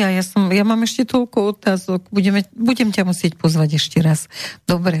chýli a ja mám ešte toľko otázok. Budem ťa musieť pozvať ešte raz.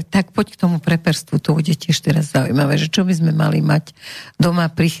 Dobre, tak poď k tomu preperstvu. To bude tiež teraz zaujímavé, že čo by sme mali mať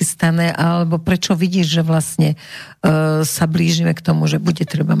doma prichystané, alebo prečo vidíš, že vlastne sa blížime k tomu, že bude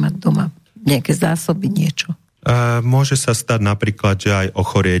treba mať doma nejaké zásoby, niečo? Môže sa stať napríklad, že aj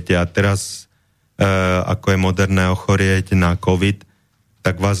ochoriete a teraz, ako je moderné ochorieť na COVID,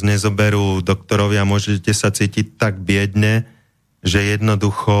 tak vás nezoberú doktorovia, môžete sa cítiť tak biedne, že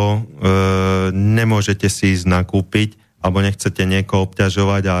jednoducho nemôžete si ísť nakúpiť alebo nechcete niekoho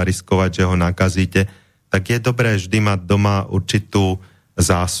obťažovať a riskovať, že ho nakazíte, tak je dobré vždy mať doma určitú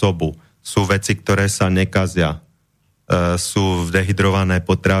zásobu. Sú veci, ktoré sa nekazia. Sú dehydrované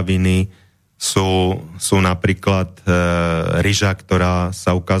potraviny, sú napríklad ryža, ktorá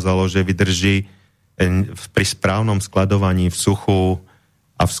sa ukázalo, že vydrží pri správnom skladovaní v suchu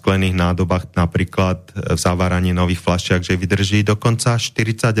a v sklených nádobách, napríklad v zaváraní nových fľašiach, že vydrží dokonca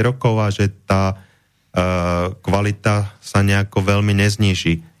 40 rokov a že tá kvalita sa nejako veľmi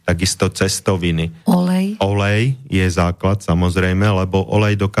nezníži. Takisto cestoviny. Olej? Olej je základ, samozrejme, lebo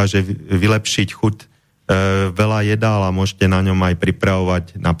olej dokáže vylepšiť chuť veľa jedál a môžete na ňom aj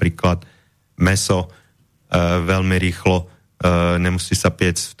pripravovať napríklad mäso veľmi rýchlo. Nemusí sa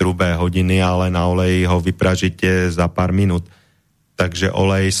piecť v trúbe hodiny, ale na oleji ho vypražíte za pár minút. Takže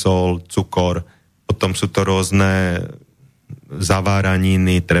olej, sol, cukor, potom sú to rôzne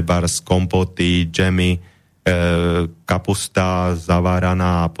zaváraniny, trebárs kompoty, džemy, kapusta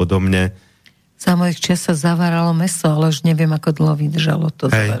zaváraná a podobne. Za mojich čas sa zaváralo mäso, ale už neviem, ako dlho vydržalo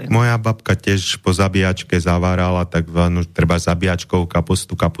to zavarenie. Moja babka tiež po zabíjačke zavárala takzvanú treba zabíjačkovú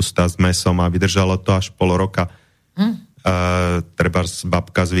kapusta s mäsom a vydržalo to až pol roka. Trebárs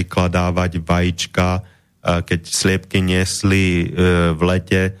babka zvykla dávať vajíčka, keď sliepky niesli v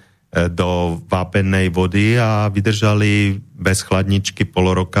lete do vápennej vody a vydržali bez chladničky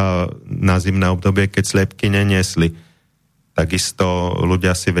pol roka na zimné obdobie, keď sliepky neniesli. Takisto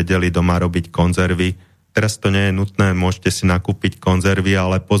ľudia si vedeli doma robiť konzervy. Teraz to nie je nutné, môžete si nakúpiť konzervy,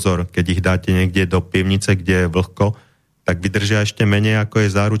 ale pozor, keď ich dáte niekde do pivnice, kde je vlhko, tak vydržia ešte menej, ako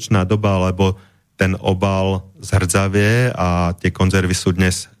je záručná doba, lebo ten obal zhrdzavie a tie konzervy sú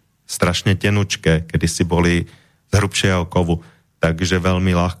dnes strašne tenučké, kedy si boli z hrubšieho kovu. Takže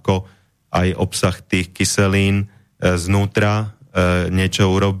veľmi ľahko aj obsah tých kyselín znútra niečo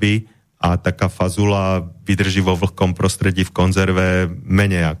urobí a taká fazula vydrží vo vlhkom prostredí v konzerve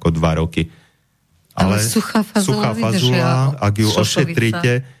menej ako 2 roky. Ale suchá fazula, ak ju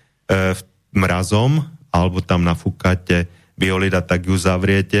ošetríte mrazom alebo tam nafúkate biolit a tak ju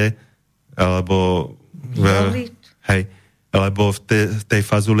zavriete, alebo lebo v tej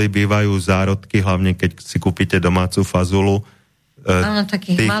fazuli bývajú zárodky, hlavne keď si kúpite domácu fazulu,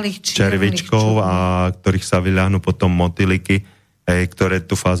 takých malých červičkov, a ktorých sa vyľahnú potom motýliky, ktoré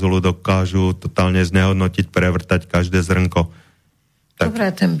tú fazulu dokážu totálne znehodnotiť, prevrtať každé zrnko. Dobre,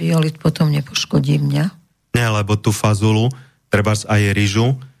 ten biolit potom nepoškodí mňa? Nie, lebo tú fazulu, trebárs aj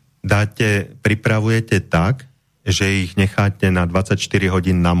ryžu, pripravujete tak, že ich necháte na 24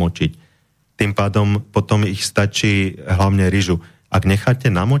 hodín namočiť. Tým pádom potom ich stačí hlavne ryžu. Ak necháte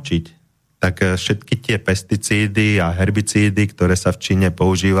namočiť, tak všetky tie pesticídy a herbicídy, ktoré sa v Číne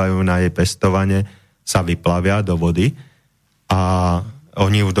používajú na jej pestovanie, sa vyplavia do vody a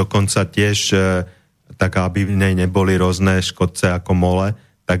oni ju dokonca tiež, tak aby v nej neboli rôzne škodce ako mole,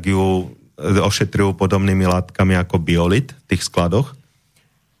 tak ju ošetrujú podobnými látkami ako biolit v tých skladoch.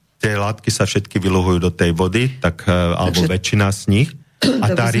 Tie látky sa všetky vyluhujú do tej vody, tak, alebo väčšina z nich. A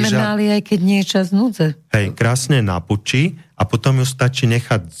to by sme mali, aj keď nie je čas núdze. Hej, krásne napučí a potom ju stačí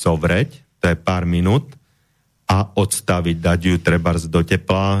nechať zovrieť, to je pár minút, a odstaviť, dať ju trebárs do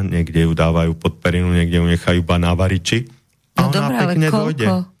tepla, niekde ju dávajú pod perinu, niekde ju nechajú iba na variči. A no dobré, ale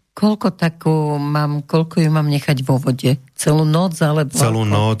koľko ju mám nechať vo vode? Celú noc alebo... Celú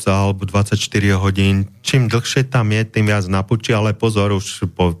noc alebo 24 hodín. Čím dlhšie tam je, tým viac napučí, ale pozor,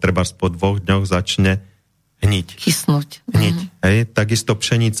 už trebárs po 2 dňoch začne hniť. Kysnúť. Hniť. Hej, takisto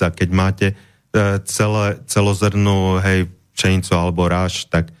pšenica, keď máte celozrnú pšenicu alebo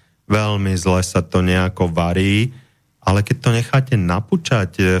ráž, tak veľmi zle sa to nejako varí, ale keď to necháte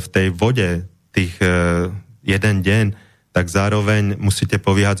napučať v tej vode tých jeden deň, tak zároveň musíte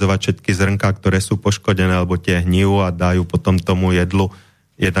povyhadzovať všetky zrnká, ktoré sú poškodené, alebo tie hnijú a dajú potom tomu jedlu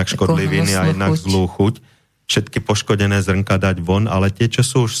jednak škodliviny a jednak zlú chuť. Všetky poškodené zrnká dať von, ale tie, čo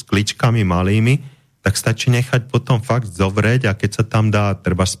sú už s kličkami malými, tak stačí nechať potom fakt zovrieť a keď sa tam dá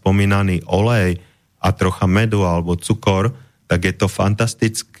treba spomínaný olej a trocha medu alebo cukor, tak je to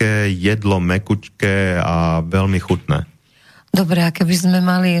fantastické jedlo, mekučké a veľmi chutné. Dobre, a keby sme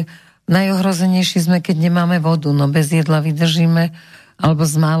mali... Najohrozenejší sme, keď nemáme vodu, no bez jedla vydržíme, alebo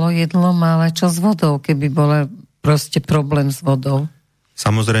s málo jedlom, ale čo s vodou, keby bol proste problém s vodou?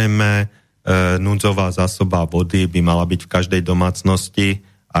 Samozrejme, núdzová zásoba vody by mala byť v každej domácnosti,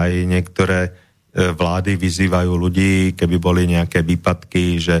 aj niektoré vlády vyzývajú ľudí, keby boli nejaké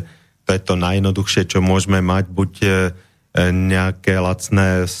výpadky, že to je to najjednoduchšie, čo môžeme mať, buď nejaké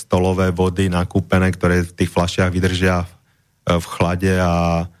lacné stolové vody nakúpené, ktoré v tých fľašiach vydržia v chlade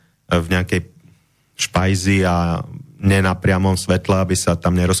a v nejakej špajzi a nie na priamom svetle, aby sa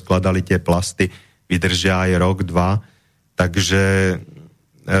tam nerozkladali tie plasty, vydržia aj rok, 2. Takže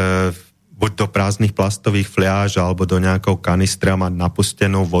buď do prázdnych plastových fľaš alebo do nejakou kanistra mať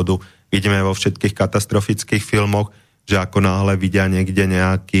napustenú vodu. Vidíme vo všetkých katastrofických filmoch, že ako náhle vidia niekde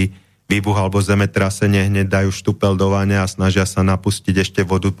nejaký výbuch alebo zemetrasenie, hneď dajú štupel do vane a snažia sa napustiť ešte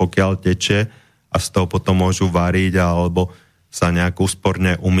vodu, pokiaľ tečie a z toho potom môžu variť alebo sa nejak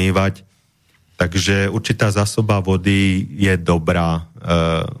úsporne umývať. Takže určitá zásoba vody je dobrá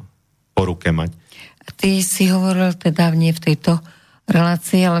po ruke mať. A ty si hovoril teda nie v tejto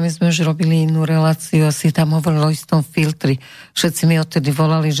relácii, ale my sme už robili inú reláciu a si tam hovoril o istom filtri. Všetci mi odtedy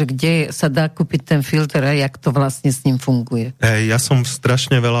volali, že kde sa dá kúpiť ten filter a jak to vlastne s ním funguje. Ja som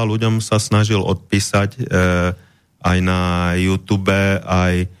strašne veľa ľuďom sa snažil odpísať aj na YouTube,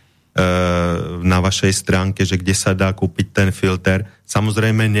 aj na vašej stránke, že kde sa dá kúpiť ten filter.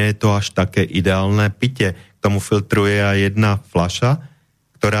 Samozrejme, nie je to až také ideálne pitie. K tomu filtru je aj jedna fľaša,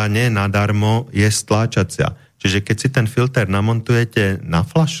 ktorá nie nadarmo je stláčacia. Čiže keď si ten filter namontujete na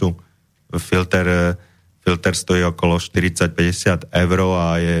fľašu, filter stojí okolo 40-50 eur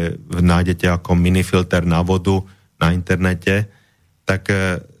a nájdete ako minifilter na vodu na internete, tak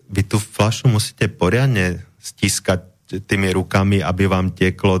vy tú fľašu musíte poriadne stiskať tými rukami, aby vám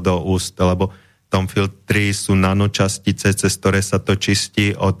tieklo do úst, lebo v tom filtri sú nanočastice, cez ktoré sa to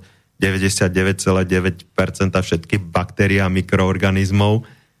čistí od 99,9% všetkých baktérií a mikroorganizmov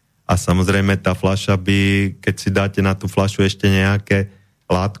a samozrejme tá fľaša by, keď si dáte na tú fľašu ešte nejaké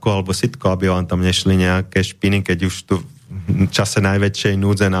látko alebo sitko, aby vám tam nešli nejaké špiny, keď už tu v čase najväčšej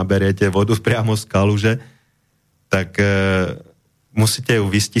núdze naberiete vodu priamo z kaluže, tak musíte ju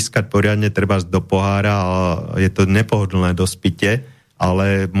vystiskať poriadne treba do pohára a je to nepohodlné do spite,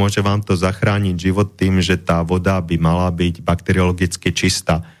 ale môže vám to zachrániť život tým, že tá voda by mala byť bakteriologicky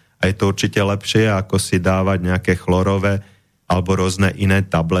čistá. A je to určite lepšie, ako si dávať nejaké chlorové alebo rôzne iné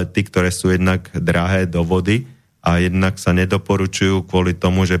tablety, ktoré sú jednak drahé do vody a jednak sa nedoporučujú kvôli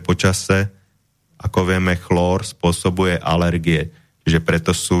tomu, že počase, ako vieme, chlór spôsobuje alergie. Čiže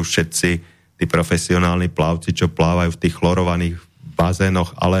preto sú všetci tí profesionálni plavci, čo plávajú v tých chlorovaných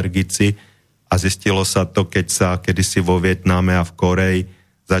bazénoch alergici a zistilo sa to, keď sa kedysi vo Vietname a v Koreji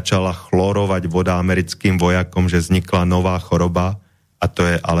začala chlorovať voda americkým vojakom, že vznikla nová choroba a to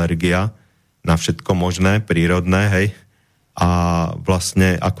je alergia na všetko možné, prírodné, hej. A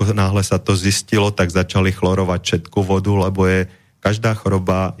vlastne ako náhle sa to zistilo, tak začali chlorovať všetku vodu, lebo každá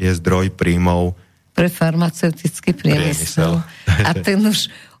choroba je zdroj príjmov pre farmaceutický priemysel. A ten už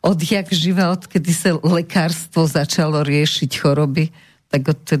odjak živa, odkedy sa lekárstvo začalo riešiť choroby, tak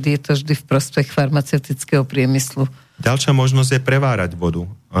odtedy je to vždy v prospech farmaceutického priemyslu. Ďalšia možnosť je prevárať vodu.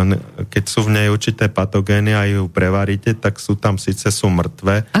 Keď sú v nej určité patogény a ju prevaríte, tak sú tam síce sú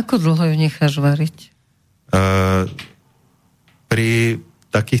mŕtve. Ako dlho ju necháš variť? Pri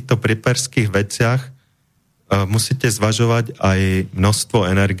takýchto preperských veciach musíte zvažovať aj množstvo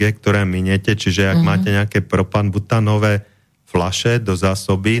energie, ktoré miniete, čiže ak máte nejaké propanbutanové fľaše do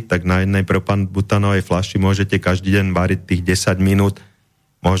zásoby, tak na jednej propanbutanovej fľaši môžete každý deň variť tých 10 minút,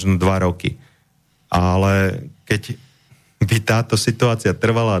 možno 2 roky. Ale keď by táto situácia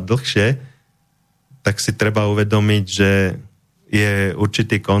trvala dlhšie, tak si treba uvedomiť, že je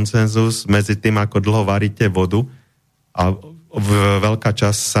určitý konsenzus medzi tým, ako dlho varíte vodu a veľká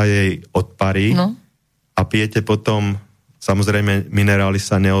časť sa jej odparí. No. A pijete potom, samozrejme, minerály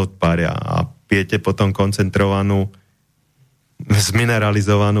sa neodpária a pijete potom koncentrovanú,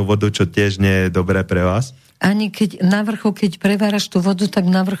 zmineralizovanú vodu, čo tiež nie je dobré pre vás. Ani keď na vrchu, keď preváraš tú vodu, tak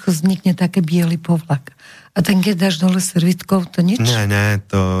na vrchu vznikne také biely povlak. A ten, keď dáš dole servitkou, to nič? Nie,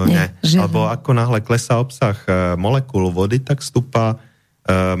 to nie. Alebo ako náhle klesá obsah molekúl vody, tak stúpa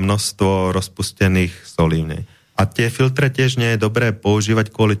množstvo rozpustených solí v nej. A tie filtre tiež nie je dobré používať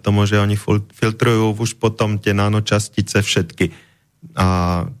kvôli tomu, že oni filtrujú už potom tie nanočastice všetky.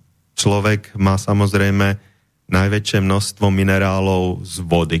 A človek má samozrejme najväčšie množstvo minerálov z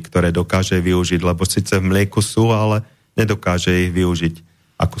vody, ktoré dokáže využiť, lebo síce v mlieku sú, ale nedokáže ich využiť.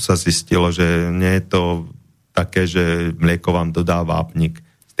 Ako sa zistilo, že nie je to také, že mlieko vám dodá vápnik.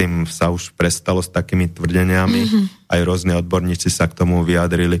 S tým sa už prestalo s takými tvrdeniami. Aj rôzne odborníci sa k tomu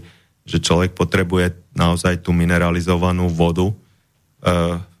vyjadrili, že človek potrebuje naozaj tú mineralizovanú vodu.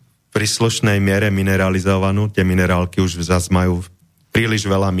 V príslušnej miere mineralizovanú, tie minerálky už zase majú príliš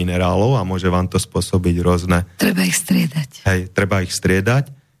veľa minerálov a môže vám to spôsobiť rôzne... Treba ich striedať. Treba ich striedať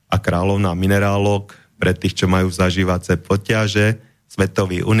a kráľovná minerálok pre tých, čo majú zažívace poťaže,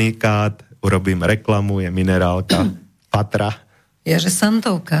 svetový unikát, urobím reklamu, je minerálka Fatra. Ježe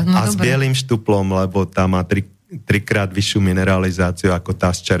Santovka. No a s bielým štuplom, lebo tá má trikrát vyššiu mineralizáciu ako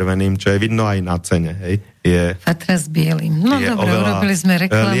tá s červeným, čo je vidno aj na cene. Hej. Fatra s bielým. No dobre, urobili sme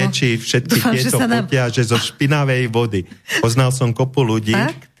reklamu. Lieči všetky tieto poťaže zo špinavej vody. Poznal som kopu ľudí,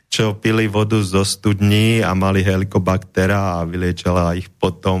 čo pili vodu zo studní a mali helikobaktera a vyliečala ich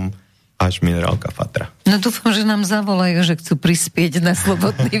potom až minerálka Fatra. No dúfam, že nám zavolajú, že chcú prispieť na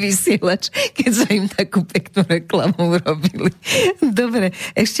slobodný vysielač, keď sa im takú peknú reklamu urobili. Dobre,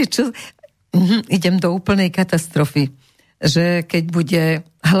 ešte čo... idem do úplnej katastrofy, že keď bude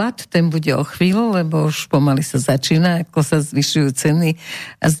hlad, ten bude o chvíľu, lebo už pomaly sa začína, ako sa zvyšujú ceny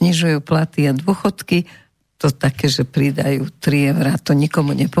a znižujú platy a dôchodky, to také, že pridajú 3 eurá, to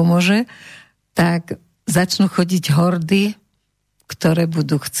nikomu nepomôže, tak začnú chodiť hordy, ktoré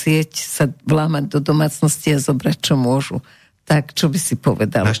budú chcieť sa vlámať do domácnosti a zobrať, čo môžu. Tak, čo by si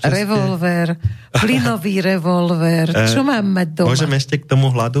povedal? Revolver, plynový revolver, čo mám mať doma? Môžeme ešte k tomu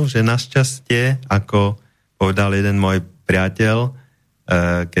hladu, že našťastie, ako povedal jeden môj priateľ,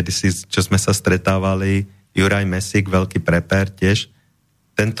 kedysi, čo sme sa stretávali, Juraj Mesík, veľký preper tiež,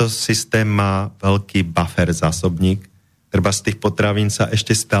 tento systém má veľký buffer zásobník. Treba z tých potravín sa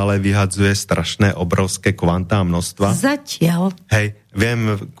ešte stále vyhadzuje strašné, obrovské kvantá množstva. Zatiaľ. Hej,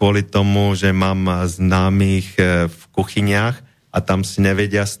 viem kvôli tomu, že mám známych v kuchyniach a tam si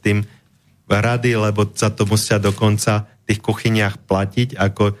nevedia s tým rady, lebo sa to musia dokonca v tých kuchyniach platiť,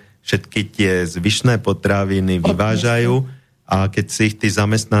 ako všetky tie zvyšné potraviny vyvážajú a keď si ich tí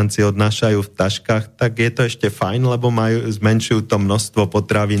zamestnanci odnášajú v taškách, tak je to ešte fajn, lebo zmenšujú to množstvo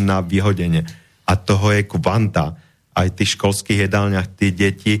potravín na vyhodenie. A toho je kvanta. Aj v tých školských jedálniach tí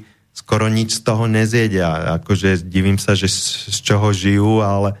deti skoro nič z toho nezjedia. Akože divím sa, že z čoho žijú,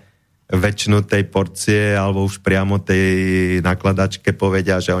 ale väčšinu tej porcie alebo už priamo tej nakladačke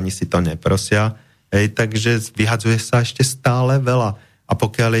povedia, že oni si to neprosia. Takže vyhadzuje sa ešte stále veľa. A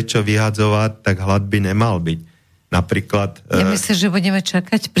pokiaľ je čo vyhadzovať, tak hlad by nemal byť. Napríklad... Ja myslím, že budeme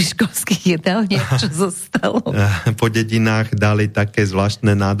čakať pri školských jedálniach, čo zostalo. Po dedinách dali také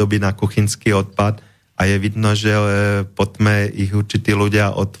zvláštne nádoby na kuchynský odpad, a je vidno, že po tme ich určití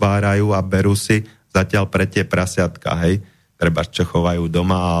ľudia otvárajú a berú si zatiaľ pre tie prasiatka, hej, treba čo chovajú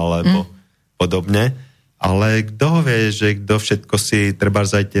doma alebo podobne. Ale kto ho vie, že kto všetko si, treba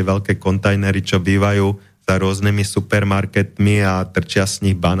aj tie veľké kontajnery, čo bývajú za rôznymi supermarketmi a trčia z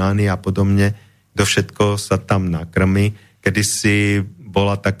nich banány a podobne, kto všetko sa tam nakrmi. Kedysi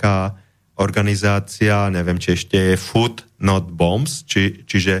bola taká organizácia, neviem, či ešte je Food Not Bombs,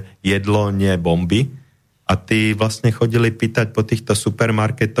 čiže jedlo, nie bomby. a tí vlastne chodili pýtať po týchto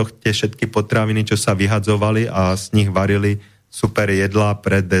supermarketoch tie všetky potraviny, čo sa vyhadzovali a z nich varili super jedlá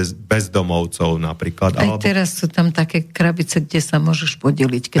pre bezdomovcov napríklad. Aj teraz sú tam také krabice, kde sa môžeš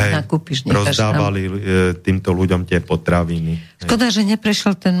podeliť, keď nakúpiš. Rozdávali týmto ľuďom tie potraviny. Škoda, že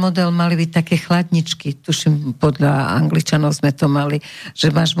neprešiel ten model, mali byť také chladničky. Tuším, podľa Angličanov sme to mali,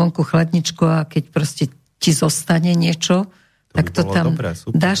 že máš vonku chladničku a keď proste ti zostane niečo, tak to tam dobré,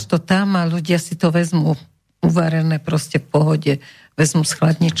 dáš to tam a ľudia si to vezmú uvarené proste v pohode, vezmú z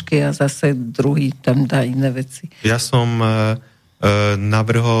chladničky a zase druhý tam dá iné veci. Ja som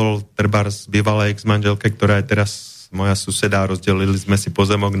navrhol trebárs bývalej ex-manželke, ktorá je teraz moja suseda, rozdelili sme si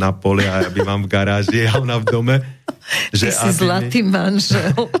pozemok na poli a ja bývam v garáži a ona v dome. Že ty si zlatý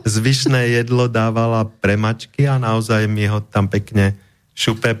manžel. Zvyšné jedlo dávala pre mačky a naozaj mi ho tam pekne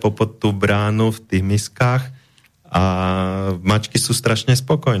šupé popod tú bránu v tých miskách a mačky sú strašne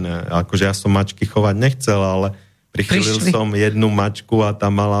spokojné. Akože ja som mačky chovať nechcel, ale prichylil som jednu mačku a tá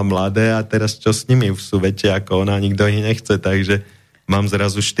mala mladé a teraz čo s nimi? Už sú väčšie ako ona, nikto ich nechce, takže mám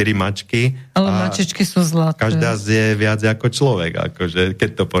zrazu 4 mačky. Ale mačičky sú zlaté. Každá zje viac ako človek, akože, keď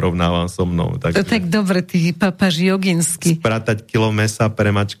to porovnávam so mnou. Takže tak dobre, ty papáš joginsky. Sprátať kilo mesa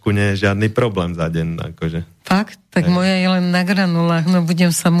pre mačku nie je žiadny problém za deň. Akože. Fakt? Tak moja je len na granulách, no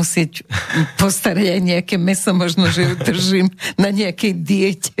budem sa musieť postarať aj nejaké meso, možno, že ju držím na nejakej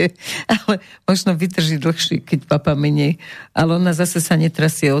diete, ale možno vydrží dlhšie, keď papa menej. Ale ona zase sa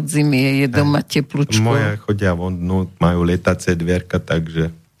netrasie od zimy, je doma teplúčko. Moje chodia von, majú lietacie dvierka,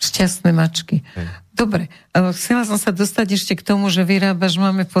 takže... Šťastné mačky. Dobre, chcela som sa dostať ešte k tomu, že vyrábaš,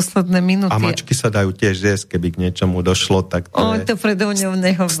 máme posledné minúty. A mačky sa dajú tiež jesť, keby k niečomu došlo, tak to je... to predo mňou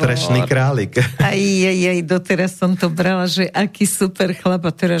nehovor. Strešný králik. Aj, doteraz som to brala, že aký super chlap,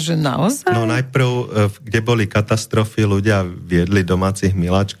 a teraz, že naozaj? No najprv, kde boli katastrofy, ľudia viedli domácich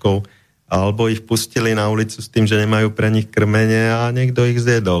miláčkov, alebo ich pustili na ulicu s tým, že nemajú pre nich krmenie a niekto ich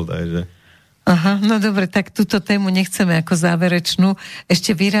zjedol, takže... Aha, no dobre, tak túto tému nechceme ako záverečnú.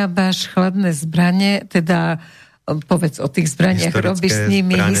 Ešte vyrábaš chladné zbrane, teda povedz o tých zbraniach, robíš s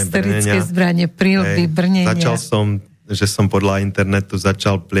nimi historické zbranie, príľby, brnenia. Začal som, že som podľa internetu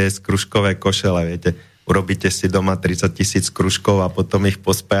začal pliesť kružkové košele, viete. Urobíte si doma 30 000 kružkov a potom ich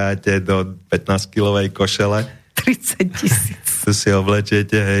pospájate do 15-kilovej košele. 30 000. Tu si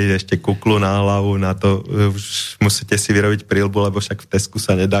oblečiete, ešte kuklu na hlavu, na to už musíte si vyrobiť príľbu, lebo však v Tesku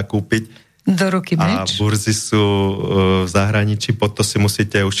sa nedá kúpiť. Do ruky meč. A burzy sú v zahraničí, potom si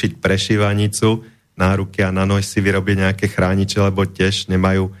musíte ušiť prešívanicu na ruky a na nohy si vyrobiť nejaké chrániče, lebo tiež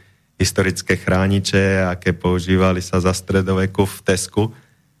nemajú historické chrániče, aké používali sa za stredoveku v Tesku.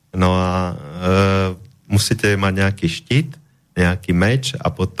 No a musíte mať nejaký štít, nejaký meč a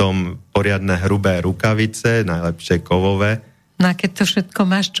potom poriadne hrubé rukavice, najlepšie kovové. No a keď to všetko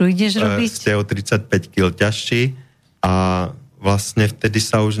máš, čo ideš robiť? Ste o 35 kg ťažší a vlastne vtedy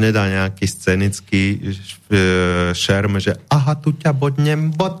sa už nedá nejaký scenický šerm, že aha, tu ťa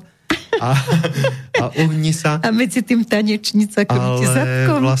bodnem bod a uhni sa. A medzi tým tanečnica krúti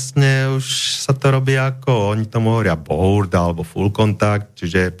zadkom. Ale vlastne už sa to robí ako, oni tomu hovoria board alebo full kontakt,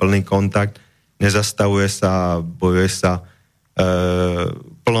 čiže plný kontakt, nezastavuje sa, bojuje sa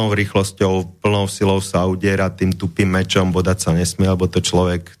plnou rýchlosťou, plnou silou sa udiera tým tupým mečom, bodať sa nesmie, lebo to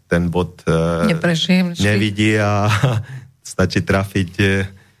človek ten bod nevidí a stačí trafiť.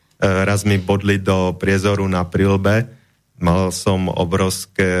 Raz mi bodli do priezoru na príľbe. Mal som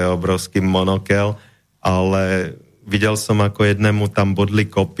obrovský monokel, ale videl som, ako jednému tam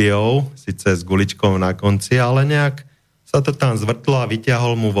bodli kopiou, síce s guličkou na konci, ale nejak sa to tam zvrtlo a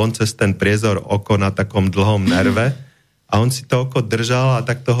vyťahol mu von cez ten priezor oko na takom dlhom nerve a on si to oko držal a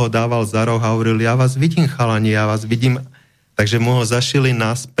tak toho dával za roh a hovoril, ja vás vidím, chalani, ja vás vidím. Takže mu ho zašili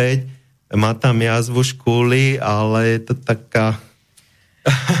naspäť, má tam jazvu škúly, ale je to taká...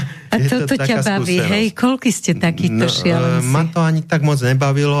 A toto ťa baví, hej? Koľky ste takíto šialenci? Ma to ani tak moc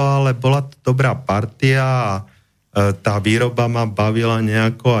nebavilo, ale bola to dobrá partia a tá výroba ma bavila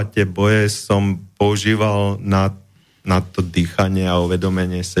nejako a tie boje som používal na to dýchanie a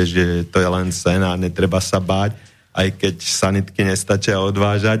uvedomenie sa, že to je len sen a netreba sa báť, aj keď sanitky nestačia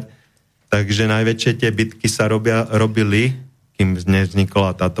odvážať. Takže najväčšie tie bitky sa robili, kým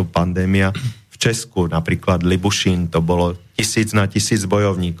vznikla táto pandémia, v Česku, napríklad Libušín, to bolo 1000 na 1000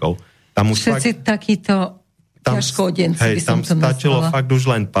 bojovníkov. Tam už všetci takíto ťažkodenci by som to nazvala. Tam stačilo fakt už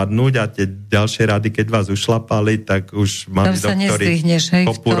len padnúť a tie ďalšie rady, keď vás ušlapali, tak už mali doktori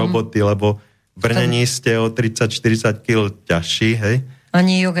kopu roboty, lebo v brnení ste o 30-40 kg ťažší, hej?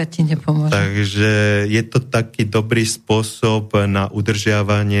 Ani joga ti nepomôže. Takže je to taký dobrý spôsob na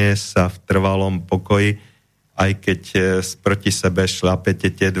udržiavanie sa v trvalom pokoji. aj keď proti sebe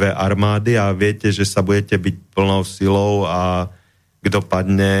šlapete tie dve armády a viete, že sa budete byť plnou silou a kto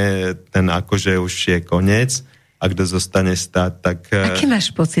padne, ten akože už je koniec a kto zostane stáť, tak... Aký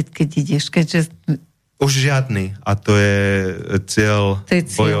máš pocit, keď ideš? Keďže... Už žiadny. A to je cieľ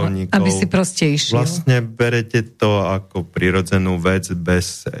bojovníkov. Aby si proste išiel. Vlastne berete to ako prirodzenú vec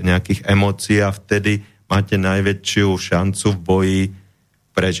bez nejakých emócií a vtedy máte najväčšiu šancu v boji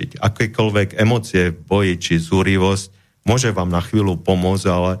prežiť. Akékoľvek emócie v boji, či zúrivosť, môže vám na chvíľu pomôcť,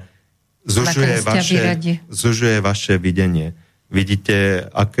 ale zužuje vaše videnie. Vidíte,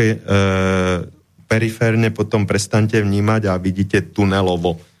 aké periférne potom prestaňte vnímať a vidíte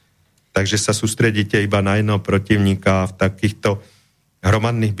tunelovo. Takže sa sústredíte iba na jedného protivníka a v takýchto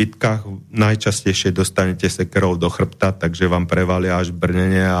hromadných bitkách najčastejšie dostanete sekerou do chrbta, takže vám prevalia až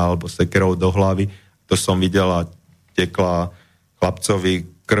brnenie alebo sekerou do hlavy. To som videla, tekla chlapcovi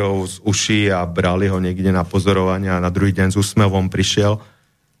krv z uší a brali ho niekde na pozorovanie a na druhý deň s úsmevom prišiel.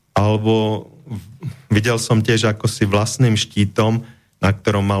 Alebo videl som tiež, ako si vlastným štítom, na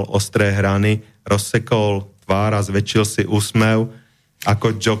ktorom mal ostré hrany, rozsekol tvár a zväčšil si úsmev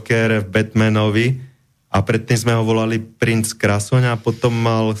ako Joker v Batmanovi a predtým sme ho volali princ Krasoň a potom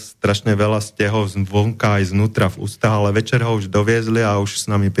mal strašne veľa stehov zvonka aj znútra v ústach, ale večer ho už doviezli a už s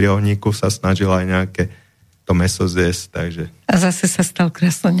nami pri ohníku sa snažil aj nejaké to mäso zjesť, takže... A zase sa stal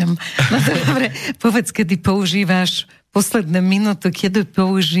Krasoňom. No dobre, povedz, kedy používaš posledné minúty, kedy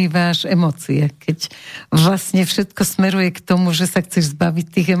používaš emócie, keď vlastne všetko smeruje k tomu, že sa chceš zbaviť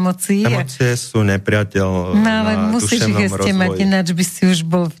tých emócií. Emócie sú nepriateľ ale musíš ich ešte mať, ináč by si už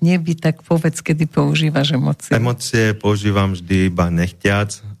bol v nebi, tak povedz, kedy používaš emócie. Emócie používam vždy iba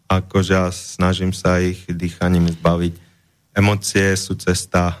nechtiac, akože snažím sa ich dýchaním zbaviť. Emócie sú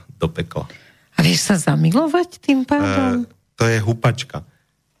cesta do pekla. A vieš sa zamilovať tým pádom? To je hupačka.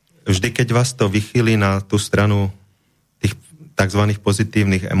 Vždy, keď vás to vychýli na tú stranu tých tzv.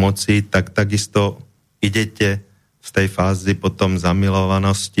 Pozitívnych emócií, tak takisto idete z tej fázy potom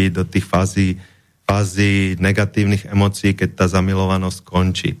zamilovanosti do tých fázy negatívnych emócií, keď tá zamilovanosť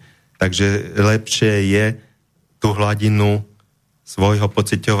končí. Takže lepšie je tú hladinu svojho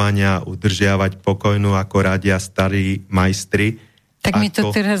pociťovania udržiavať pokojnú, ako radia starí majstri. Tak mi to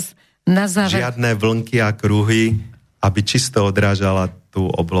teraz na záver... Žiadne vlnky a kruhy, aby čisto odrážala tú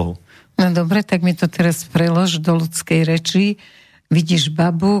oblohu. No dobre, tak mi to teraz prelož do ľudskej reči. Vidíš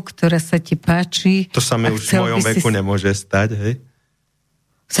babu, ktorá sa ti páči. To sa mi už v mojom veku nemôže stať, hej?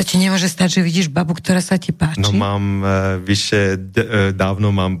 Sa ti nemôže stať, že vidíš babu, ktorá sa ti páči? No mám dávno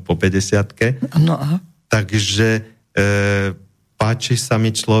mám po 50-ke. No aha. Takže páči sa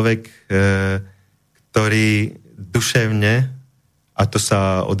mi človek, ktorý duševne, a to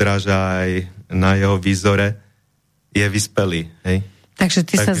sa odráža aj na jeho výzore, je vyspelý, hej? Takže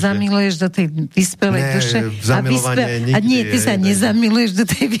ty sa zamiluješ do tej vyspelej duše? Zamilovanie nikdy. A nie, ty sa nezamiluješ do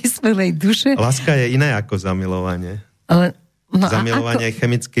tej vyspelej duše? Láska je iné ako zamilovanie. Ale, zamilovanie je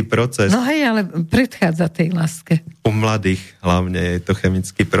chemický proces. No hej, ale predchádza tej láske. U mladých hlavne je to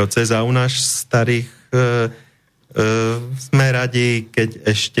chemický proces a u nás starých sme radi, keď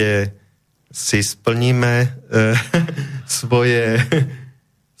ešte si splníme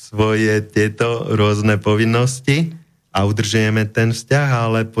svoje tieto rôzne povinnosti a udržujeme ten vzťah,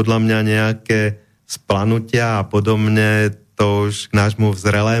 ale podľa mňa nejaké splanutia a podobne to už k nášmu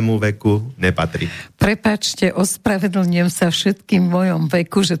zrelému veku nepatrí. Prepáčte, ospravedlňujem sa všetkým v mojom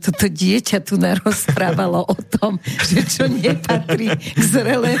veku, že toto dieťa tu narozprávalo o tom, že čo nepatrí k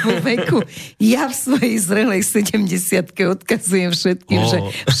zrelému veku. Ja v svojej zrelej 70-ke odkazujem všetkým, že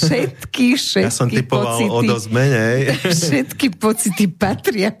všetky ja som typoval pocity, o dosť menej. Všetky pocity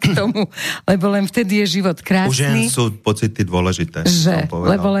patria k tomu, lebo len vtedy je život krásny. Už jen sú pocity dôležité.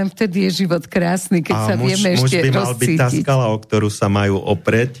 Lebo len vtedy je život krásny, keď sa vieme ešte rozcítiť. A muž by mal byť tá skala, o ktorú sa majú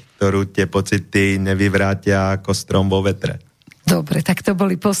oprieť, ktorú tie pocity nevyvrátia ako strom vo vetre. Dobre, tak to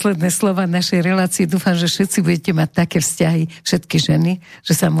boli posledné slova našej relácie. Dúfam, že všetci budete mať také vzťahy, všetky ženy,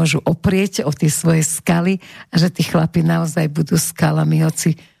 že sa môžu oprieť o tie svoje skaly a že tí chlapi naozaj budú skalami.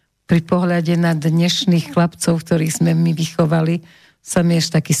 Hoci pri pohľade na dnešných chlapcov, ktorých sme my vychovali, sa mi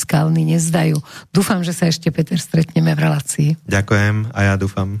ešte takí skalní nezdajú. Dúfam, že sa ešte, Peter, stretneme v relácii. Ďakujem a ja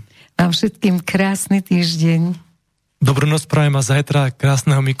dúfam. Vám všetkým krásny týždeň. Dobrú noc prajem a zajtra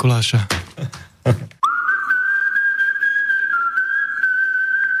krásneho Mikuláša.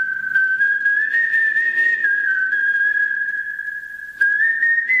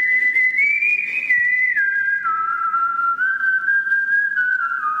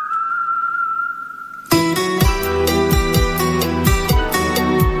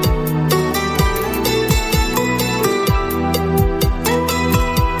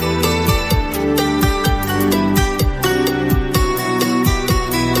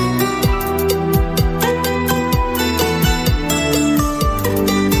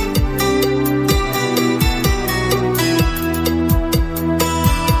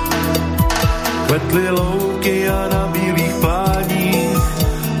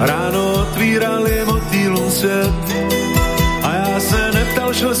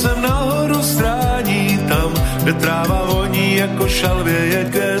 šel jsem nahoru strání, tam, kde tráva voní jako šalvě je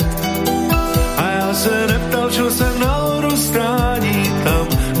květ. A já se neptal, šel jsem nahoru strání, tam,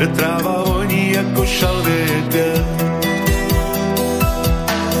 kde tráva voní jako šalvě je květ.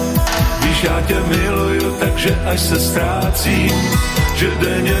 Víš, já tě miluju, takže až se ztrácím, že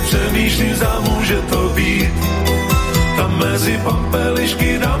denně přemýšlím, zda může to být. Tam mezi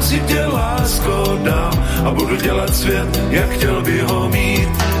pampelišky dám si tě, lásko, dám a budu dělat svět, jak chtěl by ho mít.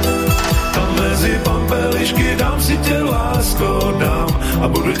 Tam mezi pampelišky dám si tě, lásko, dám a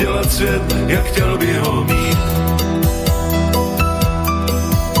budu dělat svět, jak chtěl by ho mít.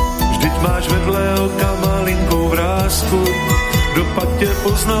 Vždyť máš vedle oka malinkou vrásku, kdo pak tě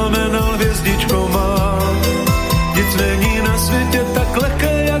poznamenal, hvězdičko má. Nic není na světě tak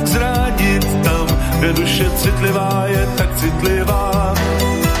lehké, jak zránit tam, kde duše citlivá je tak citlivá.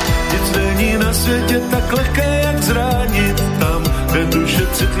 Nic není na světě tak lehké, jak zránit tam, kde duše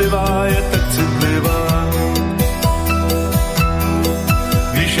citlivá je tak citlivá.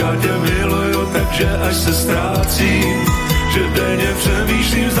 Víš, já tě miluju, takže až se ztrácím, že denně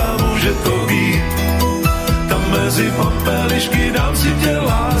přemýšlím, zda může to být. Tam mezi pampelišky dám si tě,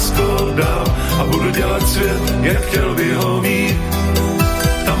 lásko, dám a budu dělat svět, jak chtěl by ho mít.